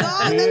 you go.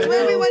 That's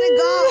where we want to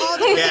go. All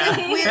the Yeah.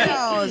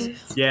 weirdos.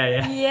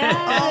 Yeah.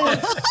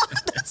 Yes.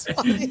 That's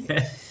funny.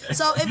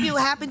 So if you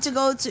happen to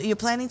you're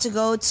planning to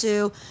go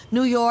to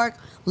New York,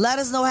 let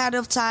us know ahead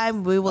of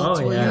time. We will Oh,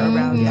 tour yeah. you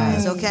around,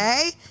 guys.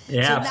 Okay?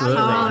 Yeah, So absolutely.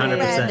 now you found a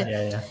 100%. friend.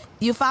 Yeah.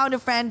 You found a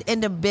friend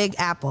in the Big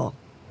Apple.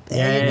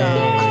 There you Yeah.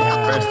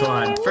 go. First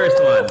one.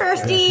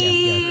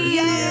 Firstie.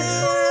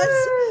 Yes.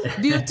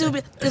 Beautiful.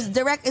 Because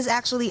Derek is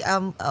actually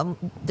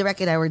Derek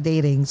and I were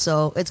dating,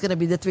 so it's gonna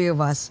be the three of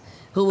us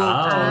who will tour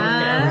you okay.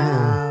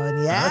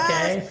 around. Yes.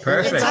 Okay,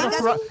 perfect.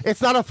 It's like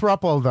It's not a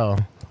thruple though.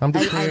 I'm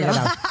just I clearing it know.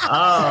 up.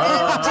 I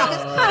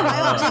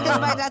hope because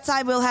by that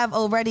time we'll have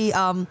already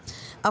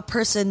a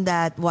person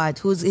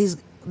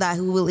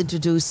who will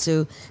introduce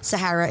to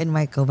Sahara and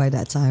Michael by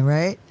that time,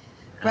 right?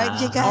 Right,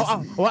 you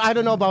guys? Well, I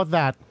don't know about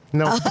that.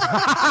 No. Oh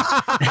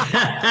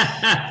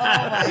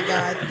my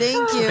God.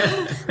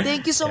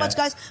 Thank you so much,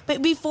 guys.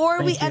 But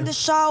before we end the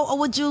show,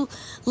 would you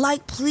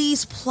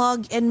please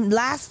plug in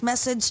last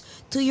message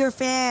to your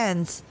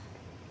fans?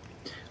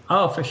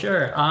 Oh, for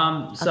sure.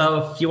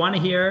 So if you want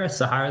to hear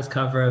Sahara's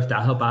cover of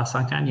Dahil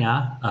Basang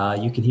Kanya,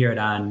 you can hear it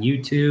on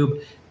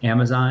YouTube,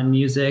 Amazon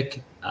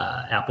Music,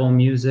 Apple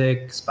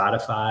Music,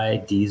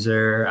 Spotify,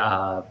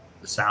 Deezer,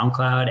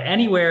 SoundCloud,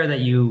 anywhere that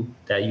you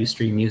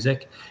stream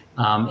music.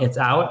 It's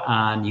out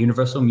on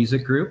Universal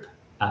Music Group,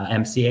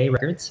 MCA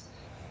Records,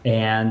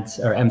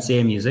 or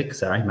MCA Music.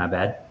 Sorry, my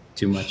bad.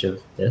 Too much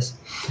of this.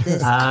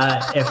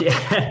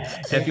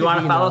 If you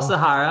want to follow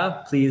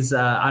Sahara, please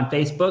on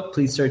Facebook,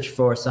 please search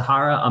for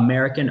Sahara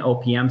American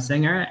OPM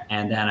Singer,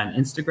 and then on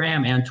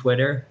Instagram and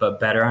Twitter, but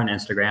better on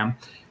Instagram,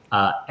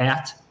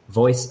 at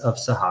Voice of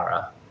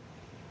Sahara.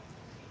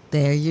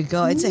 There you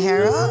go. And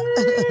Sahara?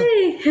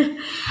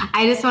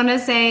 I just want to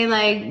say,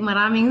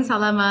 maraming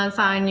salamat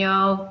sa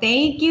inyo.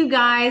 Thank you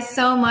guys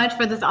so much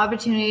for this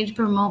opportunity to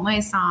promote my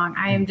song.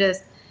 I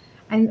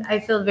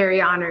feel very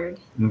honored.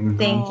 Mm-hmm.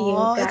 Thank you,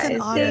 guys. It's an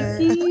honor.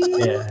 Thank you.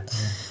 Yeah.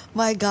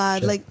 My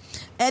God,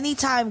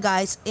 anytime,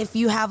 guys, if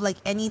you have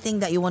anything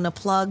that you want to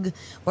plug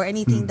or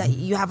anything that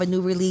you have a new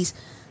release,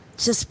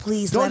 just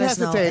please let us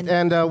know. Don't hesitate,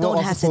 and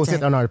we'll also post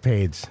it on our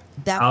page.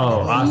 Definitely. Oh,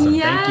 awesome.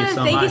 Yes,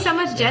 thank you so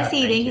much. Jesse.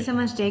 Yeah, thank you so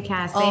much,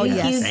 JCast. Oh, Thank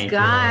yes. you, Thank you.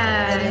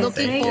 guys. And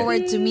looking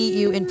forward to meet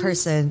you in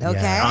person,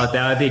 okay? Oh,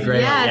 that would be great.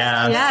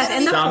 Yes.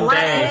 And the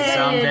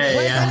someday.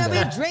 We're Yeah. going to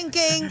be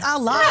drinking a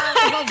lot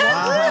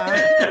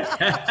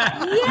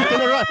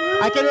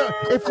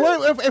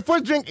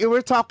If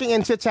we're talking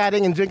and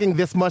chit-chatting and drinking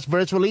this much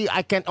virtually,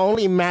 I can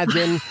only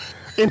imagine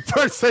in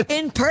person.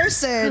 In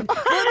person. We'll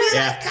be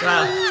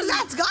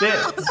let's go.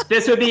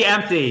 This would be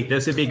empty.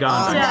 This would be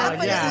gone.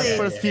 Definitely. Yeah,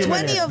 first few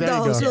 20 minutes. of There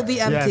you those go. will be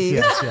empty.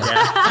 Yes.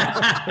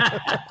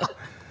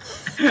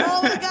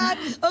 Oh my God.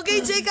 Okay,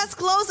 Jake, let's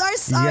close our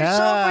show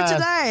for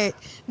tonight.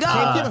 Go.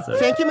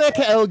 Thank you, Mika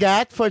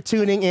Elgat, for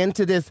tuning in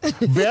to this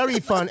very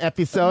fun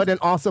episode. And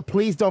also,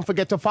 please don't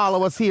forget to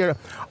follow us here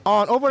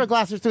on Over a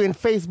Glass or Two in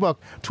Facebook,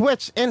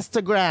 Twitch,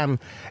 Instagram,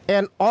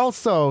 and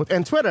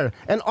Twitter.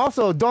 And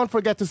also, don't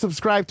forget to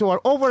subscribe to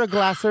our Over a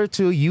Glass or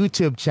Two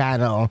YouTube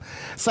channel.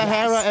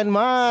 Sahara and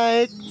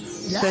Mike,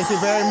 thank you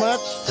very much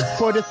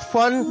for this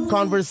fun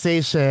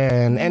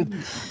conversation. And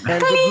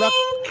good luck.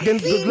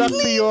 Good luck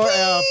to your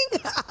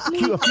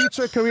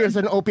future career as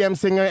an OPM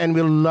singer, and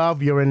we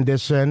love your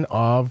rendition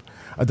of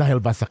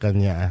Dahil Ba Sa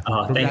Kanya.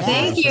 Oh,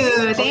 Thank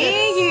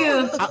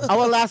you.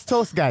 Our last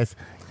toast, guys.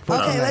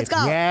 Okay, let's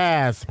go.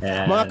 Yes.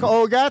 And- Mga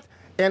Kaogat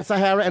and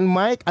Sahara and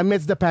Mike,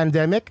 amidst the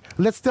pandemic,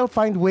 let's still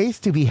find ways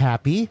to be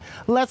happy.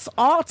 Let's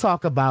all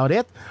talk about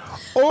it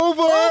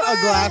over a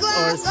glass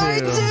or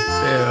two.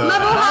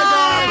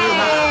 Mabuhay! We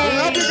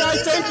love you guys.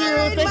 Thank you.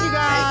 Thank you,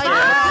 guys.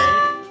 Bye.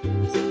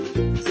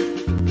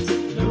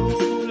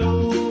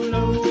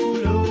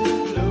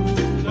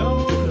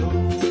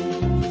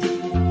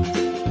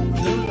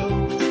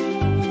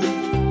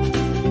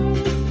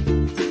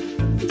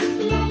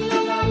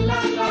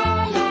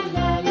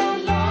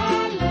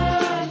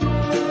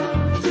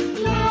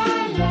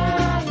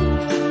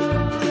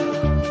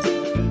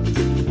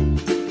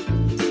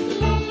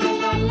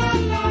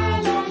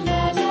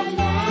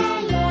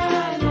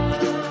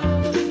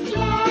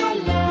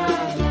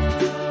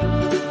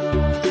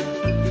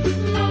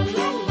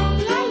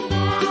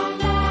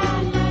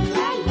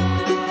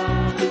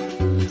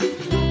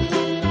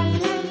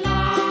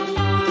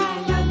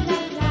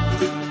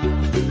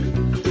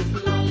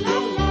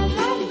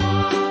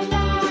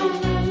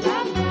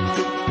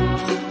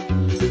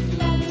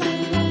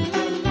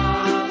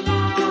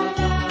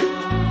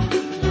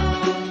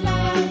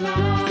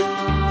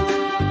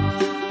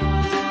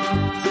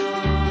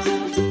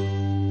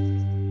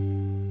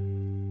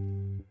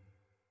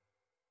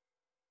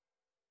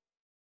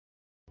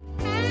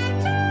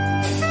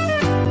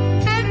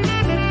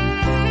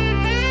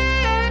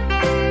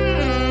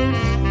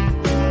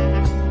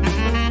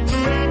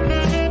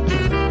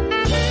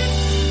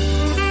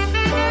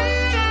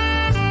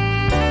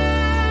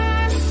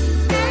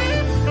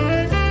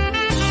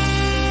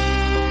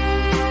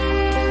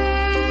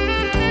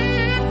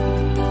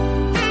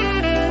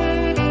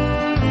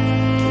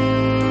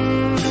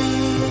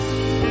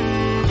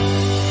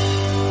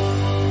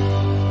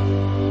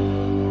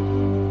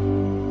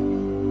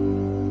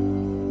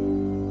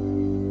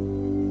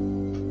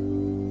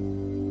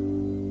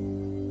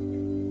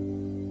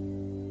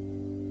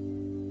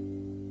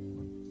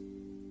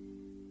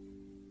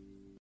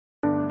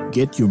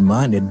 Get your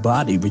mind and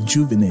body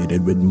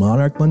rejuvenated with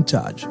Monarch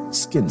Montage,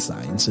 Skin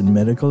Science and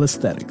Medical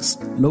Aesthetics,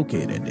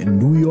 located in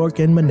New York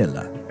and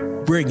Manila,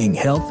 bringing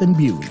health and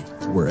beauty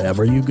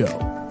wherever you go.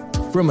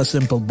 From a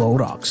simple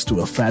Botox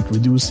to a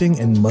fat-reducing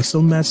and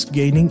muscle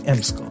mass-gaining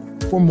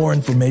MSCO. For more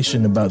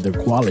information about their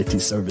quality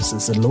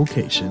services and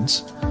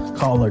locations,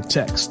 call or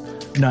text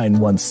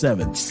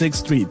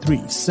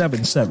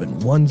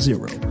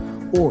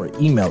 917-633-7710 or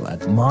email at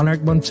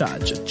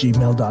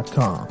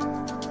monarchmontage@gmail.com.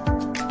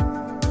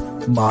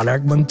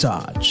 Monarch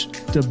Montage,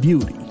 the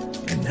beauty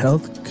and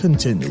health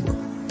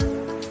continuum.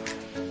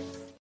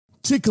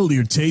 Tickle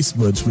your taste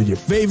buds with your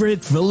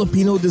favorite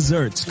Filipino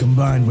desserts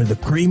combined with a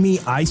creamy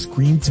ice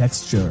cream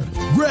texture.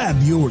 Grab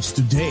yours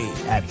today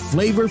at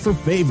Flavor for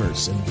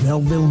Favors in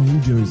Belleville, New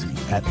Jersey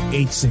at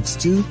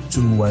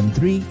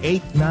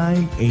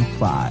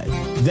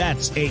 862-213-8985.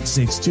 That's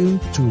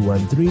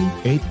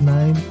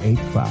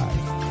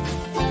 862-213-8985.